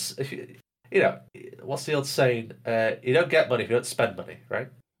what's the old saying? You don't get money if you don't spend money, right?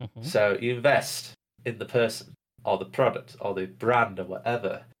 Mm-hmm. So you invest in the person or the product or the brand or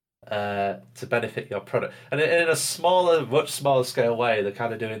whatever to benefit your product, and in a much smaller scale way, they're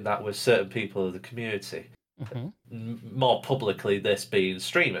kind of doing that with certain people of the community. Mm-hmm. More publicly, this being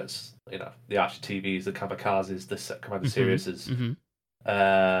streamers, the Archie TVs, the Kamikazes, the Commander Seriouses,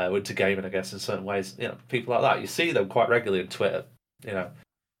 Winter Gaming, I guess, in certain ways. People like that. You see them quite regularly on Twitter.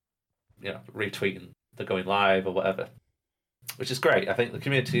 Retweeting, they're going live or whatever, which is great. I think the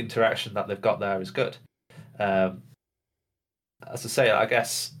community interaction that they've got there is good. As I say, I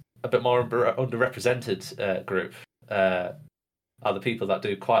guess a bit more underrepresented group are the people that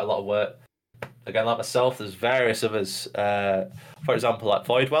do quite a lot of work. Again, like myself, there's various others. For example, like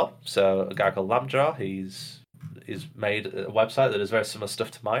Voidwell, so a guy called Lambjaw, he's made a website that does very similar stuff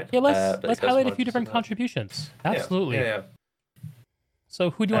to mine. Yeah, let's highlight a few different contributions. Absolutely. Yeah.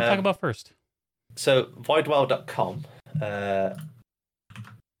 So who do you want to talk about first? So voidwell.com. Not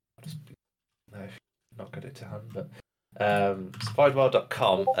got it to hand, but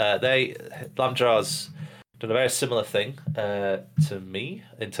voidwell.com. Lambjaw's done a very similar thing to me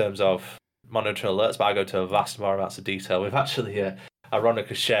in terms of monitoring alerts, but I go to a vast more amounts of detail. We've actually,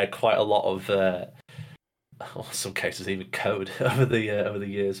 ironically, shared quite a lot of, in some cases, even code over the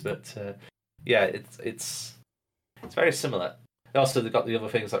years. But it's very similar. Also, they've got the other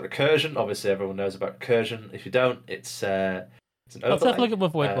things like recursion. Obviously, everyone knows about recursion. If you don't, it's an overlay. Let's have a look at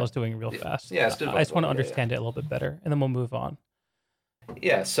what Voidwell's doing real fast. Yeah, I just want to understand it a little bit better, and then we'll move on.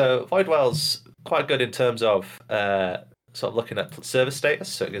 Yeah, so Voidwell's quite good in terms of sort of looking at server status.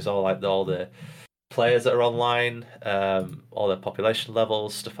 So it gives all the players that are online, all their population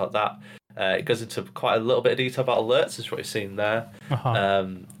levels, stuff like that. It goes into quite a little bit of detail about alerts, is what you're seeing there.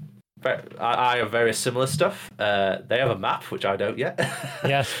 I have very similar stuff. They have a map, which I don't yet.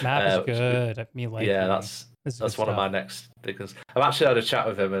 Yes, map is good. That's one of my next big things. I've actually had a chat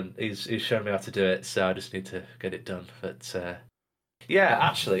with him, and he's shown me how to do it, so I just need to get it done. But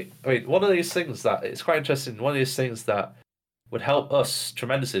actually, I mean, one of these things that it's quite interesting. One of these things that would help us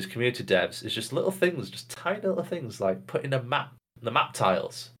tremendously as community devs is just little things, just tiny little things like putting the map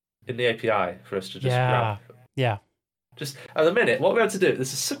tiles in the API for us to just grab. Yeah. Just at the minute, what we have to do,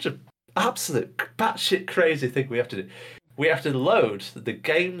 this is such an absolute batshit crazy thing we have to do. We have to load the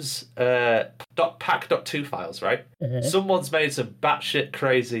game's .pack.2 files, right? Mm-hmm. Someone's made some batshit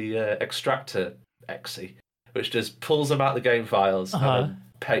crazy extractor exe, which just pulls them out the game files and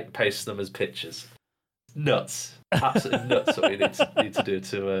then pastes them as pictures. Nuts. Absolutely nuts what we need to do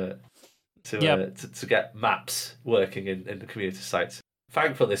to get maps working in the community sites.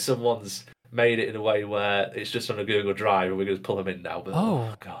 Thankfully, someone's made it in a way where it's just on a Google Drive and we're going to pull them in now. But,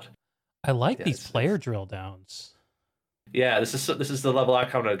 oh God. I like these player drill downs. Yeah, this is the level I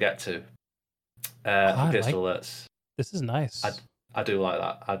kind of get to. Pistol alerts. This is nice. I do like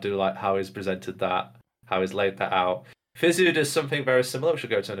that. I do like how he's presented that, how he's laid that out. Fizu does something very similar, which we'll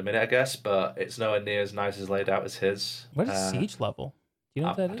go to in a minute, I guess, but it's nowhere near as nice as laid out as his. What is siege level? Do you know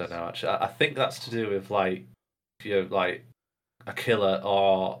what that is? I don't know, actually. I think that's to do with, like, if you're, like, a killer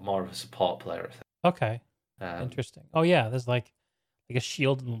or more of a support player, I think. Okay. Interesting. Oh, yeah, there's, like a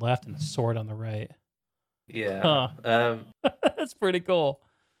shield on the left and a sword on the right. Yeah. Huh. That's pretty cool.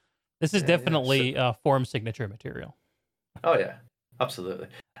 This is definitely form signature material. Oh, yeah. Absolutely.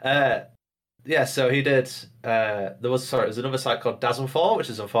 So he did. There's another site called Dazzle4, which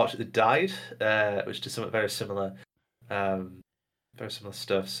has unfortunately died, which did something very similar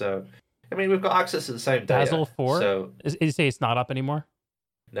stuff. So, I mean, we've got access to the same data. Dazzle4? So, you say it's not up anymore?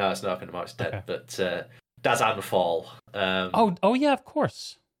 No, it's not Kingdom Hearts dead, Okay. but Dazan Fall. Oh yeah, of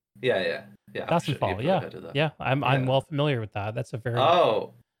course. Yeah. Dazan Fall. Yeah, yeah. I'm well familiar with that. That's a very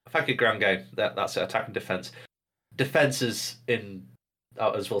thank you, Grand Game. That's it. Attack and defense. Defenses in,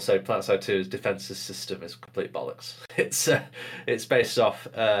 as we'll say, PlanetSide 2's defenses system is complete bollocks. It's based off.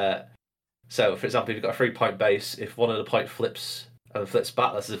 So, for example, if you've got a 3-point base, if one of the point flips and flips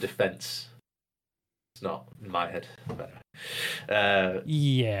back, that's a defense. It's not in my head. But,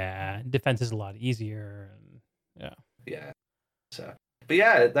 yeah, defense is a lot easier. Yeah. So, but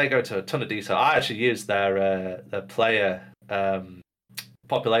yeah, they go to a ton of detail. I actually use their player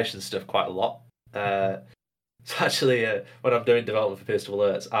population stuff quite a lot. So actually, when I'm doing development for Pierce to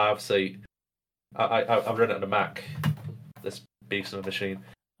Alerts, I run it on a Mac. This beast of a machine.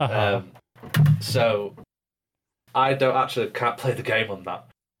 So I can't play the game on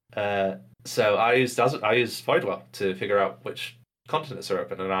that. So I use Voidwell to figure out which continents are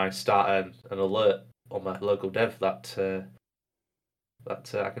open, and I start an alert on my local dev that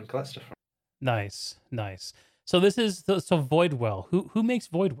I can collect stuff from. Nice. So this is Voidwell. Who makes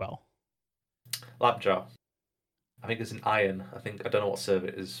Voidwell? Lapjaw. I think it's an Iron. I don't know what server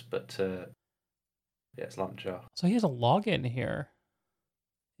it is, but yeah, it's Lapjaw. So he has a login here.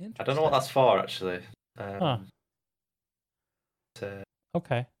 I don't know what that's for actually.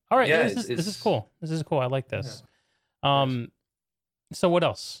 Okay. All right. Yeah, this is cool. This is cool. I like this. Yeah. So what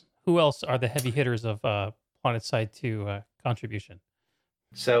else? Who else are the heavy hitters of PlanetSide 2 contribution?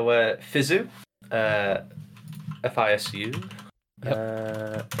 So Fizu, FISU. Yep.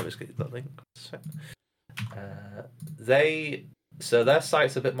 Let me just get that link. Their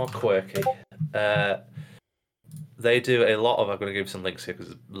site's a bit more quirky. They do a lot of. I'm going to give you some links here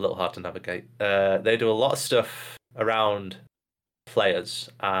because it's a little hard to navigate. They do a lot of stuff around players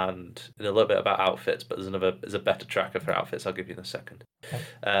and a little bit about outfits, but there's a better tracker for outfits. I'll give you in a second. Okay.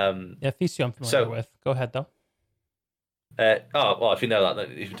 Fisu I'm familiar with. Go ahead though. If you know that,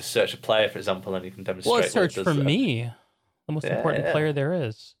 then if you just search a player, for example, then you can demonstrate. Well, search for me, the most important player there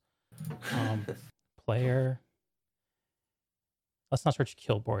is. Player. Let's not search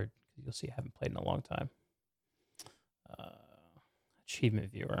Killboard. You'll see I haven't played in a long time.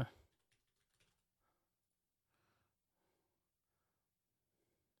 Achievement viewer.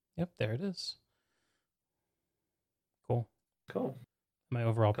 Yep, there it is. Cool. My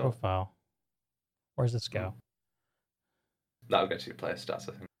overall profile. Where's this go? That'll get to your player stats,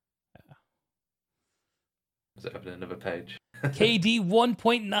 I think. Yeah. Does it open another page? KD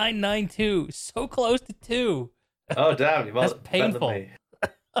 1.992. So close to 2. Oh damn! You That's painful. Me.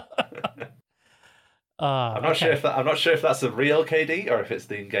 I'm not sure if that's the real KD or if it's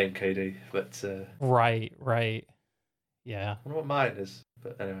the in-game KD, but right. Yeah. I wonder what mine is,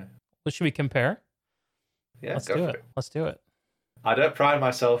 but anyway. Well, should we compare? Yeah, let's do it. Let's do it. I don't pride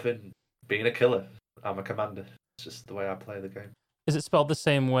myself in being a killer. I'm a commander. It's just the way I play the game. Is it spelled the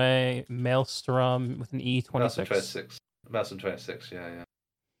same way? Maelstrom with an E 26. Maelstrom 26. Yeah.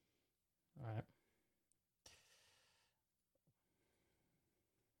 All right.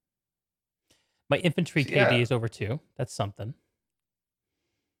 My infantry KD is over 2. That's something.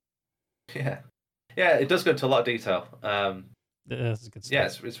 Yeah. It does go into a lot of detail. This is good stuff. Yeah,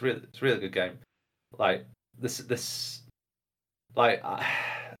 it's really good game. Like this.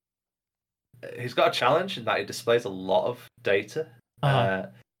 He's got a challenge in that he displays a lot of data.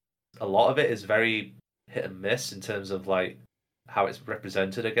 A lot of it is very hit and miss in terms of like how it's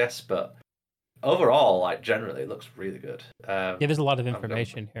represented, I guess. But overall, like generally, it looks really good. There's a lot of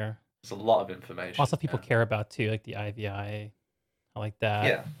information here. There's a lot of information. Lots of people care about too, like the IVI. I like that.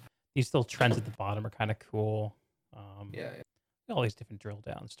 Yeah. These little trends at the bottom are kind of cool. Yeah. All these different drill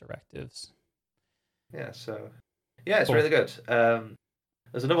downs, directives. Yeah. So, yeah, it's really good.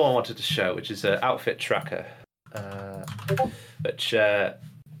 There's another one I wanted to show, which is an outfit tracker, which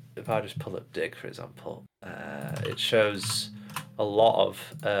if I just pull up Dig, for example, it shows a lot of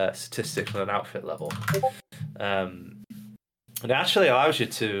statistics on an outfit level. And it actually allows you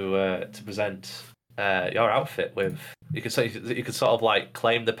to present your outfit with. You can sort of like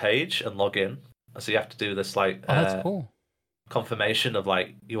claim the page and log in. So you have to do this like that's cool. Confirmation of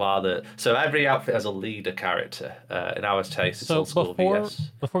like you are the. So every outfit has a leader character. In our case, it's old school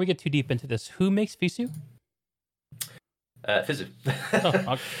VS. Before we get too deep into this, who makes Fisu? Fizu.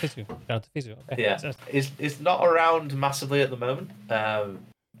 Fizu. Shout out to Fizu. Okay. Yeah, he's not around massively at the moment. I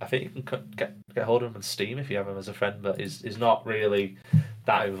think you can get hold of him on Steam if you have him as a friend, but he's not really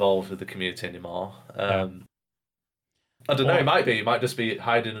that involved with the community anymore. I don't know. He might be. He might just be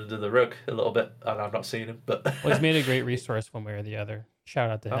hiding under the rug a little bit, and I've not seen him. But he's made a great resource one way or the other. Shout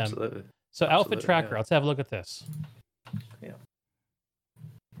out to him. Absolutely. So outfit tracker. Yeah. Let's have a look at this. Yeah.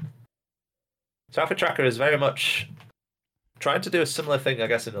 So Outfit Tracker is very much trying to do a similar thing, I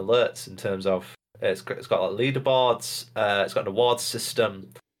guess, in alerts in terms of it's got like leaderboards, it's got an awards system,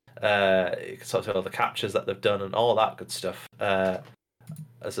 you can sort of all the captures that they've done and all that good stuff.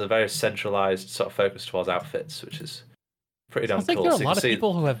 It's a very centralized sort of focus towards outfits, which is pretty damn I think cool. there are a So lot of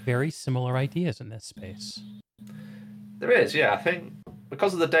people who have very similar ideas in this space. There is, yeah. I think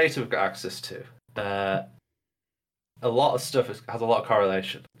because of the data we've got access to, a lot of stuff has a lot of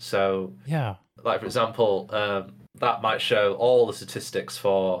correlation. So, yeah, like for example, that might show all the statistics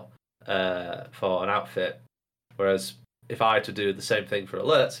for an outfit, whereas if I had to do the same thing for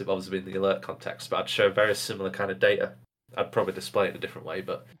alerts, it'd obviously be in the alert context, but I'd show very similar kind of data. I'd probably display it in a different way,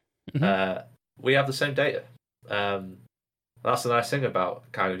 but we have the same data. That's the nice thing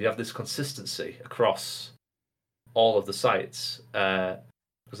about kind of you have this consistency across all of the sites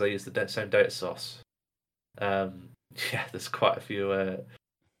because they use the same data source. Yeah, there's quite a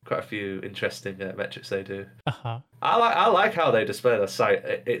few interesting metrics they do. I like how they display their site.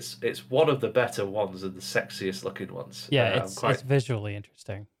 It's one of the better ones and the sexiest looking ones. Yeah, it's visually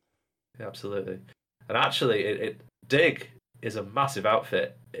interesting. Yeah, absolutely. And actually, Dig is a massive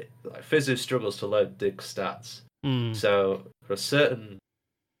outfit. Like Fizzu struggles to load Dig stats. So there are certain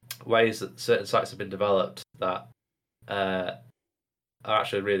ways that certain sites have been developed that are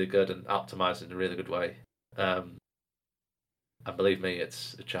actually really good and optimized in a really good way. And believe me,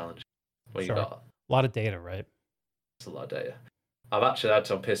 it's a challenge. When Sure. you got A lot of data, right? it's a lot of data. I've actually had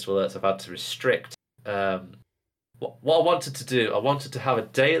to, on Pistol Alerts, I've had to restrict what I wanted to do. I wanted to have a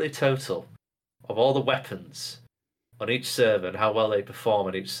daily total of all the weapons on each server and how well they perform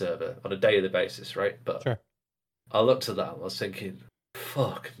on each server on a daily basis, right? But Sure. I looked at that and I was thinking,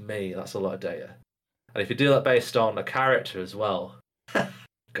 fuck me, that's a lot of data. And if you do that based on a character as well,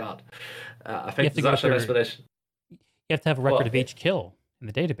 God, I think there's actually an explanation. You have to have a record of each kill in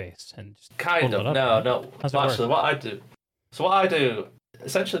the database and just kind of. No. Actually, what I do,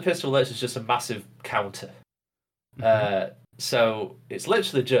 essentially, Pistol Alerts is just a massive counter. So it's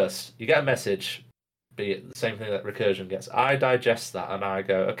literally just you get a message, be it the same thing that Recursion gets. I digest that and I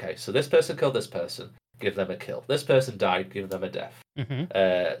go, okay, so this person killed this person, give them a kill. This person died, give them a death.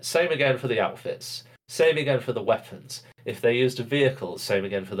 Same again for the outfits. Same again for the weapons. If they used a vehicle, same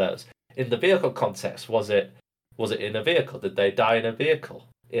again for those. In the vehicle context, was it in a vehicle? Did they die in a vehicle?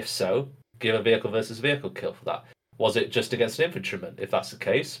 If so, give a vehicle versus vehicle kill for that. Was it just against an infantryman? If that's the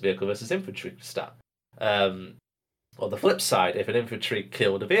case, vehicle versus infantry stat. On the flip side, if an infantry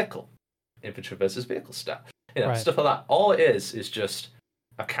killed a vehicle, infantry versus vehicle stat. Stuff like that. All it is just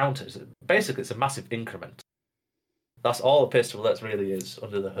a counter. Basically, it's a massive increment. That's all a Pistol Alerts really is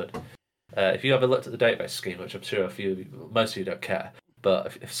under the hood. If you ever looked at the database scheme, which I'm sure most of you don't care,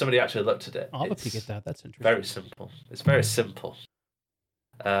 but if somebody actually looked at it, I'll look at that. That's interesting. Very simple. It's very simple.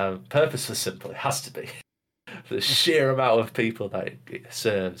 Purposely simple. It has to be. For the sheer amount of people that it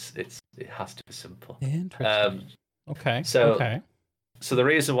serves, it has to be simple. Interesting. Okay. So the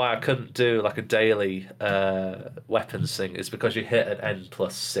reason why I couldn't do like a daily weapons thing is because you hit an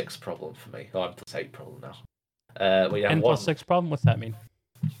N+6 problem for me, or N+8 problem now. N+6 problem? What's that mean?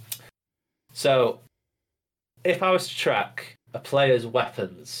 So, if I was to track a player's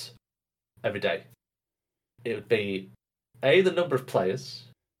weapons every day, it would be the number of players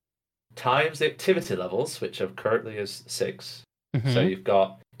times the activity levels, which are currently is 6. So you've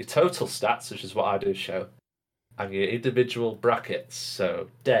got your total stats, which is what I do show, and your individual brackets. So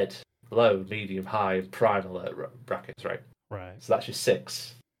dead, low, medium, high, and prime alert brackets, right? Right. So that's your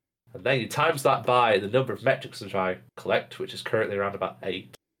 6. And then you times that by the number of metrics which I collect, which is currently around about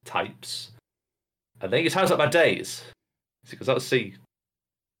 8 types. And then you times that by days. Because obviously,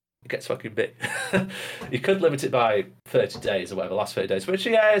 it gets fucking big. You could limit it by 30 days or whatever, last 30 days, which,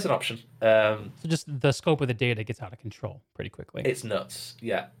 is an option. So just the scope of the data gets out of control pretty quickly. It's nuts,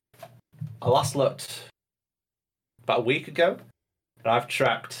 yeah. I last looked about a week ago, and I've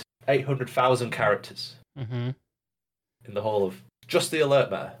tracked 800,000 characters in the whole of just the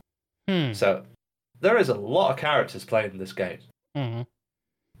alert meta. So there is a lot of characters playing in this game.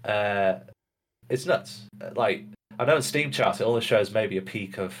 It's nuts. Like, I know in Steam charts it only shows maybe a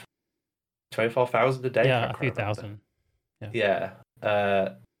peak of 24,000 a day. Yeah, a few thousand. Yeah.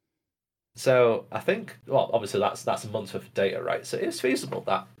 So I think, well, obviously that's a month's worth of data, right? So it's feasible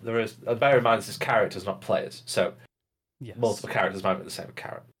that there is. Bear in mind, this is characters, not players. So multiple characters might be the same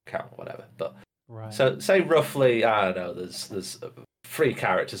account, whatever. But so say roughly, I don't know. There's 3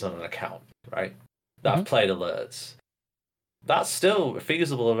 characters on an account, right? That have played alerts. That's still a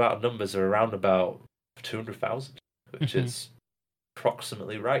feasible amount of numbers are around about 200,000, which is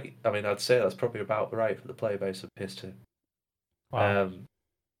approximately right. I mean, I'd say that's probably about right for the player base of PS2. Wow.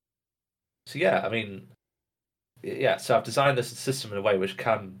 yeah, I mean, yeah. So I've designed this system in a way which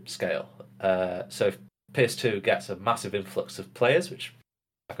can scale. So if PS2 gets a massive influx of players, which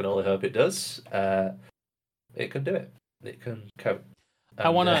I can only hope it does, it can do it. It can cope. I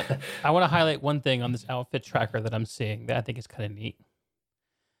wanna highlight one thing on this outfit tracker that I'm seeing that I think is kind of neat,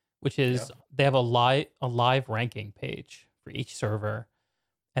 which is they have a live ranking page for each server,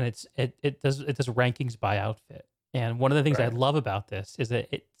 and it does rankings by outfit. And one of the things I love about this is that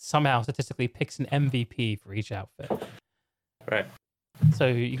it somehow statistically picks an MVP for each outfit. Right. So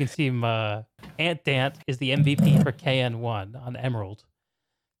you can see Ant Dant is the MVP for KN1 on Emerald.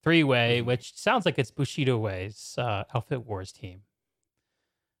 Three-way, which sounds like it's Bushido Way's Outfit Wars team.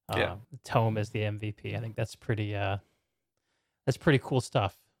 Tome is the MVP. I think that's pretty cool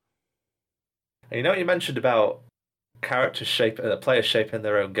stuff. And you know what you mentioned about players shaping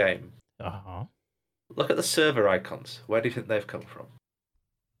their own game? Uh-huh. Look at the server icons. Where do you think they've come from?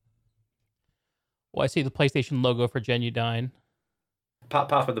 Well, I see the PlayStation logo for Genudyne.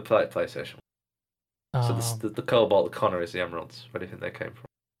 Apart from the PlayStation. So the Cobalt, the Connor is the Emeralds. Where do you think they came from?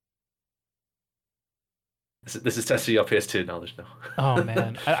 This is testing your PS2 knowledge now. Oh,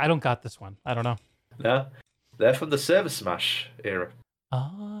 man. I don't got this one. I don't know. No? They're from the Server Smash era.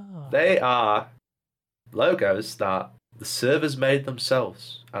 Oh. They are logos that the servers made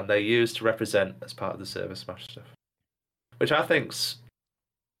themselves and they used to represent as part of the Server Smash stuff. Which I think's...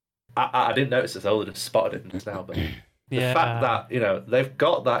 I didn't notice this, I only just spotted it just now, but the fact that, they've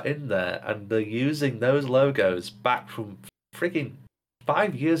got that in there and they're using those logos back from freaking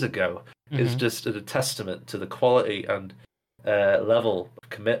 5 years ago is just a testament to the quality and level of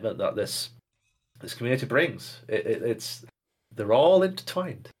commitment that this community brings. They're all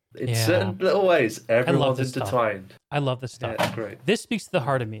intertwined in certain little ways. Everyone's intertwined. Stuff. I love this stuff. Yeah, it's great. This speaks to the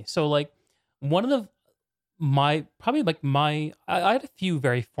heart of me. So, like, one of I had a few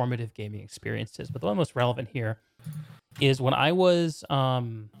very formative gaming experiences, but the one most relevant here is when I was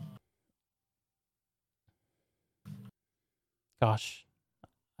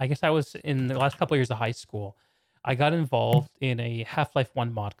I guess I was in the last couple of years of high school. I got involved in a Half-Life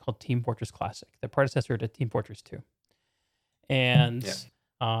 1 mod called Team Fortress Classic, the predecessor to Team Fortress 2. And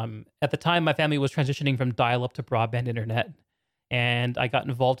at the time, my family was transitioning from dial-up to broadband internet, and I got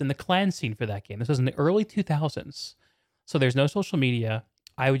involved in the clan scene for that game. This was in the early 2000s. So there's no social media.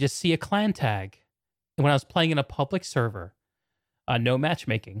 I would just see a clan tag. And when I was playing in a public server, no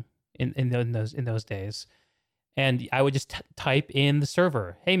matchmaking in those days. And I would just type in the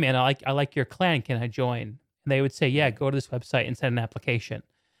server, "Hey man, I like your clan. Can I join?" And they would say, "Yeah, go to this website and send an application."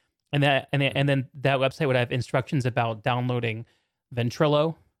 And then that website would have instructions about downloading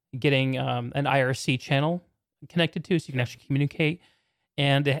Ventrilo, getting an IRC channel connected to, so you can actually communicate.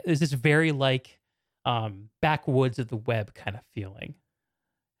 And there's this very backwoods of the web kind of feeling.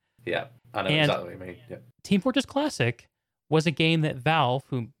 Yeah, I know exactly what you mean. Yeah. Team Fortress Classic was a game that Valve,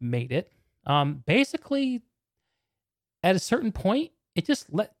 who made it, basically at a certain point, it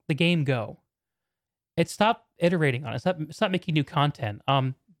just let the game go. It stopped iterating on it. It stopped making new content.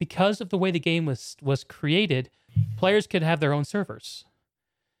 Because of the way the game was created, players could have their own servers,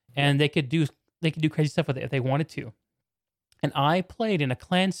 and they could do crazy stuff with it if they wanted to. And I played in a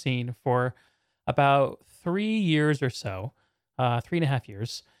clan scene for about 3 years or so, 3.5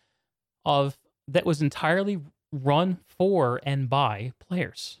 years, that was entirely run for and by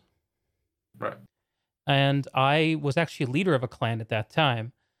players. Right. And I was actually leader of a clan at that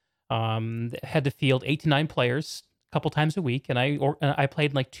time. Had to field 8 to 9 players a couple times a week, and I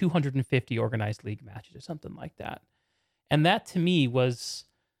played like 250 organized league matches or something like that. And that to me was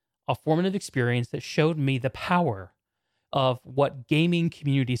a formative experience that showed me the power of what gaming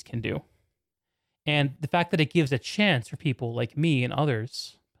communities can do. And the fact that it gives a chance for people like me and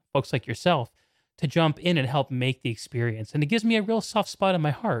others, folks like yourself, to jump in and help make the experience. And it gives me a real soft spot in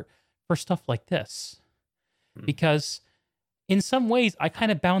my heart for stuff like this. Because in some ways, I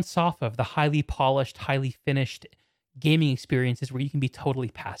kind of bounce off of the highly polished, highly finished gaming experiences where you can be totally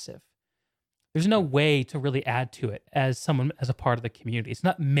passive. There's no way to really add to it as a part of the community. It's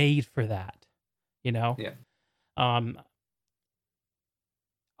not made for that, Yeah.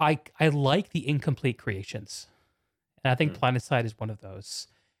 I like the incomplete creations, and I think PlanetSide is one of those.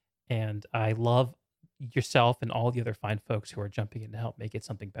 And I love yourself and all the other fine folks who are jumping in to help make it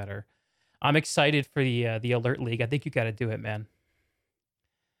something better. I'm excited for the Alert League. I think you got to do it, man.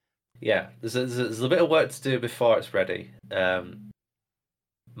 Yeah, there's a bit of work to do before it's ready.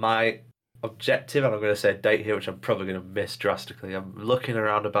 My objective, and I'm going to say a date here, which I'm probably going to miss drastically. I'm looking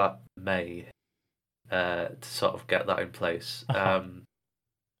around about May to sort of get that in place.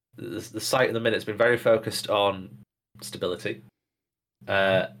 The site at the minute has been very focused on stability.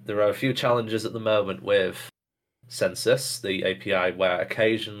 There are a few challenges at the moment with Census, the API, where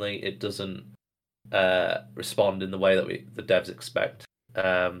occasionally it doesn't respond in the way that the devs expect.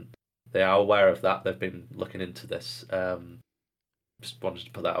 They are aware of that. They've been looking into this. Just wanted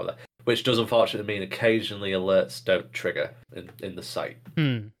to put that out there. Which does unfortunately mean occasionally alerts don't trigger in the site.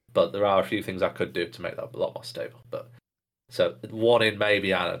 But there are a few things I could do to make that a lot more stable. But so one in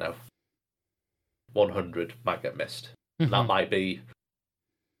maybe, I don't know, 100 might get missed. And that might be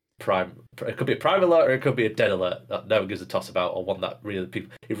prime. It could be a prime alert or it could be a dead alert that no one gives a toss about, or one that really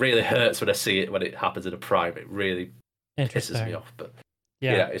it really hurts when I see it when it happens in a prime. It really pisses me off. But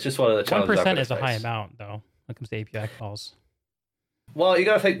yeah, it's just one of the challenges. 1% is a high amount though when it comes to API calls. Well, you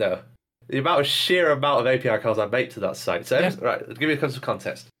got to think though, the sheer amount of API calls I make to that site. So right, I'll give you some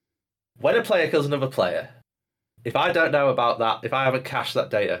context. When a player kills another player, if I don't know about that, if I haven't cached that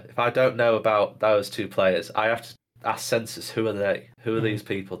data, if I don't know about those two players, I have to ask Census, who are they? Who are these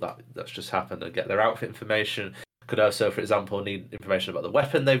people that's just happened, and get their outfit information. Could also, for example, need information about the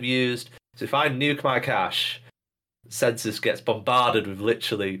weapon they've used. So if I nuke my cache, Census gets bombarded with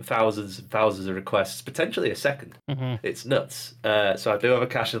literally thousands and thousands of requests, potentially a second. It's nuts. So I do have a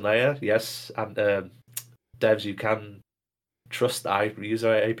caching layer, yes, and devs, you can trust that I use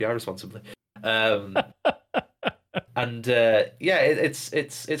our API responsibly. And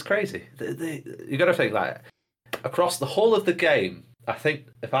it's crazy. You got to think that across the whole of the game, I think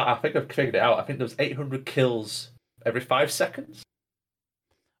I've figured it out. I think there was 800 kills every 5 seconds.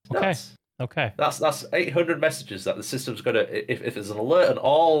 Okay. That's 800 messages that the system's got to. If there's an alert on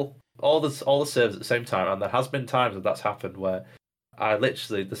all the servers at the same time, and there has been times that that's happened where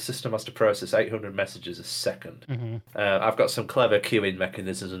the system has to process 800 messages a second. I've got some clever queuing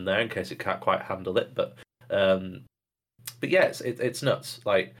mechanisms in there in case it can't quite handle it, but yeah, it's nuts.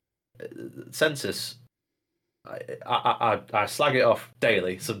 Like Census, I slag it off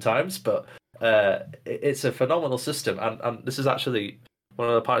daily sometimes, but it's a phenomenal system, and this is actually one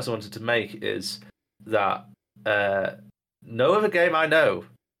of the points I wanted to make is that no other game I know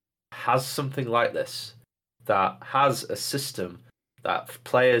has something like this, that has a system that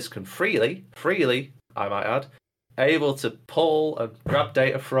players can freely, I might add, able to pull and grab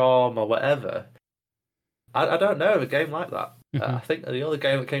data from or whatever. I don't know of a game like that. I think the only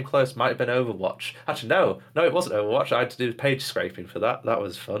game that came close might have been Overwatch. Actually, no, it wasn't Overwatch. I had to do page scraping for that. That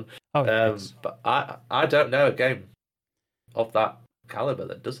was fun. But I don't know a game of that caliber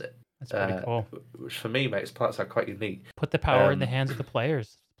that does it. That's pretty cool. Which for me makes PlanetSide quite unique. Put the power in the hands of the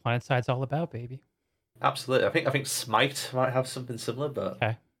players. PlanetSide's all about, baby. Absolutely. I think Smite might have something similar, but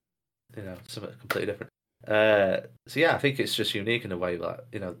something completely different. So yeah, I think it's just unique in a way that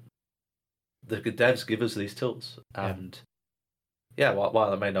the good devs give us these tools, and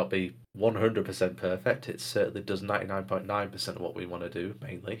while it may not be 100% perfect, it certainly does 99.9% of what we want to do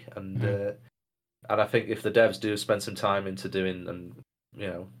mainly, and I think if the devs do spend some time into doing and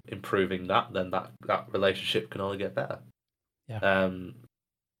improving that, then that relationship can only get better.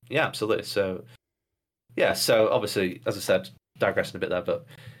 Absolutely. So obviously, as I said, digressing a bit there, but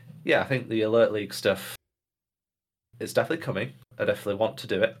I think the Alert League stuff is definitely coming. I definitely want to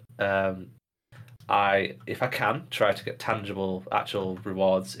do it. If I can, try to get tangible, actual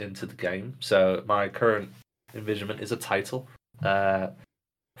rewards into the game. So my current envisionment is a title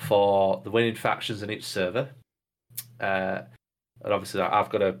for the winning factions in each server. And obviously I've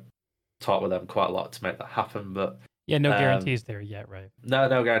got to talk with them quite a lot to make that happen, but no guarantees there yet, right?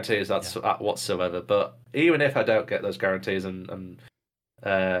 No guarantees whatsoever. But even if I don't get those guarantees and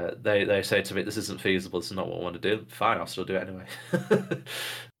they say to me, this isn't feasible, this is not what I want to do, fine, I'll still do it anyway.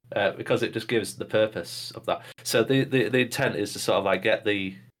 Because it just gives the purpose of that. So the intent is to sort of like get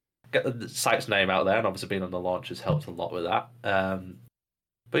the site's name out there, and obviously being on the launch has helped a lot with that.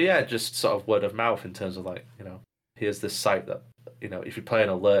 But yeah, just sort of word of mouth in terms of like, here's this site that, if you play an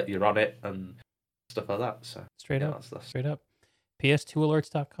alert, you're on it and stuff like that. So straight up.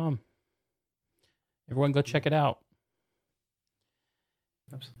 PS2alerts.com. Everyone go check it out.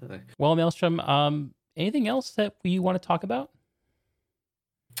 Absolutely. Well, Maelstrom, anything else that you want to talk about?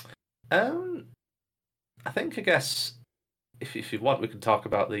 I guess if you want, we can talk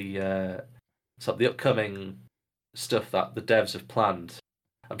about the sort of the upcoming stuff that the devs have planned.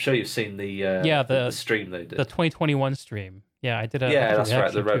 I'm sure you've seen the stream they did, the 2021 stream. Yeah, I did a that's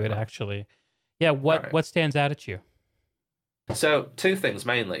right, the roadmap actually. Yeah, what stands out at you? So 2 things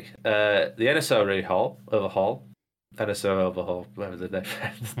mainly. The NSO overhaul. Whatever the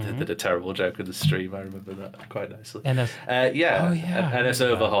name. Did a terrible joke in the stream. I remember that quite nicely. NS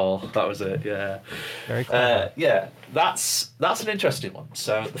overhaul. That was it. Yeah. Very cool. That's an interesting one.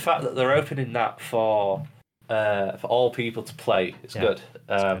 So the fact that they're opening that for for all people to play. It's good.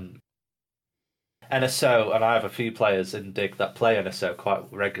 Good. NSO, and I have a few players in Dig that play NSO quite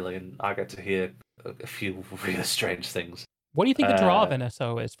regularly, and I get to hear a few really strange things. What do you think the draw of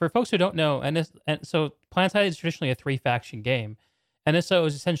NSO is? For folks who don't know, so PlanetSide is traditionally a 3-faction game. NSO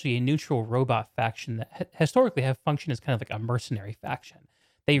is essentially a neutral robot faction that historically have functioned as kind of like a mercenary faction.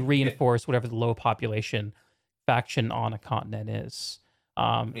 They reinforce whatever the low population faction on a continent is.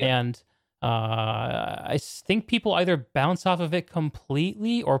 And I think people either bounce off of it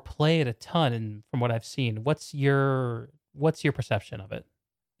completely or play it a ton. And from what I've seen, what's your perception of it?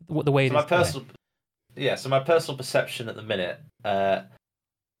 The way it is today? So my personal perception at the minute, there's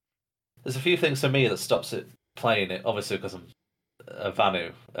a few things for me that stops it playing it. Obviously, because I'm a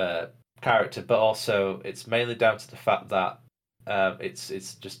Vanu character, but also it's mainly down to the fact that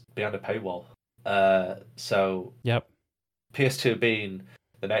it's just behind a paywall. So yep. PS2 being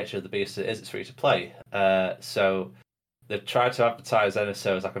the nature of the beast it is, it's free to play. So they've tried to advertise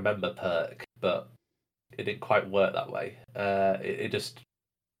NSO as like a member perk, but it didn't quite work that way. It just,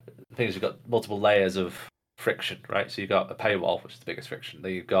 the thing is, you've got multiple layers of friction, right? So you've got a paywall, which is the biggest friction.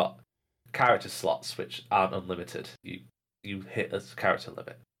 Then you've got character slots, which aren't unlimited. You hit a character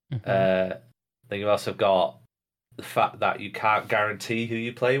limit. Mm-hmm. Then you've also got the fact that you can't guarantee who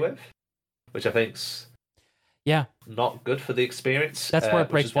you play with, which I think's not good for the experience. That's where it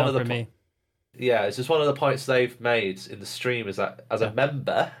breaks down for me. Yeah, it's just one of the points they've made in the stream is that as a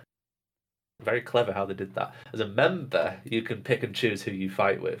member, very clever how they did that. As a member, you can pick and choose who you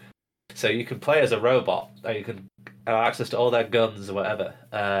fight with. So you can play as a robot, and you can have access to all their guns or whatever,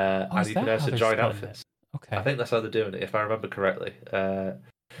 and you can also join outfits. Okay, I think that's how they're doing it, if I remember correctly.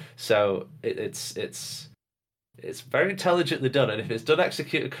 So it's very intelligently done, and if it's done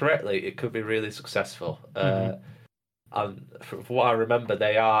executed correctly, it could be really successful. And from what I remember,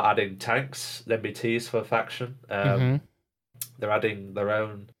 they are adding tanks, MBTs for a faction. They're adding their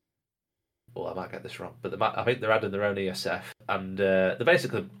own. Well, I might get this wrong, but I think they're adding their own ESF, and they're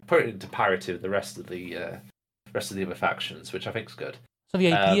basically putting it into parity with the rest of the other factions, which I think is good. So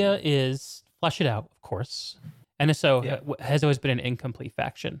the idea is flesh it out, of course. NSO has always been an incomplete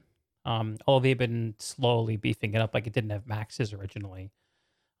faction. Although they've been slowly beefing it up, like it didn't have maxes originally.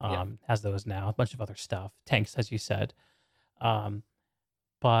 Has those now, a bunch of other stuff, tanks, as you said.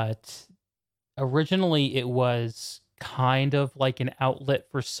 But originally it was kind of like an outlet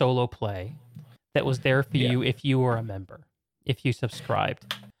for solo play that was there for you if you were a member, if you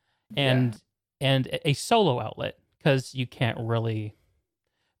subscribed, and a solo outlet, because you can't really,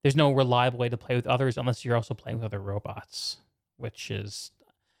 there's no reliable way to play with others unless you're also playing with other robots, which is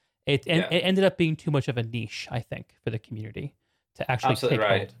it ended up being too much of a niche, I think, for the community to actually take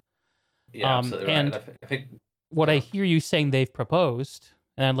hold. Yeah, absolutely and right. I think what I hear you saying they've proposed,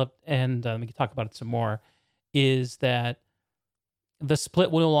 and we can talk about it some more, is that the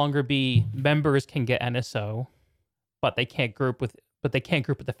split will no longer be members can get NSO, but they can't group with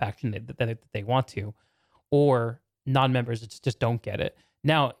the faction that they want to, or non-members just don't get it.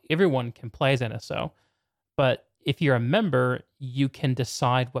 Now everyone can play as NSO, but if you're a member, you can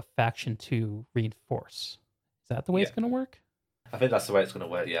decide what faction to reinforce. Is that the way it's going to work? I think that's the way it's going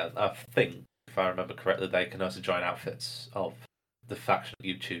to work. Yeah, I think if I remember correctly, they can also join outfits of the faction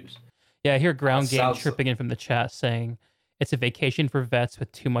you choose. Yeah, I hear Ground Game tripping in from the chat saying it's a vacation for vets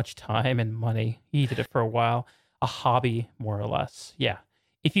with too much time and money. He did it for a while, a hobby more or less. Yeah,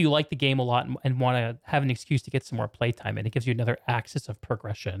 if you like the game a lot and want to have an excuse to get some more playtime, and it gives you another axis of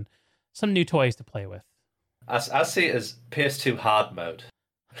progression, some new toys to play with. I see it as PS2 hard mode.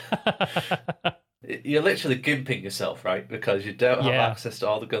 You're literally gimping yourself, right? Because you don't have access to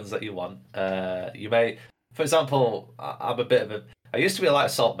all the guns that you want. You may, for example, I'm a bit of a. I used to be a light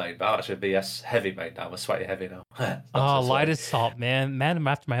assault main, but I'm actually a BS heavy main now. I'm a sweaty heavy now. Light assault, man, I'm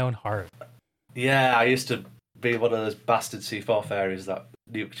after my own heart. Yeah, I used to be one of those bastard C4 fairies that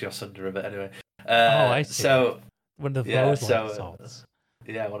nuked your Sunder a bit anyway. I see. So one of those light assaults.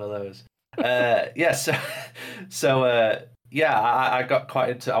 Yeah, one of those. I got quite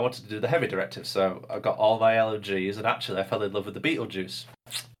into. I wanted to do the heavy directive, so I got all my LMGs, and actually, I fell in love with the Beetlejuice.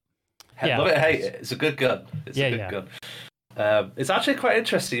 Love it, hate it. It's a good gun. It's a good gun. It's actually quite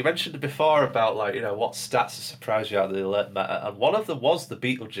interesting. You mentioned before about what stats surprised you out of the alert meta, and one of them was the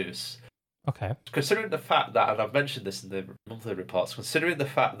Beetlejuice. Okay. Considering the fact that, and I've mentioned this in the monthly reports, considering the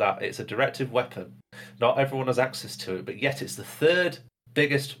fact that it's a directive weapon, not everyone has access to it, but yet it's the third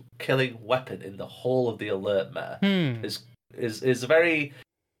biggest killing weapon in the whole of the alert meta. Is a very,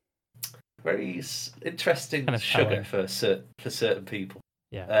 very interesting kind of sugar for certain people.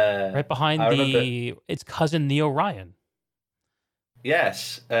 Yeah, right behind its cousin, the Orion.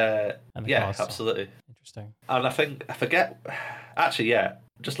 Yes. And the Yeah, cost. absolutely. Interesting. And I forget. Actually, yeah.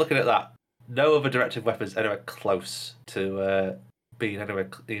 Just looking at that, no other directive weapons anywhere close to being anywhere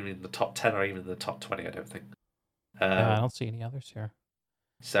even in the top 10 or even the top 20. I don't think. Yeah, I don't see any others here.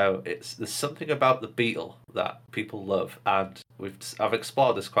 So there's something about the Beetle that people love, and I've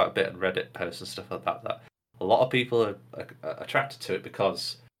explored this quite a bit in Reddit posts and stuff like that. That a lot of people are attracted to it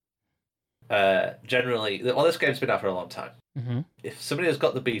because generally, this game's been out for a long time. Mm-hmm. If somebody has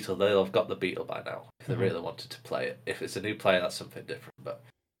got the Beetle, they'll have got the Beetle by now. If they really wanted to play it, if it's a new player, that's something different.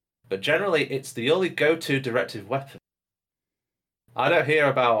 But generally, it's the only go-to directive weapon. I don't hear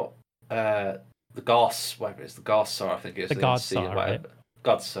about the Gauss, whatever it is, the Gauss Saw, I think it's the God Saw, right?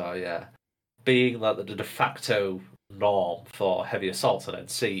 God Saw, yeah, being like the de facto norm for heavy assaults on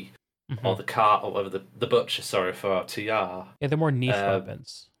NC, or the car, or the Butcher, sorry, for TR. Yeah, they're more niche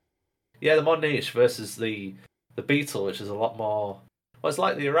weapons. Yeah, they're more niche versus the Beetle, which is a lot more. Well, it's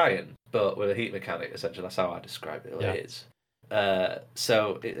like the Orion, but with a heat mechanic. Essentially, that's how I describe it. It is.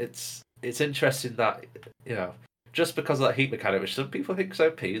 So it's interesting that just because of that heat mechanic, which some people think is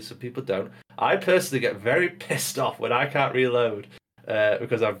OP, some people don't. I personally get very pissed off when I can't reload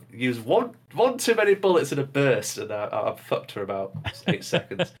because I've used one too many bullets in a burst, and I'm fucked for about 8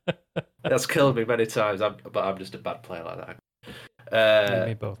 seconds. That's killed me many times. But I'm just a bad player like that. You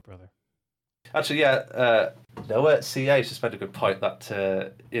made both, brother. Actually, yeah, Noah CA just made a good point that,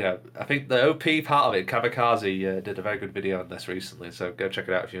 I think the OP part of it, Kamikaze did a very good video on this recently, so go check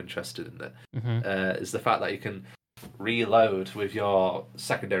it out if you're interested in it. Is the fact that you can reload with your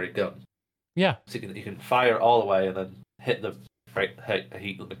secondary gun. Yeah. So you can fire it all the way and then hit the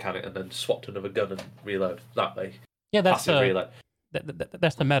heat mechanic and then swap to another gun and reload that way. Yeah, that's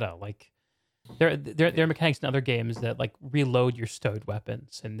that's the meta. Like, there are mechanics in other games that like reload your stowed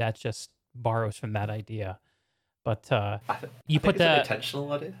weapons, and that just borrows from that idea. But you put that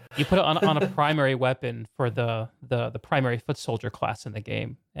intentional idea. You put it on a primary weapon for the primary foot soldier class in the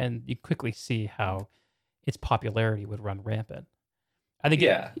game, and you quickly see how its popularity would run rampant. I think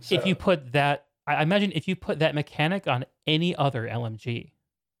if you put that, I imagine if you put that mechanic on any other LMG,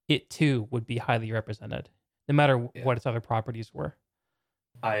 it too would be highly represented, no matter what its other properties were.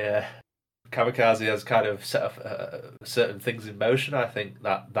 Kamikaze has kind of set up certain things in motion. I think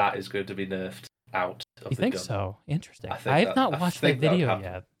that is going to be nerfed out. You think so? Interesting. I have not watched that video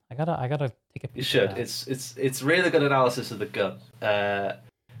yet. I gotta take a peek. You should. It's really good analysis of the gun.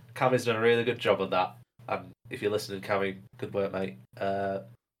 Cammy's done a really good job on that. And if you're listening, Cammy, good work, mate.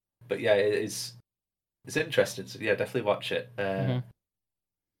 But yeah, it's interesting. So yeah, definitely watch it.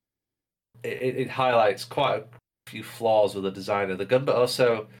 It highlights quite a few flaws with the design of the gun, but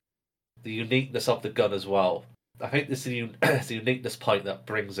also the uniqueness of the gun as well. I think this is the uniqueness point that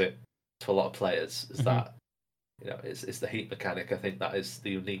brings it to a lot of players is that it's the heat mechanic. I think that is the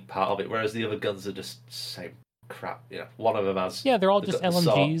unique part of it, whereas the other guns are just same crap. One of them has they're all just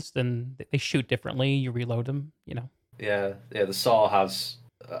LMGs, and they shoot differently. You reload them, Yeah, the Saw has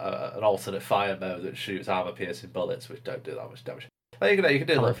an alternate fire mode that shoots armor piercing bullets, which don't do that much damage. You can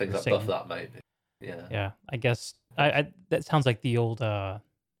do little things like buff that, maybe. Yeah. I guess that sounds like the old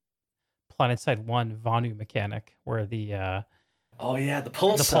PlanetSide 1 Vanu mechanic, where the the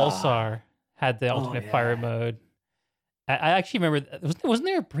Pulsar had the alternate fire mode. I actually remember, wasn't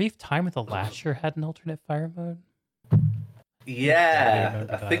there a brief time when the Lasher had an alternate fire mode? Yeah,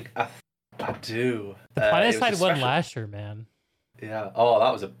 I think I do. The PlanetSide 1 Lasher, man. Yeah. Oh,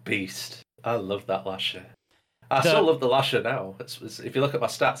 that was a beast. I love that Lasher. I still love the Lasher now. It's, if you look at my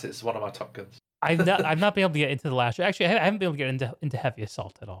stats, it's one of my top guns. I've not been able to get into the Lasher. Actually, I haven't been able to get into heavy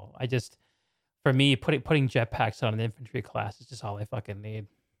assault at all. For me, putting jetpacks on an infantry class is just all I fucking need.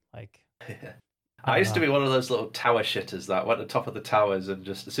 Like, I used to be one of those little tower shitters that went to the top of the towers and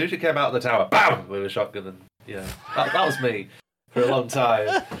just as soon as you came out of the tower, bam, with a shotgun, and that was me for a long time.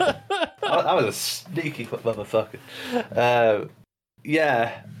 I was a sneaky motherfucker. I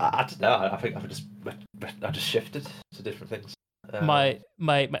don't know. I think I just shifted to different things. My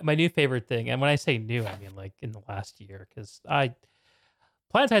new favorite thing, and when I say new, I mean like in the last year, because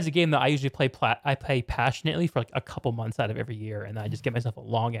PlanetSide's a game that I usually play passionately for like a couple months out of every year, and I just get myself a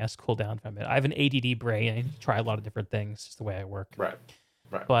long ass cooldown from it. I have an ADD brain. I try a lot of different things. Just the way I work. Right.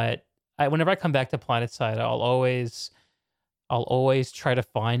 But whenever I come back to PlanetSide, I'll always try to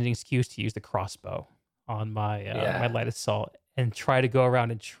find an excuse to use the crossbow on my light assault and try to go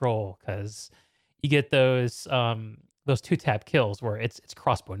around and troll, because you get those 2-tap kills where it's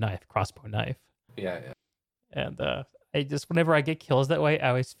crossbow knife. Yeah. And I just, whenever I get kills that way, I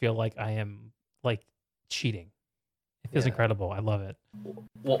always feel like I am like cheating. It feels incredible. I love it.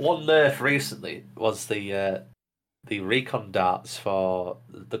 One nerf recently was the the recon darts for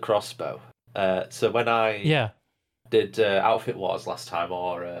the crossbow. So when I did Outfit Wars last time,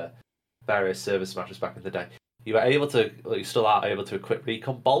 or various service matches back in the day, you were able to, well, you still are able to equip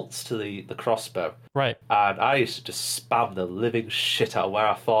recon bolts to the crossbow. Right. And I used to just spam the living shit out of where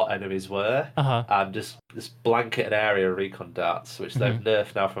I thought enemies were, and just blanket an area of recon darts, which they've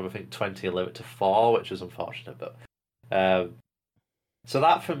nerfed now from, I think, 20 and limit to 4, which is unfortunate. But so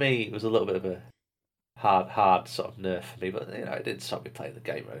that for me was a little bit of a hard sort of nerf for me, but it didn't stop me playing the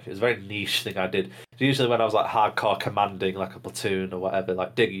game. Right? It was a very niche thing I did. Usually when I was like hardcore commanding like a platoon or whatever,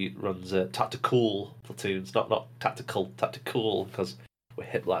 like Diggy runs tactical platoons, not tactical because we're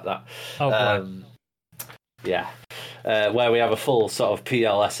hip like that. Where we have a full sort of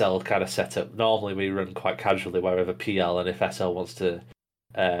PL/SL kind of setup. Normally we run quite casually wherever PL, and if SL wants to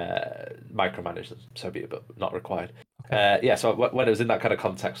micromanage them, so be it, but not required. Okay. So when it was in that kind of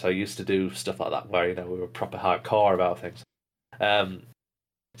context, I used to do stuff like that where we were proper hardcore about things. But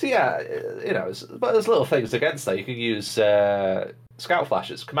there's little things against that. You can use scout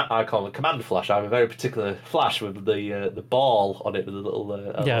flashes. I call them command flash. I have a very particular flash with the ball on it, with a little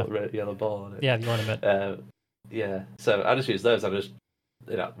red, yellow ball on it. Yeah, the ornament. So I just use those. I just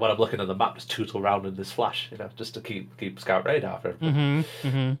when I'm looking at the map, just tootle around in this flash, just to keep scout radar for everybody.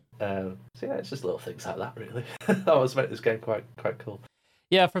 It's just little things like that, really. That was make this game quite cool.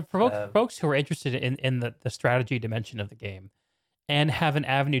 Yeah, for folks who are interested in the strategy dimension of the game and have an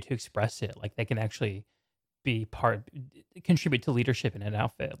avenue to express it, like they can actually contribute to leadership in an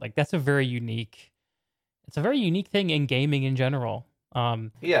outfit. Like that's a very unique thing in gaming in general.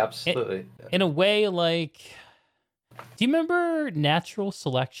 Absolutely. In a way, like, do you remember Natural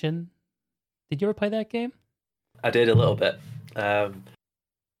Selection? Did you ever play that game? I did a little bit. But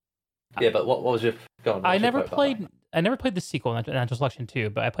what was your? Go on, I never played the sequel, Natural Selection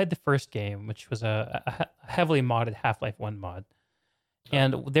 2, but I played the first game, which was a heavily modded Half-Life 1 mod.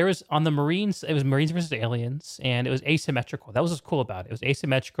 And there was on the Marines, it was Marines versus Aliens, and it was asymmetrical. That was what's cool about it. It was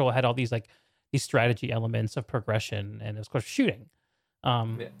asymmetrical. It had all these these strategy elements of progression, and it was, of course, shooting.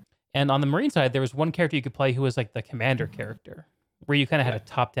 And on the Marine side, there was one character you could play who was like the commander character, where you kind of had a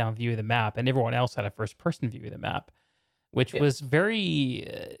top-down view of the map, and everyone else had a first-person view of the map, which was very.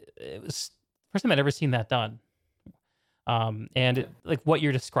 It was the first time I'd ever seen that done. Like what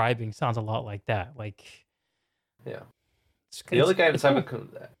you're describing sounds a lot like that. Like, the only game that's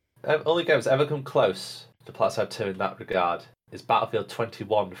ever come close to PlatSide 2 in that regard is Battlefield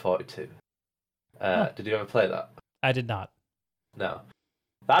 2142. Did you ever play that? I did not. No.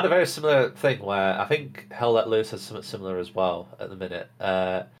 I had a very similar thing where I think Hell Let Loose has something similar as well at the minute.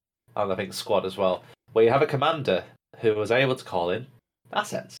 And I think Squad as well, where you have a commander who was able to call in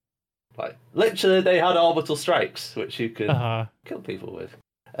assets. Like, literally, they had orbital strikes, which you could kill people with.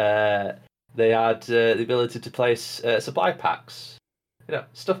 They had the ability to place supply packs.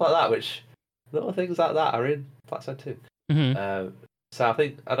 Stuff like that, which little things like that are in PlatSide 2. So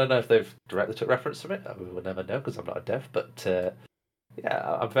I don't know if they've directly took reference from it. We will never know because I'm not a dev, but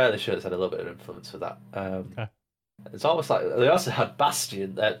I'm fairly sure it's had a little bit of influence with that. It's almost like they also had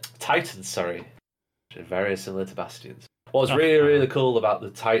Titans, which are very similar to Bastions. What's really cool about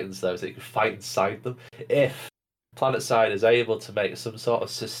the Titans, though, is that you can fight inside them. If PlanetSide is able to make some sort of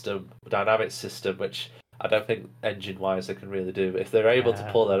system, dynamic system, which I don't think engine-wise they can really do, but if they're able to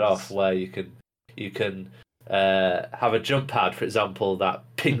pull that off, where you can have a jump pad, for example, that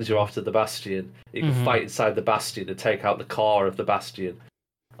pings you off to the Bastion, you can fight inside the Bastion and take out the core of the Bastion.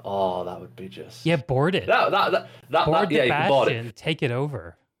 Oh, that would be just board it. Board the Bastion, take it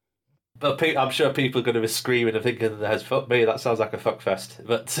over. But I'm sure people are going to be screaming and thinking in their heads, "Fuck me, that sounds like a fuck fest."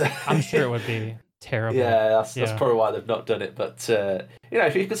 But I'm sure it would be terrible. That's probably why they've not done it. But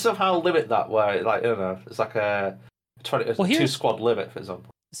if you can somehow limit that, where it's like a 2-squad limit, for example.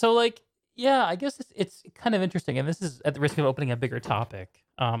 So I guess it's kind of interesting, and this is at the risk of opening a bigger topic.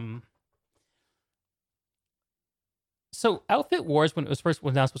 So Outfit Wars, when it was first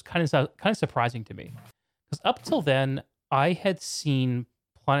announced, was kind of surprising to me, because up till then I had seen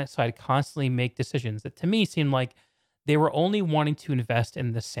PlanetSide constantly make decisions that to me seemed like they were only wanting to invest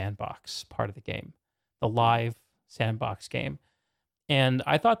in the sandbox part of the game, the live sandbox game. And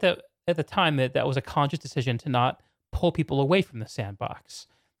I thought that at the time that was a conscious decision to not pull people away from the sandbox,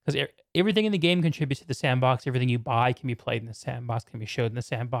 because everything in the game contributes to the sandbox. Everything you buy can be played in the sandbox, can be showed in the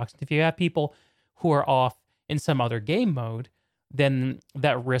sandbox. And if you have people who are off in some other game mode, then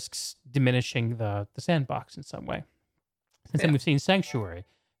that risks diminishing the sandbox in some way. Since then, we've seen Sanctuary,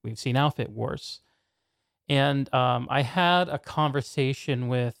 we've seen Outfit Wars, and I had a conversation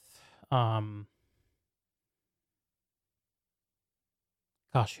with, who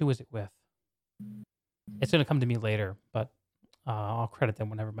was it with? It's going to come to me later, but I'll credit them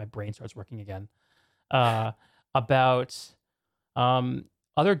whenever my brain starts working again. About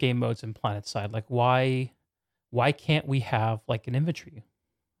other game modes in PlanetSide, like why can't we have like an inventory,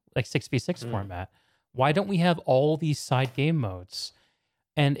 like 6v6 format? Why don't we have all these side game modes?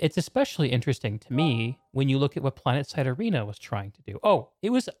 And it's especially interesting to me when you look at what PlanetSide Arena was trying to do. Oh, it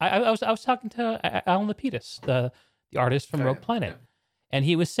was I was talking to Alan Lapidus, the artist from Rogue Planet, and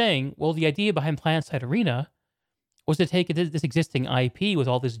he was saying, well, the idea behind PlanetSide Arena was to take this existing IP with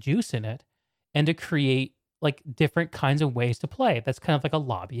all this juice in it and to create like different kinds of ways to play. That's kind of like a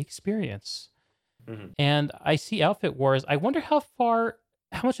lobby experience. And I see Outfit Wars. I wonder how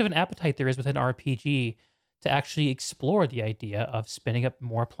much of an appetite there is within RPG to actually explore the idea of spinning up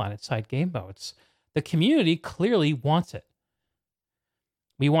more PlanetSide game modes. The community clearly wants it.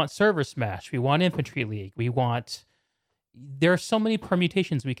 We want Server Smash. We want Infantry League. There are so many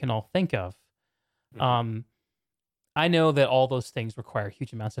permutations we can all think of. I know that all those things require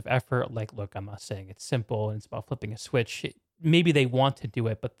huge amounts of effort. Like, look, I'm not saying it's simple and it's about flipping a switch. Maybe they want to do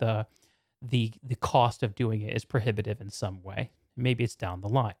it, but the cost of doing it is prohibitive in some way. Maybe it's down the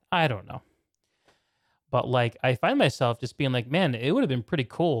line. I don't know. But like, I find myself just being like, man, it would have been pretty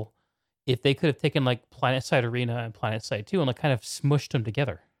cool if they could have taken like PlanetSide Arena and PlanetSide 2 and like kind of smushed them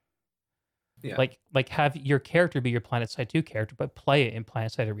together. Yeah. Like have your character be your PlanetSide 2 character, but play it in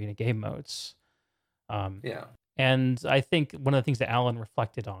PlanetSide Arena game modes. And I think one of the things that Alan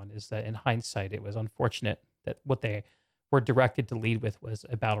reflected on is that in hindsight, it was unfortunate that what they were directed to lead with was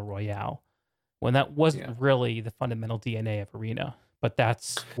a battle royale, when that wasn't really the fundamental DNA of Arena. But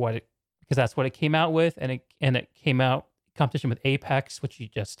that's what it came out with, and it came out competition with Apex, which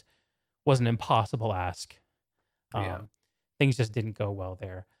just was an impossible ask. Things just didn't go well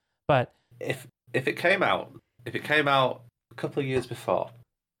there. But if it came out a couple of years before,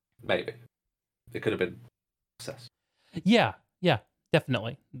 maybe it could have been a success. Yeah,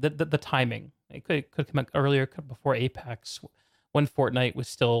 definitely. The timing, it could come out earlier, before Apex, when Fortnite was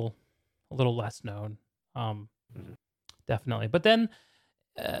still a little less known. Definitely. But then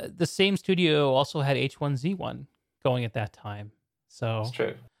the same studio also had H1Z1 going at that time. So that's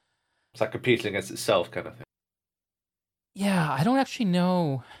true. It's like competing against itself kind of thing. Yeah, I don't actually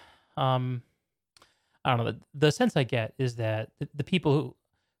know. I don't know. The sense I get is that the people who,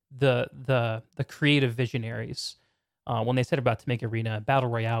 the creative visionaries, when they set about to make Arena, Battle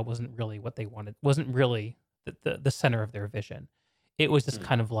Royale wasn't really what they wanted. Wasn't really the center of their vision. It was just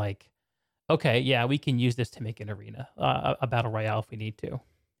kind of like, okay, yeah, we can use this to make an Arena, a Battle Royale if we need to.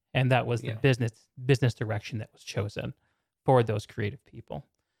 And that was the business direction that was chosen for those creative people.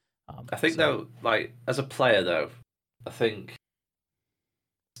 I think though, like as a player though, I think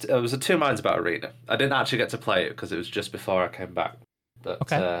I was in two minds about Arena. I didn't actually get to play it because it was just before I came back.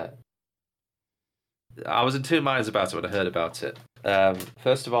 But I was in two minds about it when I heard about it.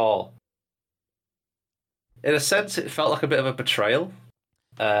 First of all, in a sense, it felt like a bit of a betrayal.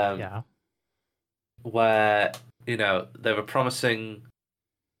 Where, they were promising,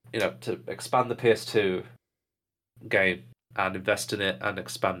 to expand the PS2 game and invest in it and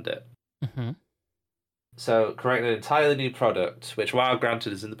expand it. So creating an entirely new product, which, while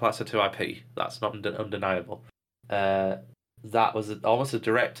granted is in the PlayStation 2 IP, that's not undeniable. That was almost a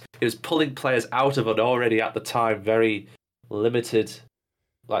direct. It was pulling players out of an already at the time very limited,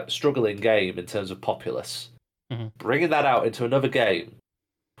 like struggling game in terms of populace, bringing that out into another game,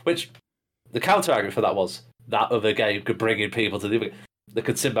 which the counter argument for that was that other game could bring in people to the that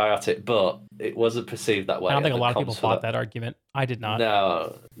could symbiotic, but it wasn't perceived that way. I don't think a lot of people fought that argument. I did not.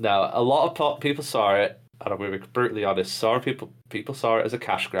 No. A lot of people saw it, and I'm going to be brutally honest. People saw it as a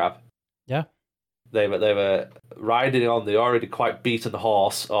cash grab. Yeah. They were riding on the already quite beaten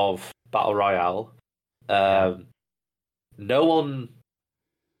horse of Battle Royale. A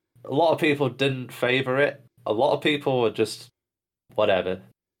lot of people didn't favour it. A lot of people were just whatever.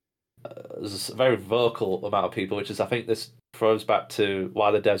 There's a very vocal amount of people, which is, I think this throws back to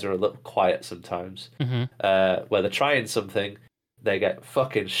why the devs are a little quiet sometimes. Where they're trying something, they get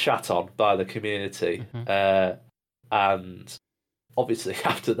fucking shat on by the community. And obviously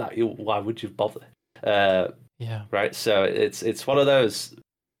after that, why would you bother? Right. So it's one of those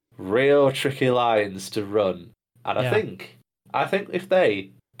real tricky lines to run, and I think if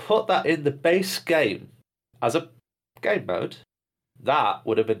they put that in the base game as a game mode, that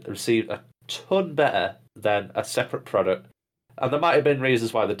would have been received a ton better than a separate product. And there might have been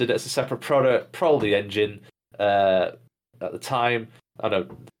reasons why they did it as a separate product. Probably engine at the time. I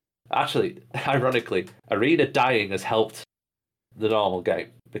don't. Actually, ironically, Arena dying has helped the normal game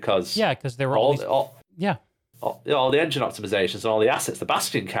because there were all the engine optimizations and all the assets, the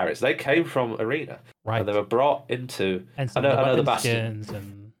Bastion carriers, they came from Arena, right? And they were brought into. And I know the Bastion.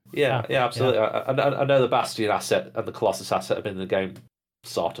 And yeah, absolutely. Yeah. I know the Bastion asset and the Colossus asset have been in the game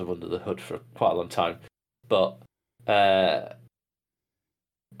sort of under the hood for quite a long time, but I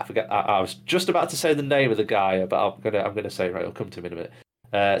forget. I was just about to say the name of the guy, but I'm gonna say right. It'll come to me in a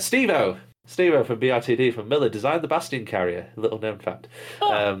minute. Steve-O from BRTD from Miller designed the Bastion carrier. Little known fact.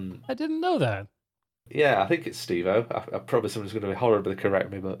 Oh, I didn't know that. Yeah, I think it's Steve-O. I probably someone's going to horribly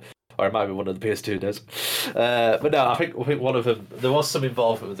correct me, or it might be one of the PS2 devs. But no, I think one of them. There was some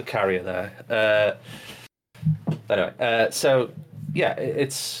involvement with the carrier there. Anyway, so yeah,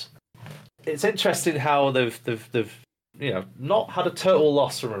 it's interesting how they've not had a total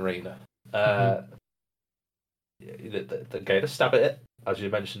loss from Arena. They gave a stab at it, as you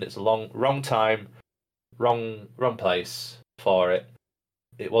mentioned. It's a wrong time, wrong place for it.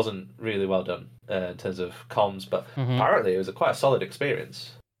 It wasn't really well done in terms of comms, but apparently it was quite a solid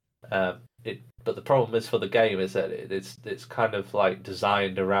experience. But the problem is for the game is that it's kind of like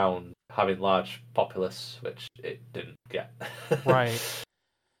designed around having large populace, which it didn't get. Right.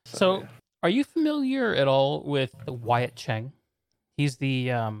 So are you familiar at all with Wyatt Cheng? He's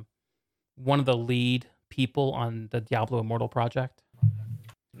the one of the lead people on the Diablo Immortal project.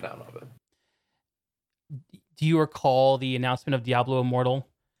 No, not really. Do you recall the announcement of Diablo Immortal,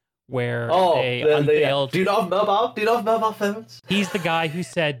 where they unveiled? Do you not have mobile phones? He's the guy who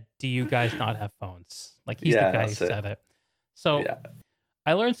said, "Do you guys not have phones?" Like he's the guy who said it. So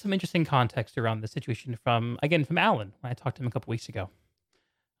I learned some interesting context around the situation from Alan when I talked to him a couple weeks ago.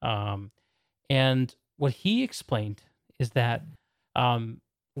 And what he explained is that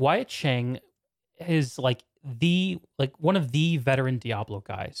Wyatt Cheng is like one of the veteran Diablo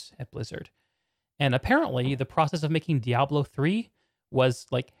guys at Blizzard. And apparently the process of making Diablo 3 was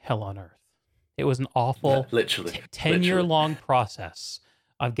like hell on earth. It was an awful 10-year-long process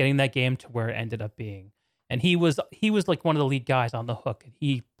of getting that game to where it ended up being. And he was like one of the lead guys on the hook.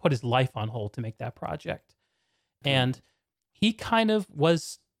 He put his life on hold to make that project. And he kind of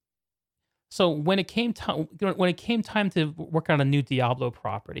was. So when it came time to work on a new Diablo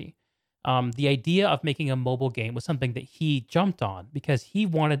property, the idea of making a mobile game was something that he jumped on because he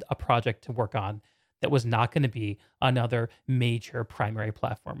wanted a project to work on that was not going to be another major primary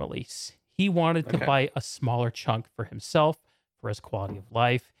platform release. He wanted to buy a smaller chunk for himself, for his quality of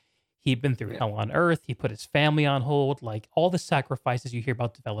life. He'd been through hell on earth. He put his family on hold, like all the sacrifices you hear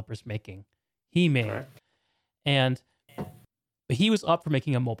about developers making, he made. But he was up for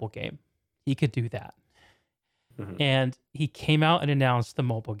making a mobile game. He could do that. And he came out and announced the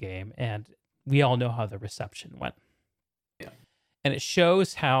mobile game, and we all know how the reception went. Yeah. And it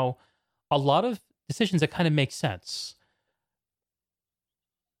shows how a lot of decisions that kind of make sense.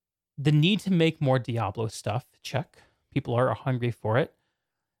 The need to make more Diablo stuff, check. People are hungry for it.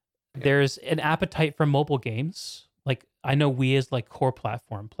 Yeah. There's an appetite for mobile games. Like, I know we as like core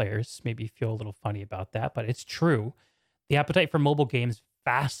platform players maybe feel a little funny about that, but it's true. The appetite for mobile games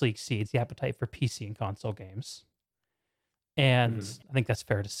vastly exceeds the appetite for PC and console games. And I think that's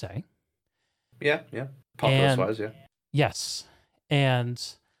fair to say. Yeah. Populous-wise, yeah. Yes. And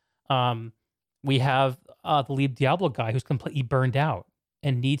we have the lead Diablo guy who's completely burned out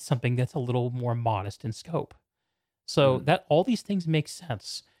and needs something that's a little more modest in scope. So that all these things make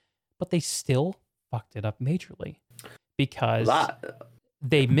sense, but they still fucked it up majorly because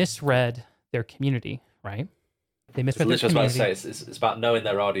they misread their community, right? They misread their community. About to say, it's about knowing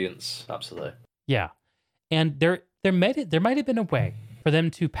their audience, absolutely. Yeah, and there might have been a way for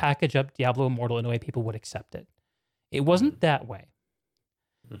them to package up Diablo Immortal in a way people would accept it. It wasn't that way.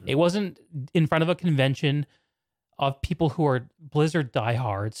 It wasn't in front of a convention of people who are Blizzard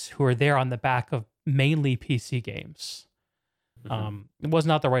diehards who are there on the back of mainly PC games. It was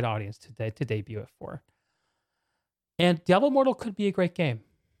not the right audience to debut it for. And Diablo Immortal could be a great game,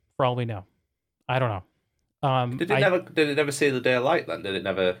 for all we know. I don't know. Did it never see the day of light then? Did it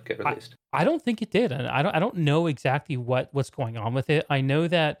never get released? I don't think it did, and I don't know exactly what's going on with it. I know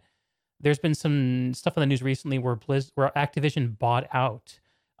that there's been some stuff in the news recently where Activision bought out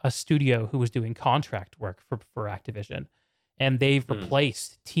a studio who was doing contract work for Activision, and they've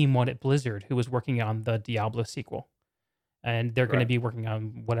replaced Team One at Blizzard, who was working on the Diablo sequel, and they're going to be working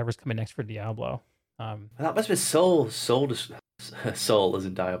on whatever's coming next for Diablo. That must be soul as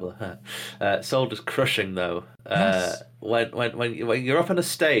in Diablo. Soul just crushing though. Yes. When you're up on a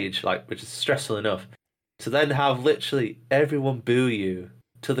stage, like, which is stressful enough, to then have literally everyone boo you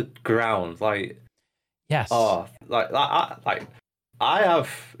to the ground, like, yes. Oh, I have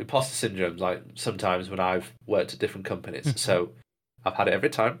imposter syndrome, like, sometimes when I've worked at different companies. So I've had it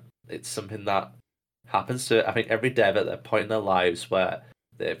every time. It's something that happens to, I think, every dev at that point in their lives where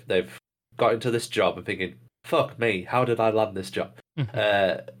they've got into this job and thinking, fuck me, how did I land this job?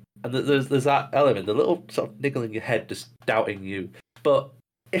 And there's that element, the little sort of niggle in your head just doubting you. But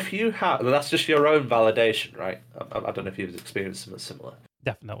if you have, well, that's just your own validation, right? I don't know if you've experienced something similar.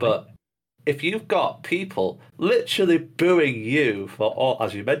 Definitely. But if you've got people literally booing you for all,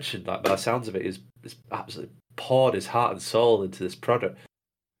 as you mentioned, like by the sounds of it, is absolutely poured his heart and soul into this product,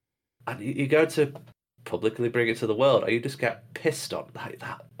 and you go to publicly bring it to the world, and you just get pissed on like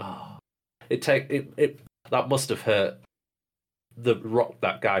that. Oh, that must have hurt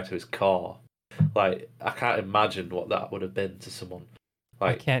that guy to his core. Like, I can't imagine what that would have been to someone.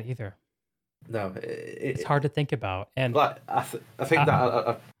 Like, I can't either. No, it's hard to think about. And like, I think that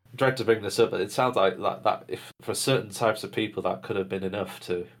I dread to bring this up, but it sounds like that if for certain types of people that could have been enough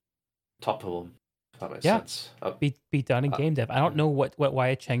to topple them. If that makes sense. Be done in game dev. I don't know what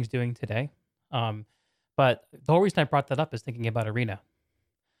Wyatt Cheng's doing today, but the whole reason I brought that up is thinking about Arena.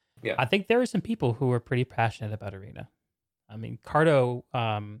 Yeah, I think there are some people who are pretty passionate about Arena. I mean, Cardo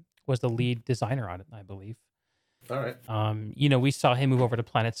was the lead designer on it, I believe. All right. We saw him move over to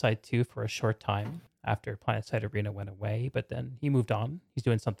PlanetSide 2 for a short time after PlanetSide Arena went away, but then he moved on. He's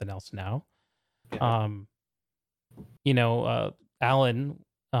doing something else now. Yeah. Alan,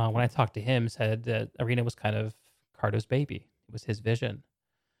 when I talked to him, said that Arena was kind of Cardo's baby. It was his vision.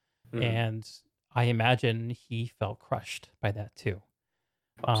 Mm-hmm. And I imagine he felt crushed by that too.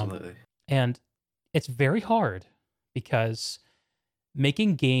 Absolutely. And it's very hard because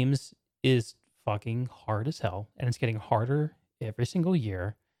making games is fucking hard as hell, and it's getting harder every single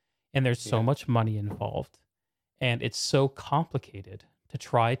year, and there's so much money involved, and it's so complicated to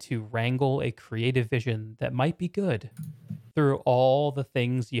try to wrangle a creative vision that might be good through all the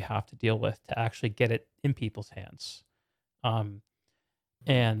things you have to deal with to actually get it in people's hands.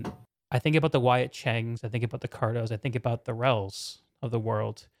 And I think about the Wyatt Chengs, I think about the Cardos, I think about the Rels of the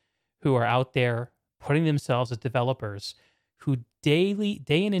world who are out there putting themselves as developers who day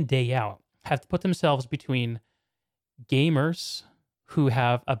in and day out have to put themselves between gamers who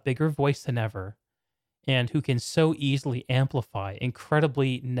have a bigger voice than ever and who can so easily amplify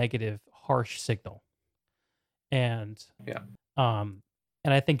incredibly negative, harsh signal. And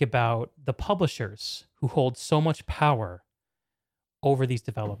I think about the publishers who hold so much power over these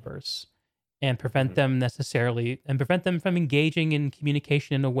developers and prevent them from engaging in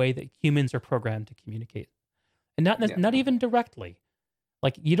communication in a way that humans are programmed to communicate. And not even directly.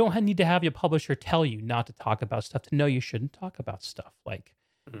 Like, you don't need to have your publisher tell you not to talk about stuff to know you shouldn't talk about stuff. Like,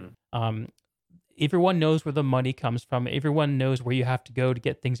 everyone knows where the money comes from. Everyone knows where you have to go to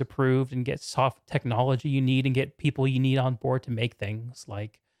get things approved and get soft technology you need and get people you need on board to make things.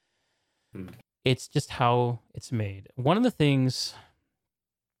 Like, it's just how it's made. One of the things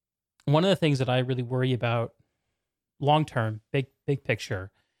that I really worry about long term, big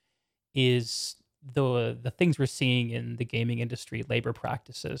picture, is the things we're seeing in the gaming industry, labor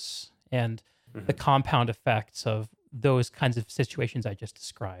practices, and the compound effects of those kinds of situations I just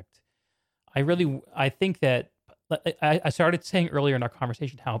described. I think that I started saying earlier in our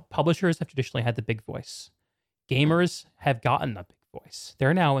conversation how publishers have traditionally had the big voice. Gamers have gotten a big voice.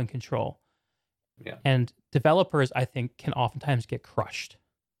 They're now in control. Yeah. And developers, I think, can oftentimes get crushed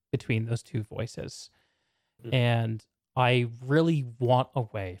between those two voices. And I really want a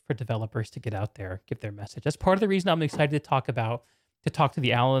way for developers to get out there, give their message. That's part of the reason I'm excited to talk to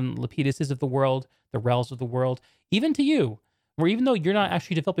the Alan Lapiduses of the world, the Rels of the world, even to you, where even though you're not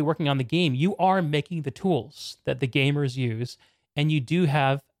actually developing, working on the game, you are making the tools that the gamers use, and you do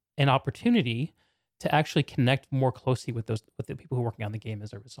have an opportunity to actually connect more closely with the people who are working on the game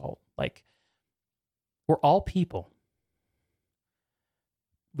as a result. Like, we're all people.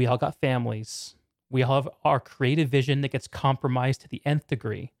 We all got families. We all have our creative vision that gets compromised to the nth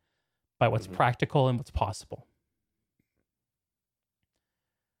degree by what's practical and what's possible.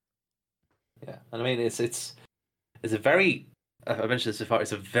 Yeah, and I mean it's a very, I mentioned this before.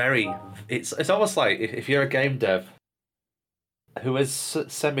 It's almost like if you're a game dev who is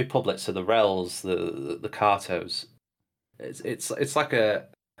semi-public, so the Rels, the Cartos, it's like a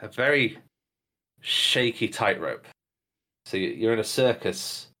very shaky tightrope. So you're in a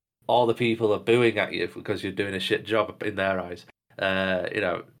circus. All the people are booing at you because you're doing a shit job in their eyes. And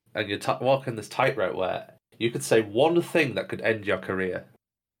you're walking this tightrope where you could say one thing that could end your career.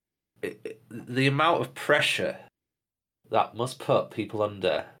 The amount of pressure that must put people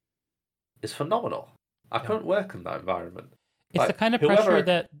under is phenomenal. I couldn't work in that environment. It's the kind of pressure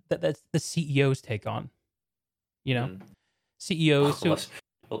that the CEOs take on. CEOs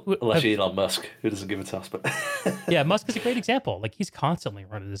unless you're Elon Musk, who doesn't give a toss. But yeah, Musk is a great example. Like, he's constantly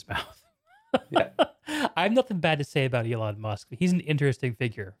running his mouth. Yeah. I have nothing bad to say about Elon Musk. He's an interesting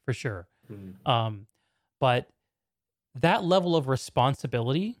figure for sure. But that level of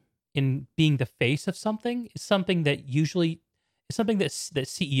responsibility in being the face of something is something that that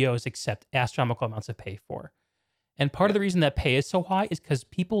CEOs accept astronomical amounts of pay for. And part of the reason that pay is so high is because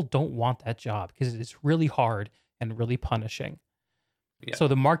people don't want that job because it is really hard and really punishing. Yeah. So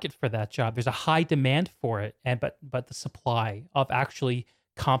the market for that job, there's a high demand for it, but the supply of actually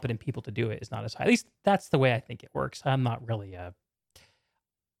competent people to do it is not as high. At least that's the way I think it works. I'm not really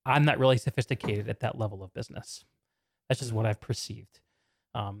sophisticated at that level of business. That's just what I've perceived.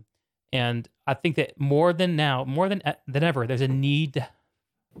 And I think that more than ever, there's a need.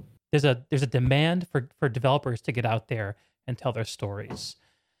 There's a demand for developers to get out there and tell their stories,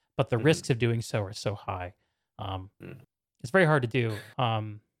 but the risks of doing so are so high. It's very hard to do.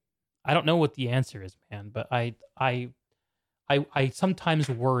 I don't know what the answer is, man, but I sometimes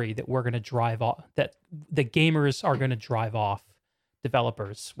worry that we're going to drive off, that the gamers are going to drive off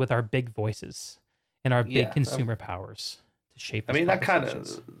developers with our big voices and our big consumer powers to shape. I mean,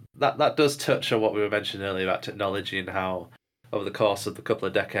 that does touch on what we were mentioning earlier about technology and how over the course of the couple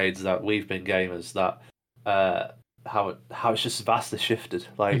of decades that we've been gamers, that how it's just vastly shifted.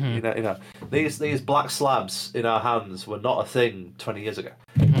 Like you know, these black slabs in our hands were not a thing 20 years ago.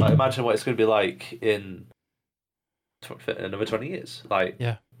 Like, imagine what it's going to be like in another 20 years. Like,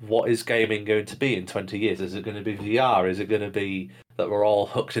 what is gaming going to be in 20 years? Is it going to be VR? Is it going to be that we're all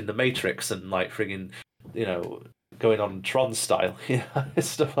hooked in the Matrix and like frigging, going on Tron style,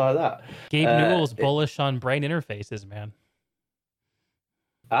 stuff like that? Gabe Newell's bullish on brain interfaces, man.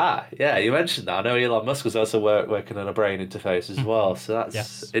 Yeah, you mentioned that. I know Elon Musk was also working on a brain interface as well, so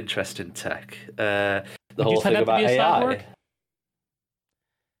that's interesting tech. The whole thing about AI.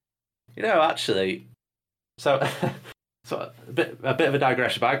 Actually, so a bit of a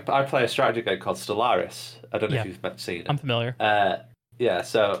digression, but I play a strategy game called Stellaris. I don't know if you've seen it. I'm familiar.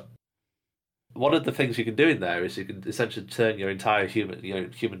 So one of the things you can do in there is you can essentially turn your entire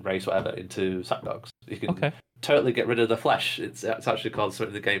human race, whatever, into sapdogs. You can totally get rid of the flesh. It's actually called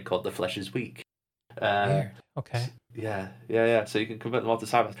something in the game called The Flesh is Weak. Weird. Okay. Yeah. So you can convert them onto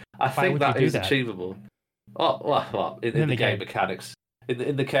cyborgs. I think that is achievable. Well, in the game mechanics.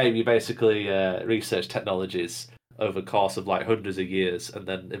 In the game, you basically research technologies over the course of like hundreds of years, and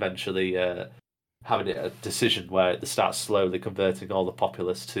then eventually having a decision where it starts slowly converting all the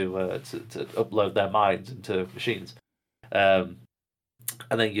populace to upload their minds into machines.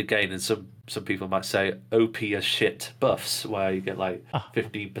 And then you're gaining some people might say OP as shit buffs, where you get like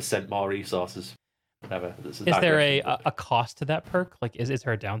 15% more resources. Whatever. Is there a cost to that perk? Like, is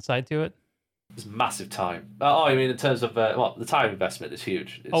there a downside to it? It's massive time. I mean, in terms of the time investment is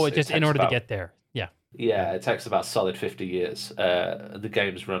huge. It just in order to get there. Yeah. Yeah, it takes about solid 50 years. The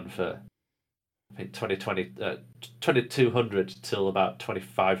games run for I think 2200 till about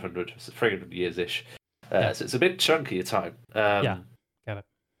 2500, so 300 years ish. So it's a bit chunky of time. Got it.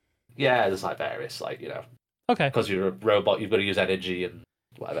 Yeah, there's like various okay, because you're a robot, you've got to use energy and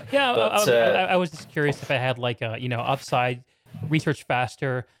whatever. Yeah, but, I was just curious if I had like a upside, research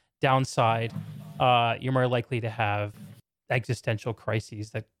faster, downside. You're more likely to have existential crises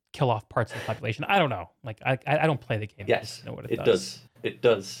that kill off parts of the population. I don't know. Like I don't play the game. Yes, I know what it does. It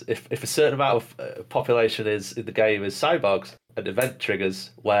does. If a certain amount of population is in the game is cyborgs, an event triggers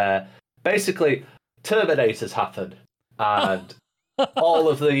where basically Terminators happen and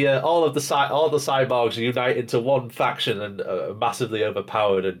all the cyborgs unite into one faction and are massively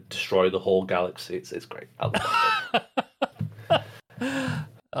overpowered and destroy the whole galaxy. It's great. I love it.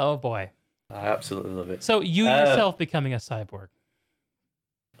 Oh boy, I absolutely love it. So you yourself becoming a cyborg?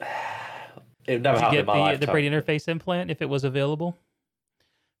 It never happened in my lifetime. The brain interface implant if it was available?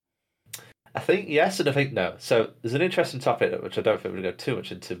 I think yes, and I think no. So there's an interesting topic which I don't think we're going to go too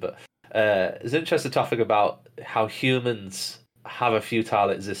much into, but there's an interesting topic about how humans have a futile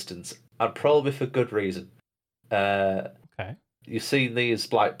existence, and probably for good reason. Okay. You've seen these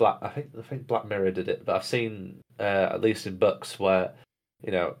black. I think Black Mirror did it, but I've seen at least in books where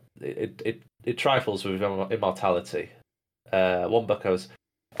it trifles with immortality. One book that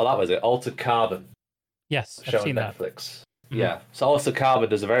was it. Altered Carbon. Yes, I've seen Netflix. That. Mm-hmm. Yeah. So Altered Carbon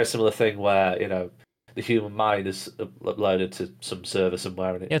does a very similar thing where the human mind is uploaded to some server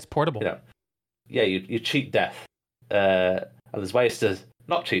somewhere, and it's portable. You cheat death. And there's ways to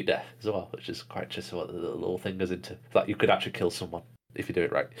not cheat death as well, which is quite interesting what the little thing goes into. Like you could actually kill someone if you do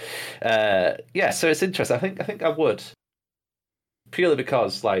it right. So it's interesting. I think I would, purely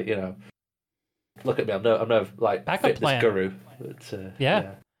because look at me. I'm no like backup fitness plan. guru. But,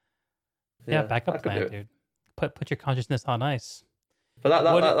 yeah, backup plan, dude. Put your consciousness on ice. But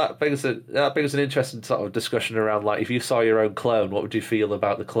that brings an interesting sort of discussion around, like, if you saw your own clone, what would you feel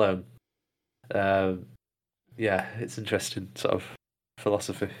about the clone? Yeah, it's interesting sort of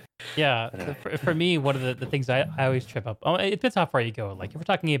philosophy. Yeah, for me, one of the things I always trip up. Oh, it depends how far you go. Like if we're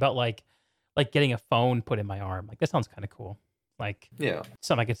talking about like getting a phone put in my arm, like that sounds kind of cool. Like Yeah,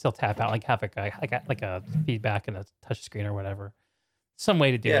 something I could still tap out, like have like a feedback and a touch screen or whatever. Some way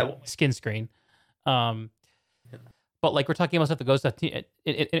to do it, skin screen. But like we're talking about stuff that goes that it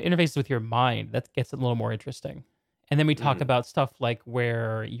interfaces with your mind. That gets a little more interesting. And then we talk about stuff like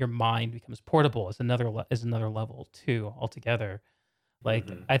where your mind becomes portable is another level too altogether. Like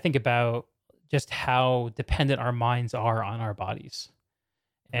I think about just how dependent our minds are on our bodies,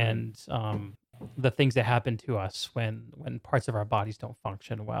 and the things that happen to us when parts of our bodies don't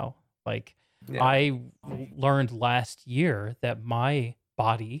function well. Like I learned last year that my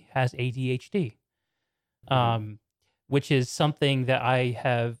body has ADHD, which is something that I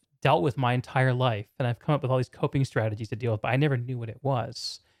have dealt with my entire life, and I've come up with all these coping strategies to deal with, but I never knew what it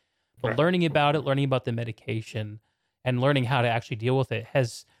was. But learning about it, learning about the medication, and learning how to actually deal with it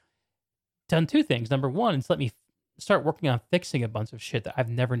has done two things. Number one, it's let me start working on fixing a bunch of shit that I've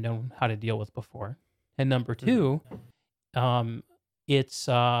never known how to deal with before. And number two, it's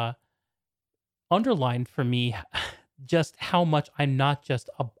underlined for me just how much I'm not just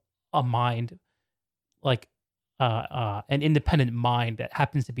a mind, like an independent mind that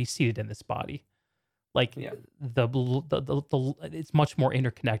happens to be seated in this body. Like the it's much more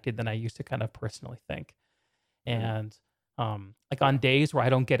interconnected than I used to kind of personally think. And like on days where I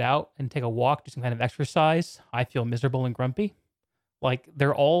don't get out and take a walk, do some kind of exercise, I feel miserable and grumpy. Like there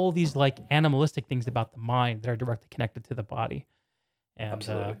are all these like animalistic things about the mind that are directly connected to the body. And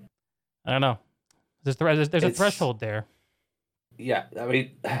I don't know. There's a threshold there. Yeah, I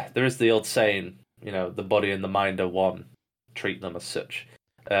mean, there is the old saying, the body and the mind are one. Treat them as such.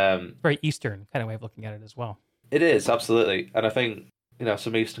 Very Eastern kind of way of looking at it as well. It is, absolutely. And I think,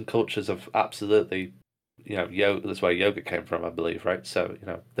 some Eastern cultures have absolutely, yoga, that's where yoga came from, I believe, right? So,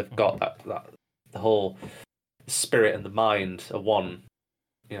 they've got that the whole spirit and the mind are one,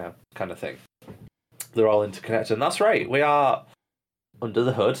 kind of thing. They're all interconnected. And that's right. We are, under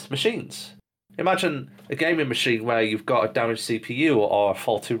the hood, machines. Imagine a gaming machine where you've got a damaged CPU or a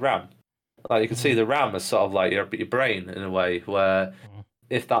faulty RAM. Like you can see the RAM as sort of like your brain in a way, where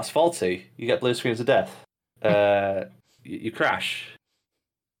if that's faulty, you get blue screens of death. You crash.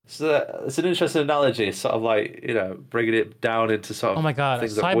 So it's an interesting analogy. It's sort of like bringing it down into sort of oh my god,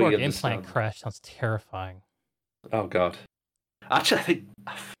 things a that we cyborg understand. implant crash sounds terrifying. Oh god. Actually,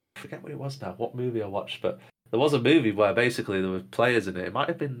 I forget what it was now. What movie I watched, but there was a movie where basically there were players in it. It might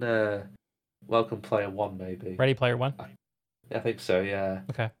have been Welcome Player One, maybe. Ready Player One? I think so, yeah.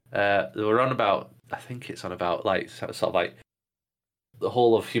 Okay. They were on about, I think it's on about, like, sort of like, the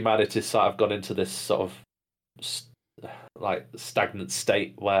whole of humanity sort of gone into this sort of, like, stagnant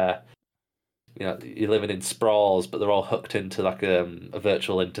state where, you're living in sprawls, but they're all hooked into, like, a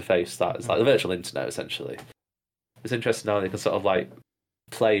virtual interface that is like the virtual internet, essentially. It's interesting how they can sort of, like,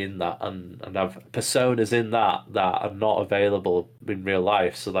 play in that and have personas in that are not available in real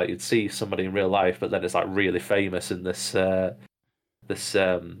life. So like you'd see somebody in real life, but then it's like really famous in this this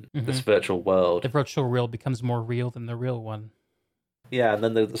virtual world. The virtual real becomes more real than the real one. Yeah, and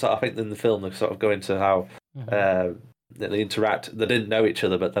then I think in the film they sort of go into how they interact. They didn't know each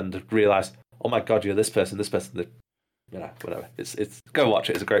other, but then they realise, oh my god, you're this person. Whatever. It's go watch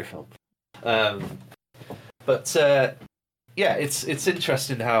it. It's a great film. Yeah, it's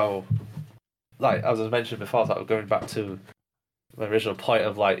interesting how, like, as I mentioned before, like, going back to my original point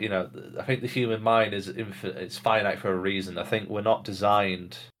of, like, I think the human mind is infinite, it's finite for a reason. I think we're not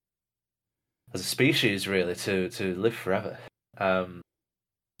designed as a species, really, to live forever.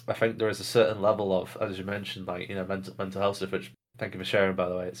 I think there is a certain level of, as you mentioned, like, mental health stuff, which, thank you for sharing, by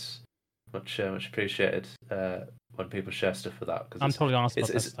the way. It's much appreciated when people share stuff for that. I'm totally honest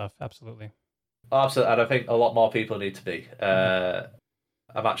about that stuff, absolutely. Absolutely, and I think a lot more people need to be.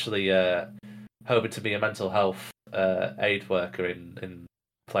 I'm actually hoping to be a mental health aid worker in the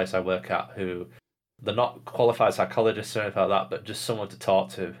place I work at, who they're not qualified psychologists or anything like that, but just someone to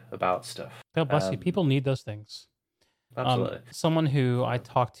talk to about stuff. God bless you. People need those things. Absolutely. Someone who I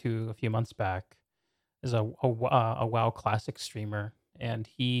talked to a few months back is a WoW Classic streamer, and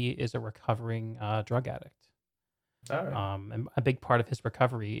he is a recovering drug addict. All right. And a big part of his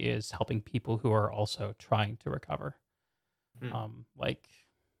recovery is helping people who are also trying to recover. Like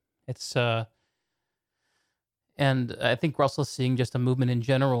it's and I think we're also seeing just a movement in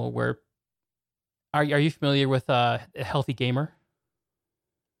general where are you familiar with a Healthy Gamer?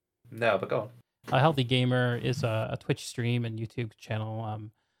 No, but go on. A Healthy Gamer is a Twitch stream and YouTube channel. A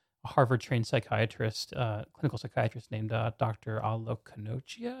Harvard-trained psychiatrist, clinical psychiatrist named Dr. Alok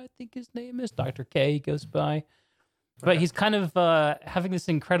Kanochia, I think his name is. Dr. K goes by. But he's kind of having this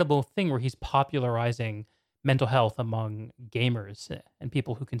incredible thing where he's popularizing mental health among gamers and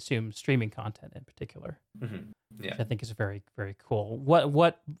people who consume streaming content in particular. Mm-hmm. Yeah, which I think is very, very cool.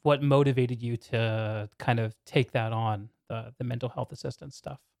 What motivated you to kind of take that on, the mental health assistance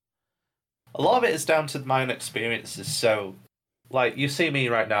stuff? A lot of it is down to my own experiences. So, like, you see me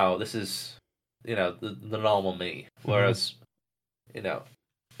right now. This is, the normal me. Whereas,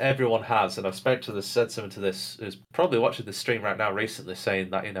 everyone has, and I've said something to this, who's probably watching the stream right now recently,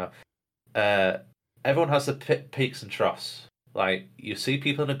 saying that, everyone has the peaks and troughs. Like, you see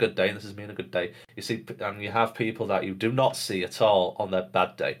people on a good day, and this is me on a good day. And you have people that you do not see at all on their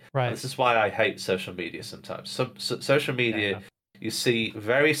bad day. Right. And this is why I hate social media sometimes. Social media, you see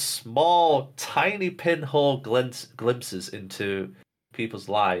very small, tiny pinhole glimpses into people's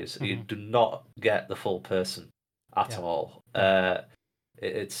lives. Mm-hmm. You do not get the full person at all.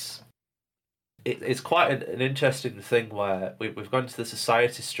 It's quite an interesting thing where we've gone to the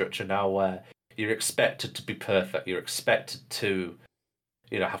society structure now where you're expected to be perfect. You're expected to,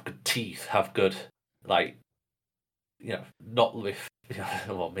 have good teeth, have good, not be,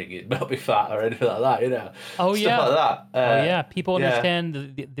 not be fat or anything like that. Oh, stuff like that. People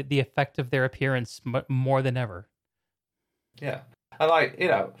understand the effect of their appearance more than ever. Yeah,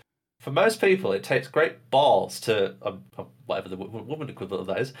 and for most people, it takes great balls to whatever the woman equivalent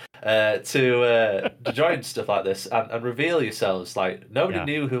of that is to join stuff like this and reveal yourselves. Like, nobody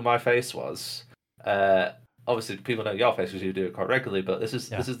knew who my face was. Obviously, people know your face because you do it quite regularly. But this is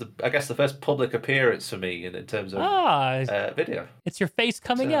the first public appearance for me in terms of video. It's your face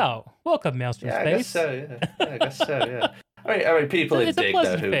coming out. Welcome, Maelstrom's face. I guess so. Yeah, I guess so. Yeah. I mean, people it's in Dig a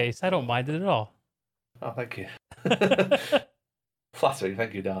pleasant though, face. I don't mind it at all. Oh, thank you. Flattering,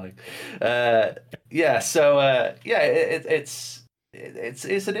 thank you, darling. It's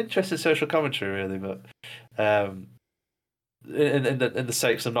an interesting social commentary, really, but in the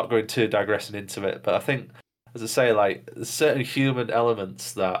sakes, I'm not going to digressing into it. But I think, as I say, like, there's certain human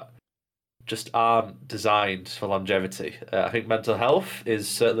elements that just aren't designed for longevity. I think mental health is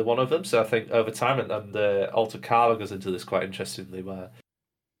certainly one of them. So I think over time, and Alter Carver goes into this quite interestingly, where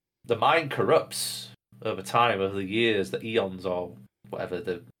the mind corrupts over time, over the years, the eons, or whatever,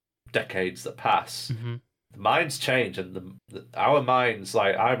 the decades that pass. Mm-hmm. The minds change, and our minds,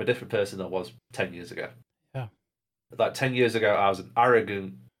 like, I'm a different person than I was 10 years ago. Yeah. Like, 10 years ago, I was an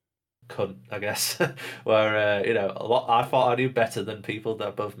arrogant cunt, I guess, where, I thought I knew better than people that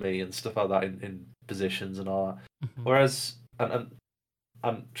above me and stuff like that in positions and all that. Mm-hmm. Whereas, and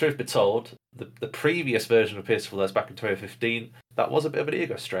truth be told, the previous version of Peaceful Less back in 2015, that was a bit of an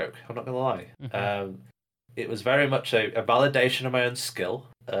ego stroke, I'm not going to lie. Mm-hmm. It was very much a validation of my own skill,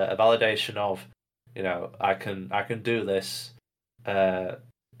 a validation of, I can do this, and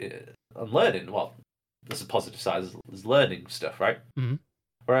learning. Well, there's a positive side, there's learning stuff, right? Mm-hmm.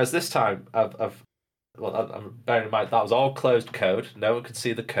 Whereas this time, I'm bearing in mind that was all closed code. No one could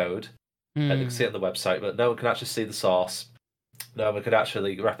see the code. They could see it on the website, but no one could actually see the source. No one could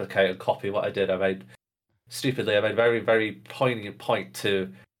actually replicate and copy what I did. I made very, very poignant point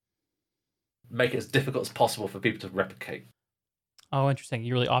to make it as difficult as possible for people to replicate. Oh, interesting.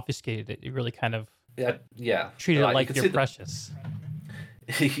 You really obfuscated it. You really kind of treated it like you're precious.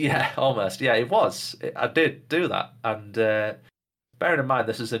 Yeah, almost. Yeah, it was. I did do that. And bearing in mind,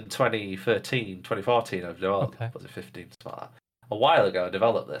 this is in 2014, I've developed. Okay. Was it 15? Something like that. A while ago, I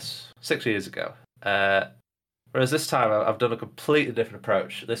developed this. 6 years ago. Whereas this time, I've done a completely different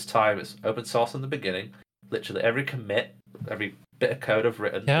approach. This time, it's open source in the beginning. Literally every commit, every bit of code I've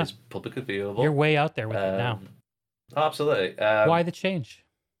written is publicly viewable. You're way out there with it now. Absolutely. Why the change?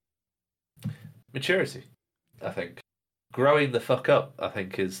 Maturity, I think. Growing the fuck up, I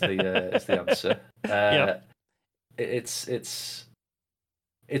think, is the answer. It's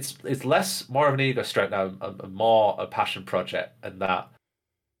less more of an ego stroke now, and more a passion project, and that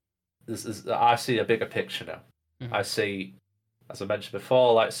I see a bigger picture now. Mm-hmm. I see, as I mentioned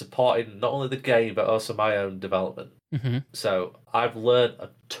before, like supporting not only the game but also my own development. Mm-hmm. So I've learned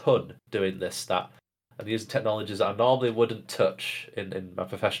a ton doing this, and using technologies that I normally wouldn't touch in my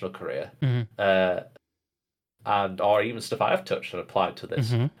professional career, and or even stuff I've touched and applied to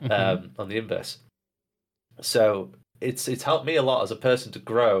this on the inverse. So it's helped me a lot as a person to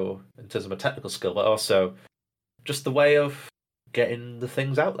grow in terms of my technical skill, but also just the way of getting the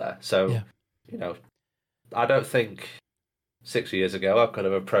things out there. So I don't think 6 years ago I could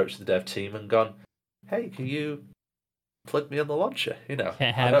have approached the dev team and gone, "Hey, can you plug me on the launcher?" Can't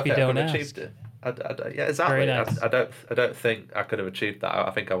have if you don't ask. It. Yeah, exactly. Nice. I don't think I could have achieved that.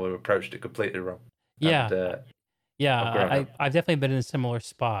 I think I would have approached it completely wrong. Yeah. And, yeah, I've definitely been in a similar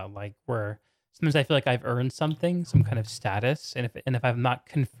spot, like where sometimes I feel like I've earned something, some kind of status, and if I've not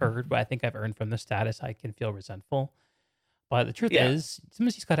conferred what I think I've earned from the status, I can feel resentful. But the truth Yeah. is,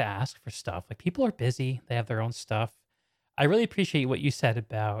 sometimes you just got to ask for stuff. Like people are busy; they have their own stuff. I really appreciate what you said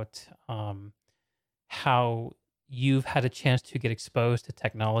about how you've had a chance to get exposed to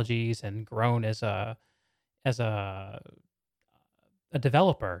technologies and grown as a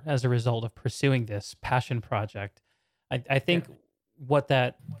developer as a result of pursuing this passion project. I think what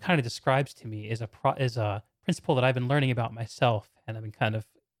that kind of describes to me is is a principle that I've been learning about myself, and I've been kind of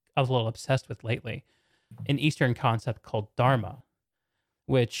I was a little obsessed with lately. An Eastern concept called Dharma,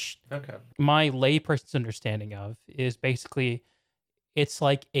 which my layperson's understanding of is basically it's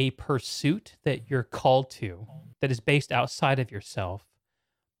like a pursuit that you're called to that is based outside of yourself,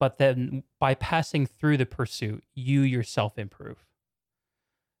 but then by passing through the pursuit, you yourself improve.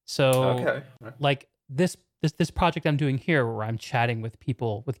 So, like this project I'm doing here, where I'm chatting with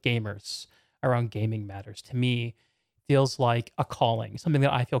people, with gamers around gaming matters, to me feels like a calling, something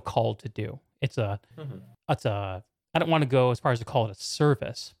that I feel called to do. It's a I don't want to go as far as to call it a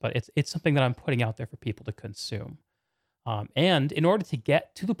service, but it's something that I'm putting out there for people to consume. And in order to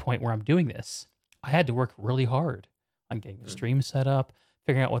get to the point where I'm doing this, I had to work really hard on getting the stream set up,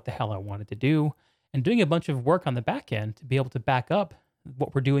 figuring out what the hell I wanted to do, and doing a bunch of work on the back end to be able to back up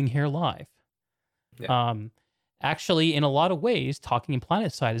what we're doing here live. Yeah. Actually, in a lot of ways, talking in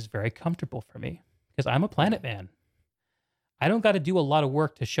PlanetSide is very comfortable for me because I'm a Planet man. I don't got to do a lot of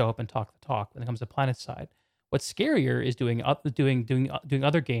work to show up and talk the talk when it comes to PlanetSide. What's scarier is doing other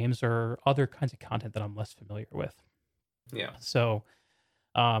games or other kinds of content that I'm less familiar with. Yeah. So,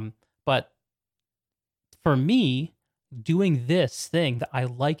 but for me, doing this thing that I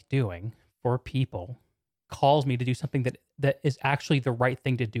like doing for people calls me to do something that is actually the right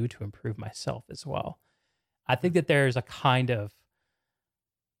thing to do to improve myself as well. I think that there's a kind of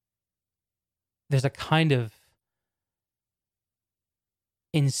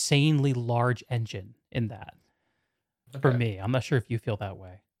insanely large engine in that for me. I'm not sure if you feel that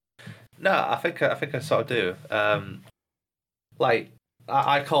way. No, I think I sort of do. Like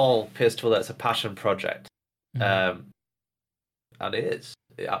I call PS2 that's a passion project, and it is.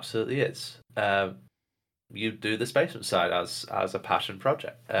 It absolutely is. You do the Spacement side as a passion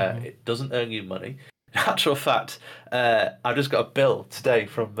project. It doesn't earn you money. In actual fact, I just got a bill today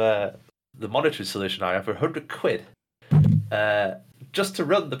from the monetary solution I have for £100 just to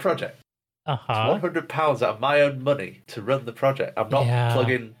run the project. It's £100 out of my own money to run the project. I'm not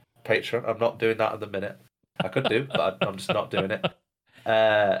plugging Patreon. I'm not doing that at the minute. I could do, but I'm just not doing it.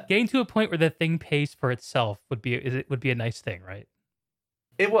 Getting to a point where the thing pays for itself would be a nice thing, right?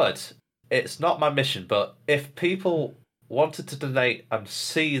 It would. It's not my mission, but if people wanted to donate and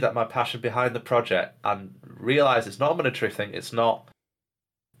see that my passion behind the project and realize it's not a monetary thing, it's not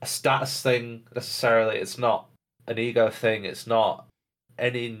a status thing necessarily, it's not an ego thing, it's not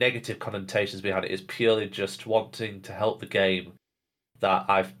any negative connotations behind it, it's purely just wanting to help the game that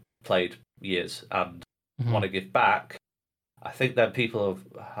I've played years and want to give back, I think then people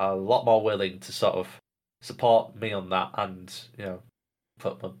are a lot more willing to sort of support me on that and, you know,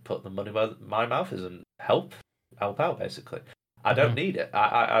 put the money where my mouth is and help out basically. I don't need it.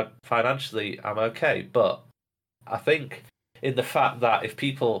 I financially I'm okay, but I think in the fact that if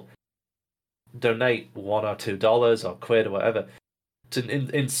people donate $1 or $2 or quid or whatever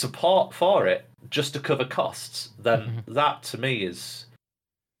in support for it just to cover costs, then that to me is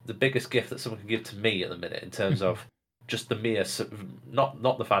the biggest gift that someone can give to me at the minute in terms of just the mere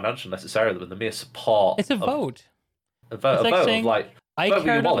not the financial necessarily, but the mere support. It's a vote. A vote of like I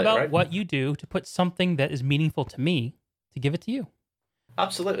care about what you do to put something that is meaningful to me to give it to you.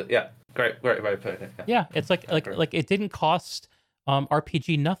 Absolutely, yeah. Great way of putting it. Yeah, it's like it didn't cost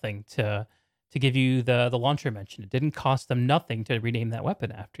RPG nothing to give you the launcher mention. It didn't cost them nothing to rename that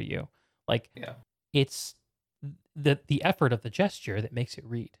weapon after you. Like, it's the effort of the gesture that makes it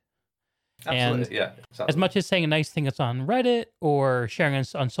read. Absolutely, and as much as saying a nice thing that's on Reddit or sharing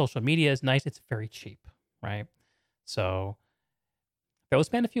on social media is nice, it's very cheap, right? So throw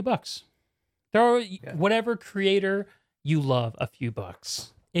spend a few bucks. Throw whatever creator you love a few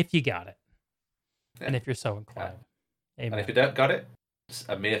bucks if you got it, and if you're so inclined. Amen. And if you don't got it,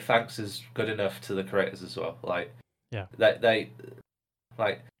 a mere thanks is good enough to the creators as well. Like, they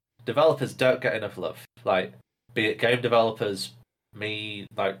like developers don't get enough love. Like, be it game developers, me,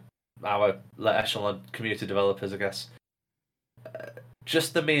 like our echelon community developers, I guess.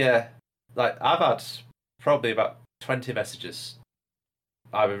 Just the mere, like, I've had probably about 20 messages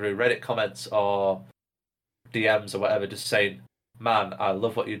either Reddit comments or DMs or whatever, just saying, "Man, I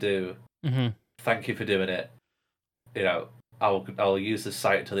love what you do. Thank you for doing it. You know, I'll use this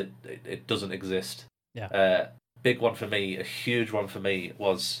site until it doesn't exist." Yeah. Big one for me, a huge one for me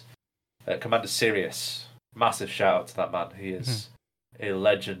was Commander Sirius. Massive shout out to that man. He is a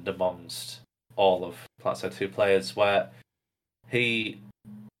legend amongst all of PlanetSide 2 players. Where he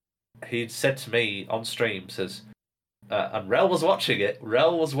said to me on stream, says, and Rel was watching it.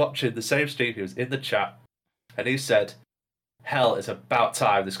 Rel was watching the same stream. He was in the chat, and he said, "Hell, it's about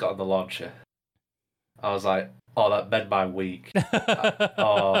time this got on the launcher." I was like, "Oh, that made my week." That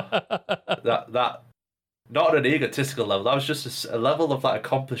not on an egotistical level. That was just a level of like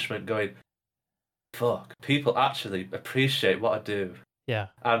accomplishment. Going, fuck, people actually appreciate what I do. Yeah.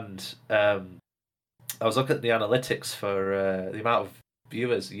 And I was looking at the analytics for the amount of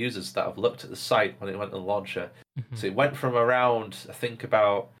users that have looked at the site when it went to the launcher. So it went from around,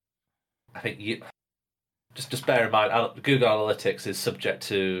 just bear in mind, Google Analytics is subject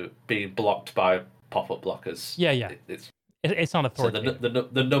to being blocked by pop-up blockers. Yeah. It's not authoritative. So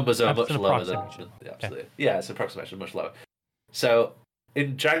the numbers are much lower than the absolutely. Okay. Yeah, it's an approximation, much lower. So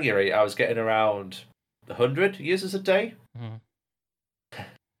in January, I was getting around 100 users a day.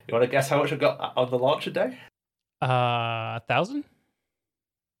 You want to guess how much I got on the launcher day? 1,000?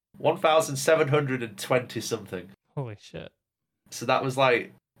 1,720 something. Holy shit! So that was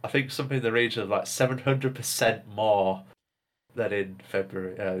like, I think something in the region of like 700% more than in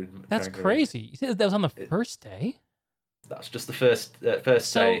February. That's January. crazy. You said that was on the first day? That's just the first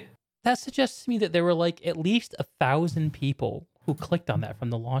day. That suggests to me that there were like at least 1,000 people who clicked on that from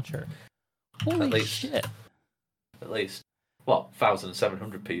the launcher. Holy shit! At least. What,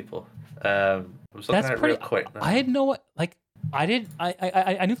 1,700 people? I was looking at it real quick now. I had no I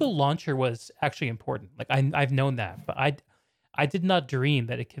knew the launcher was actually important. Like I've known that, but I did not dream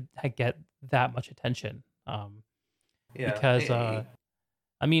that it could get that much attention. Because I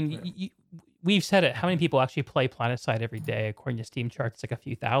mean, we've said it. How many people actually play PlanetSide every day? According to Steam charts, it's like a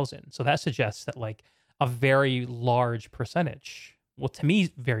few thousand. So that suggests that like a very large percentage, well, to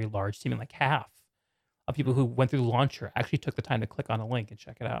me, very large, seeming like half of people who went through the launcher actually took the time to click on a link and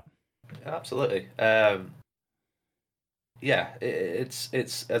check it out. Absolutely. It's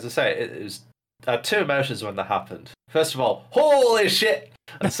as I say, it was. I had two emotions when that happened. First of all, holy shit,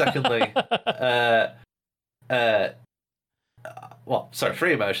 and secondly,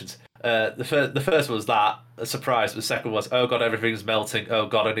 three emotions. The first was that a surprise. The second was, oh god, everything's melting. Oh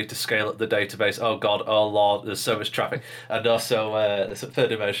god, I need to scale up the database. Oh god, oh lord, there's so much traffic. And also, the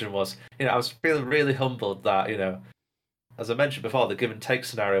third emotion was, I was feeling really humbled that, as I mentioned before, the give and take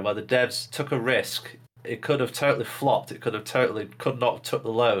scenario where the devs took a risk. It could have totally flopped. It could not have took the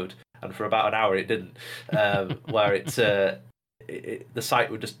load, and for about an hour it didn't. Where the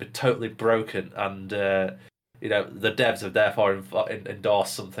site would just be totally broken, and the devs have therefore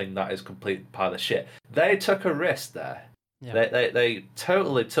endorsed something that is complete pile of shit. They took a risk there. Yeah. They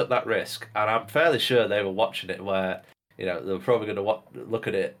totally took that risk, and I'm fairly sure they were watching it where they were probably going to look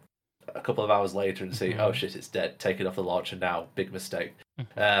at it a couple of hours later and see, oh shit, it's dead. Take it off the launcher now. Big mistake.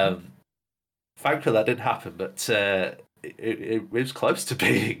 Thankfully that didn't happen, but it was close to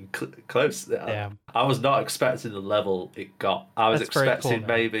being close. Yeah. I was not expecting the level it got. I was expecting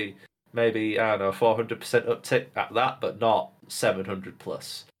maybe I don't know 400% uptick at that, but not 700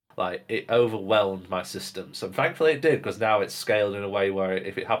 plus. Like, it overwhelmed my system. So thankfully it did, because now it's scaled in a way where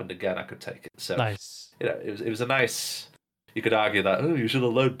if it happened again, I could take it. So nice. It was a nice. You could argue that you should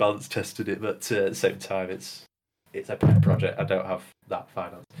have load balance tested it, but at the same time, it's a pet project. I don't have that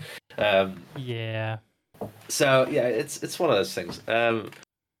finance. Yeah. So yeah, it's one of those things.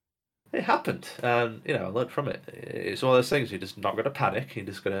 It happened, and I learned from it. It's one of those things. You're just not going to panic. You're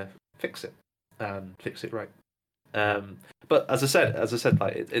just going to fix it and fix it right. But as I said,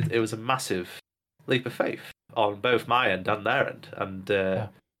 like it was a massive leap of faith on both my end and their end, and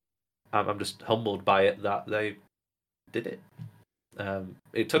I'm just humbled by it that they did it.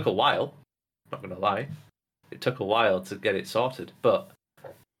 It took a while. Not going to lie, it took a while to get it sorted, but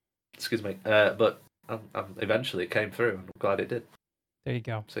eventually it came through, and I'm glad it did. There you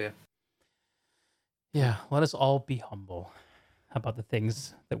go. So yeah, let us all be humble about the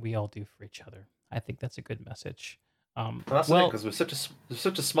things that we all do for each other. I think that's a good message. That's the thing, because we're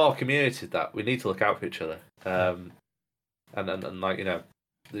such a small community that we need to look out for each other. And like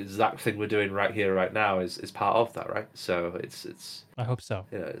the exact thing we're doing right here, right now, is part of that, right? So it's. I hope so.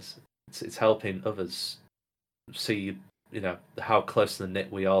 It's helping others see how close to the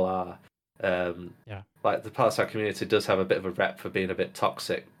knit we all are. Like the PlanetSide community does have a bit of a rep for being a bit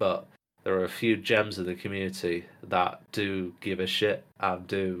toxic, but there are a few gems of the community that do give a shit and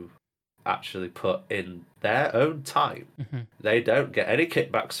do actually put in their own time. Mm-hmm. They don't get any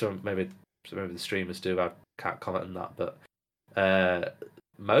kickbacks from maybe the streamers do. I can't comment on that, but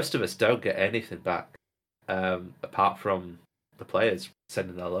most of us don't get anything back apart from the players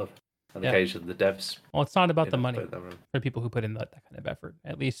sending their love and occasionally the devs. Well, it's not about the money for people who put in that kind of effort.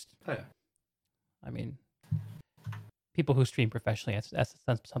 At least, I mean, people who stream professionally,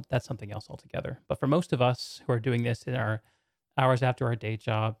 that's something else altogether. But for most of us who are doing this in our hours after our day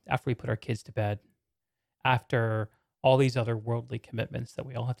job, after we put our kids to bed, after all these other worldly commitments that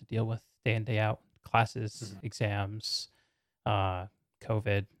we all have to deal with day in, day out, classes, exams,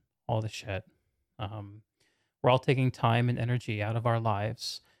 COVID, all this shit. We're all taking time and energy out of our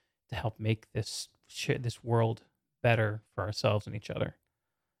lives to help make this world better for ourselves and each other.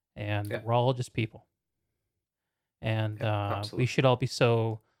 And we're all just people. And we should all be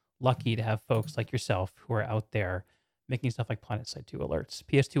so lucky to have folks like yourself who are out there making stuff like PlanetSide 2 alerts.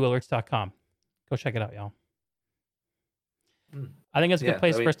 ps2alerts.com. Go check it out, y'all. I think that's a good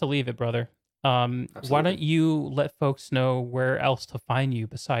place for us to leave it, brother. Why don't you let folks know where else to find you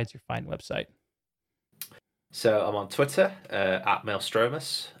besides your fine website? So I'm on Twitter at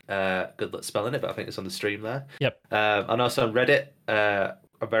Maelstromus. Good luck spelling it, but I think it's on the stream there. Yep. And also on Reddit.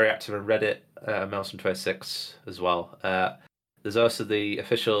 I'm very active on Reddit, Maelstrom26 as well. There's also the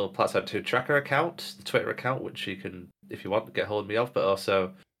official PlanetSide 2 tracker account, the Twitter account, which you can, if you want, get hold of me of, but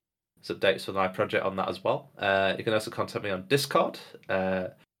also there's updates for my project on that as well. You can also contact me on Discord.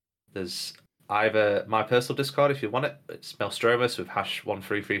 There's either my personal Discord if you want it. It's Maelstromus with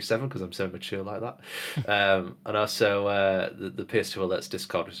 #1337 because I'm so mature like that. And also the PS2 Alerts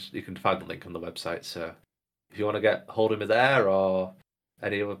Discord, which you can find the link on the website. So if you want to get hold of me there or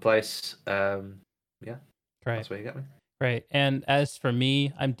any other place, Great. That's where you get me. Great. And as for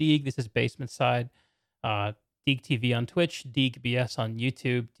me, I'm Deeg. This is Basement Side. Deeg TV on Twitch, Deeg BS on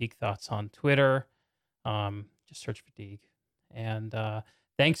YouTube, Deeg Thoughts on Twitter. Just search for Deeg. And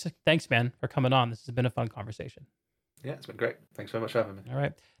thanks, man, for coming on. This has been a fun conversation. Yeah, it's been great. Thanks very much for having me. All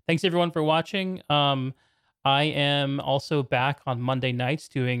right. Thanks, everyone, for watching. I am also back on Monday nights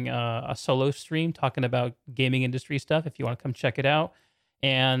doing a solo stream talking about gaming industry stuff, if you want to come check it out,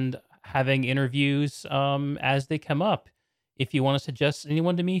 and having interviews as they come up. If you want to suggest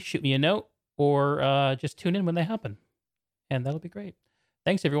anyone to me, shoot me a note or just tune in when they happen. And that'll be great.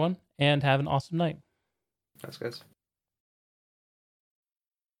 Thanks, everyone, and have an awesome night. Thanks, guys.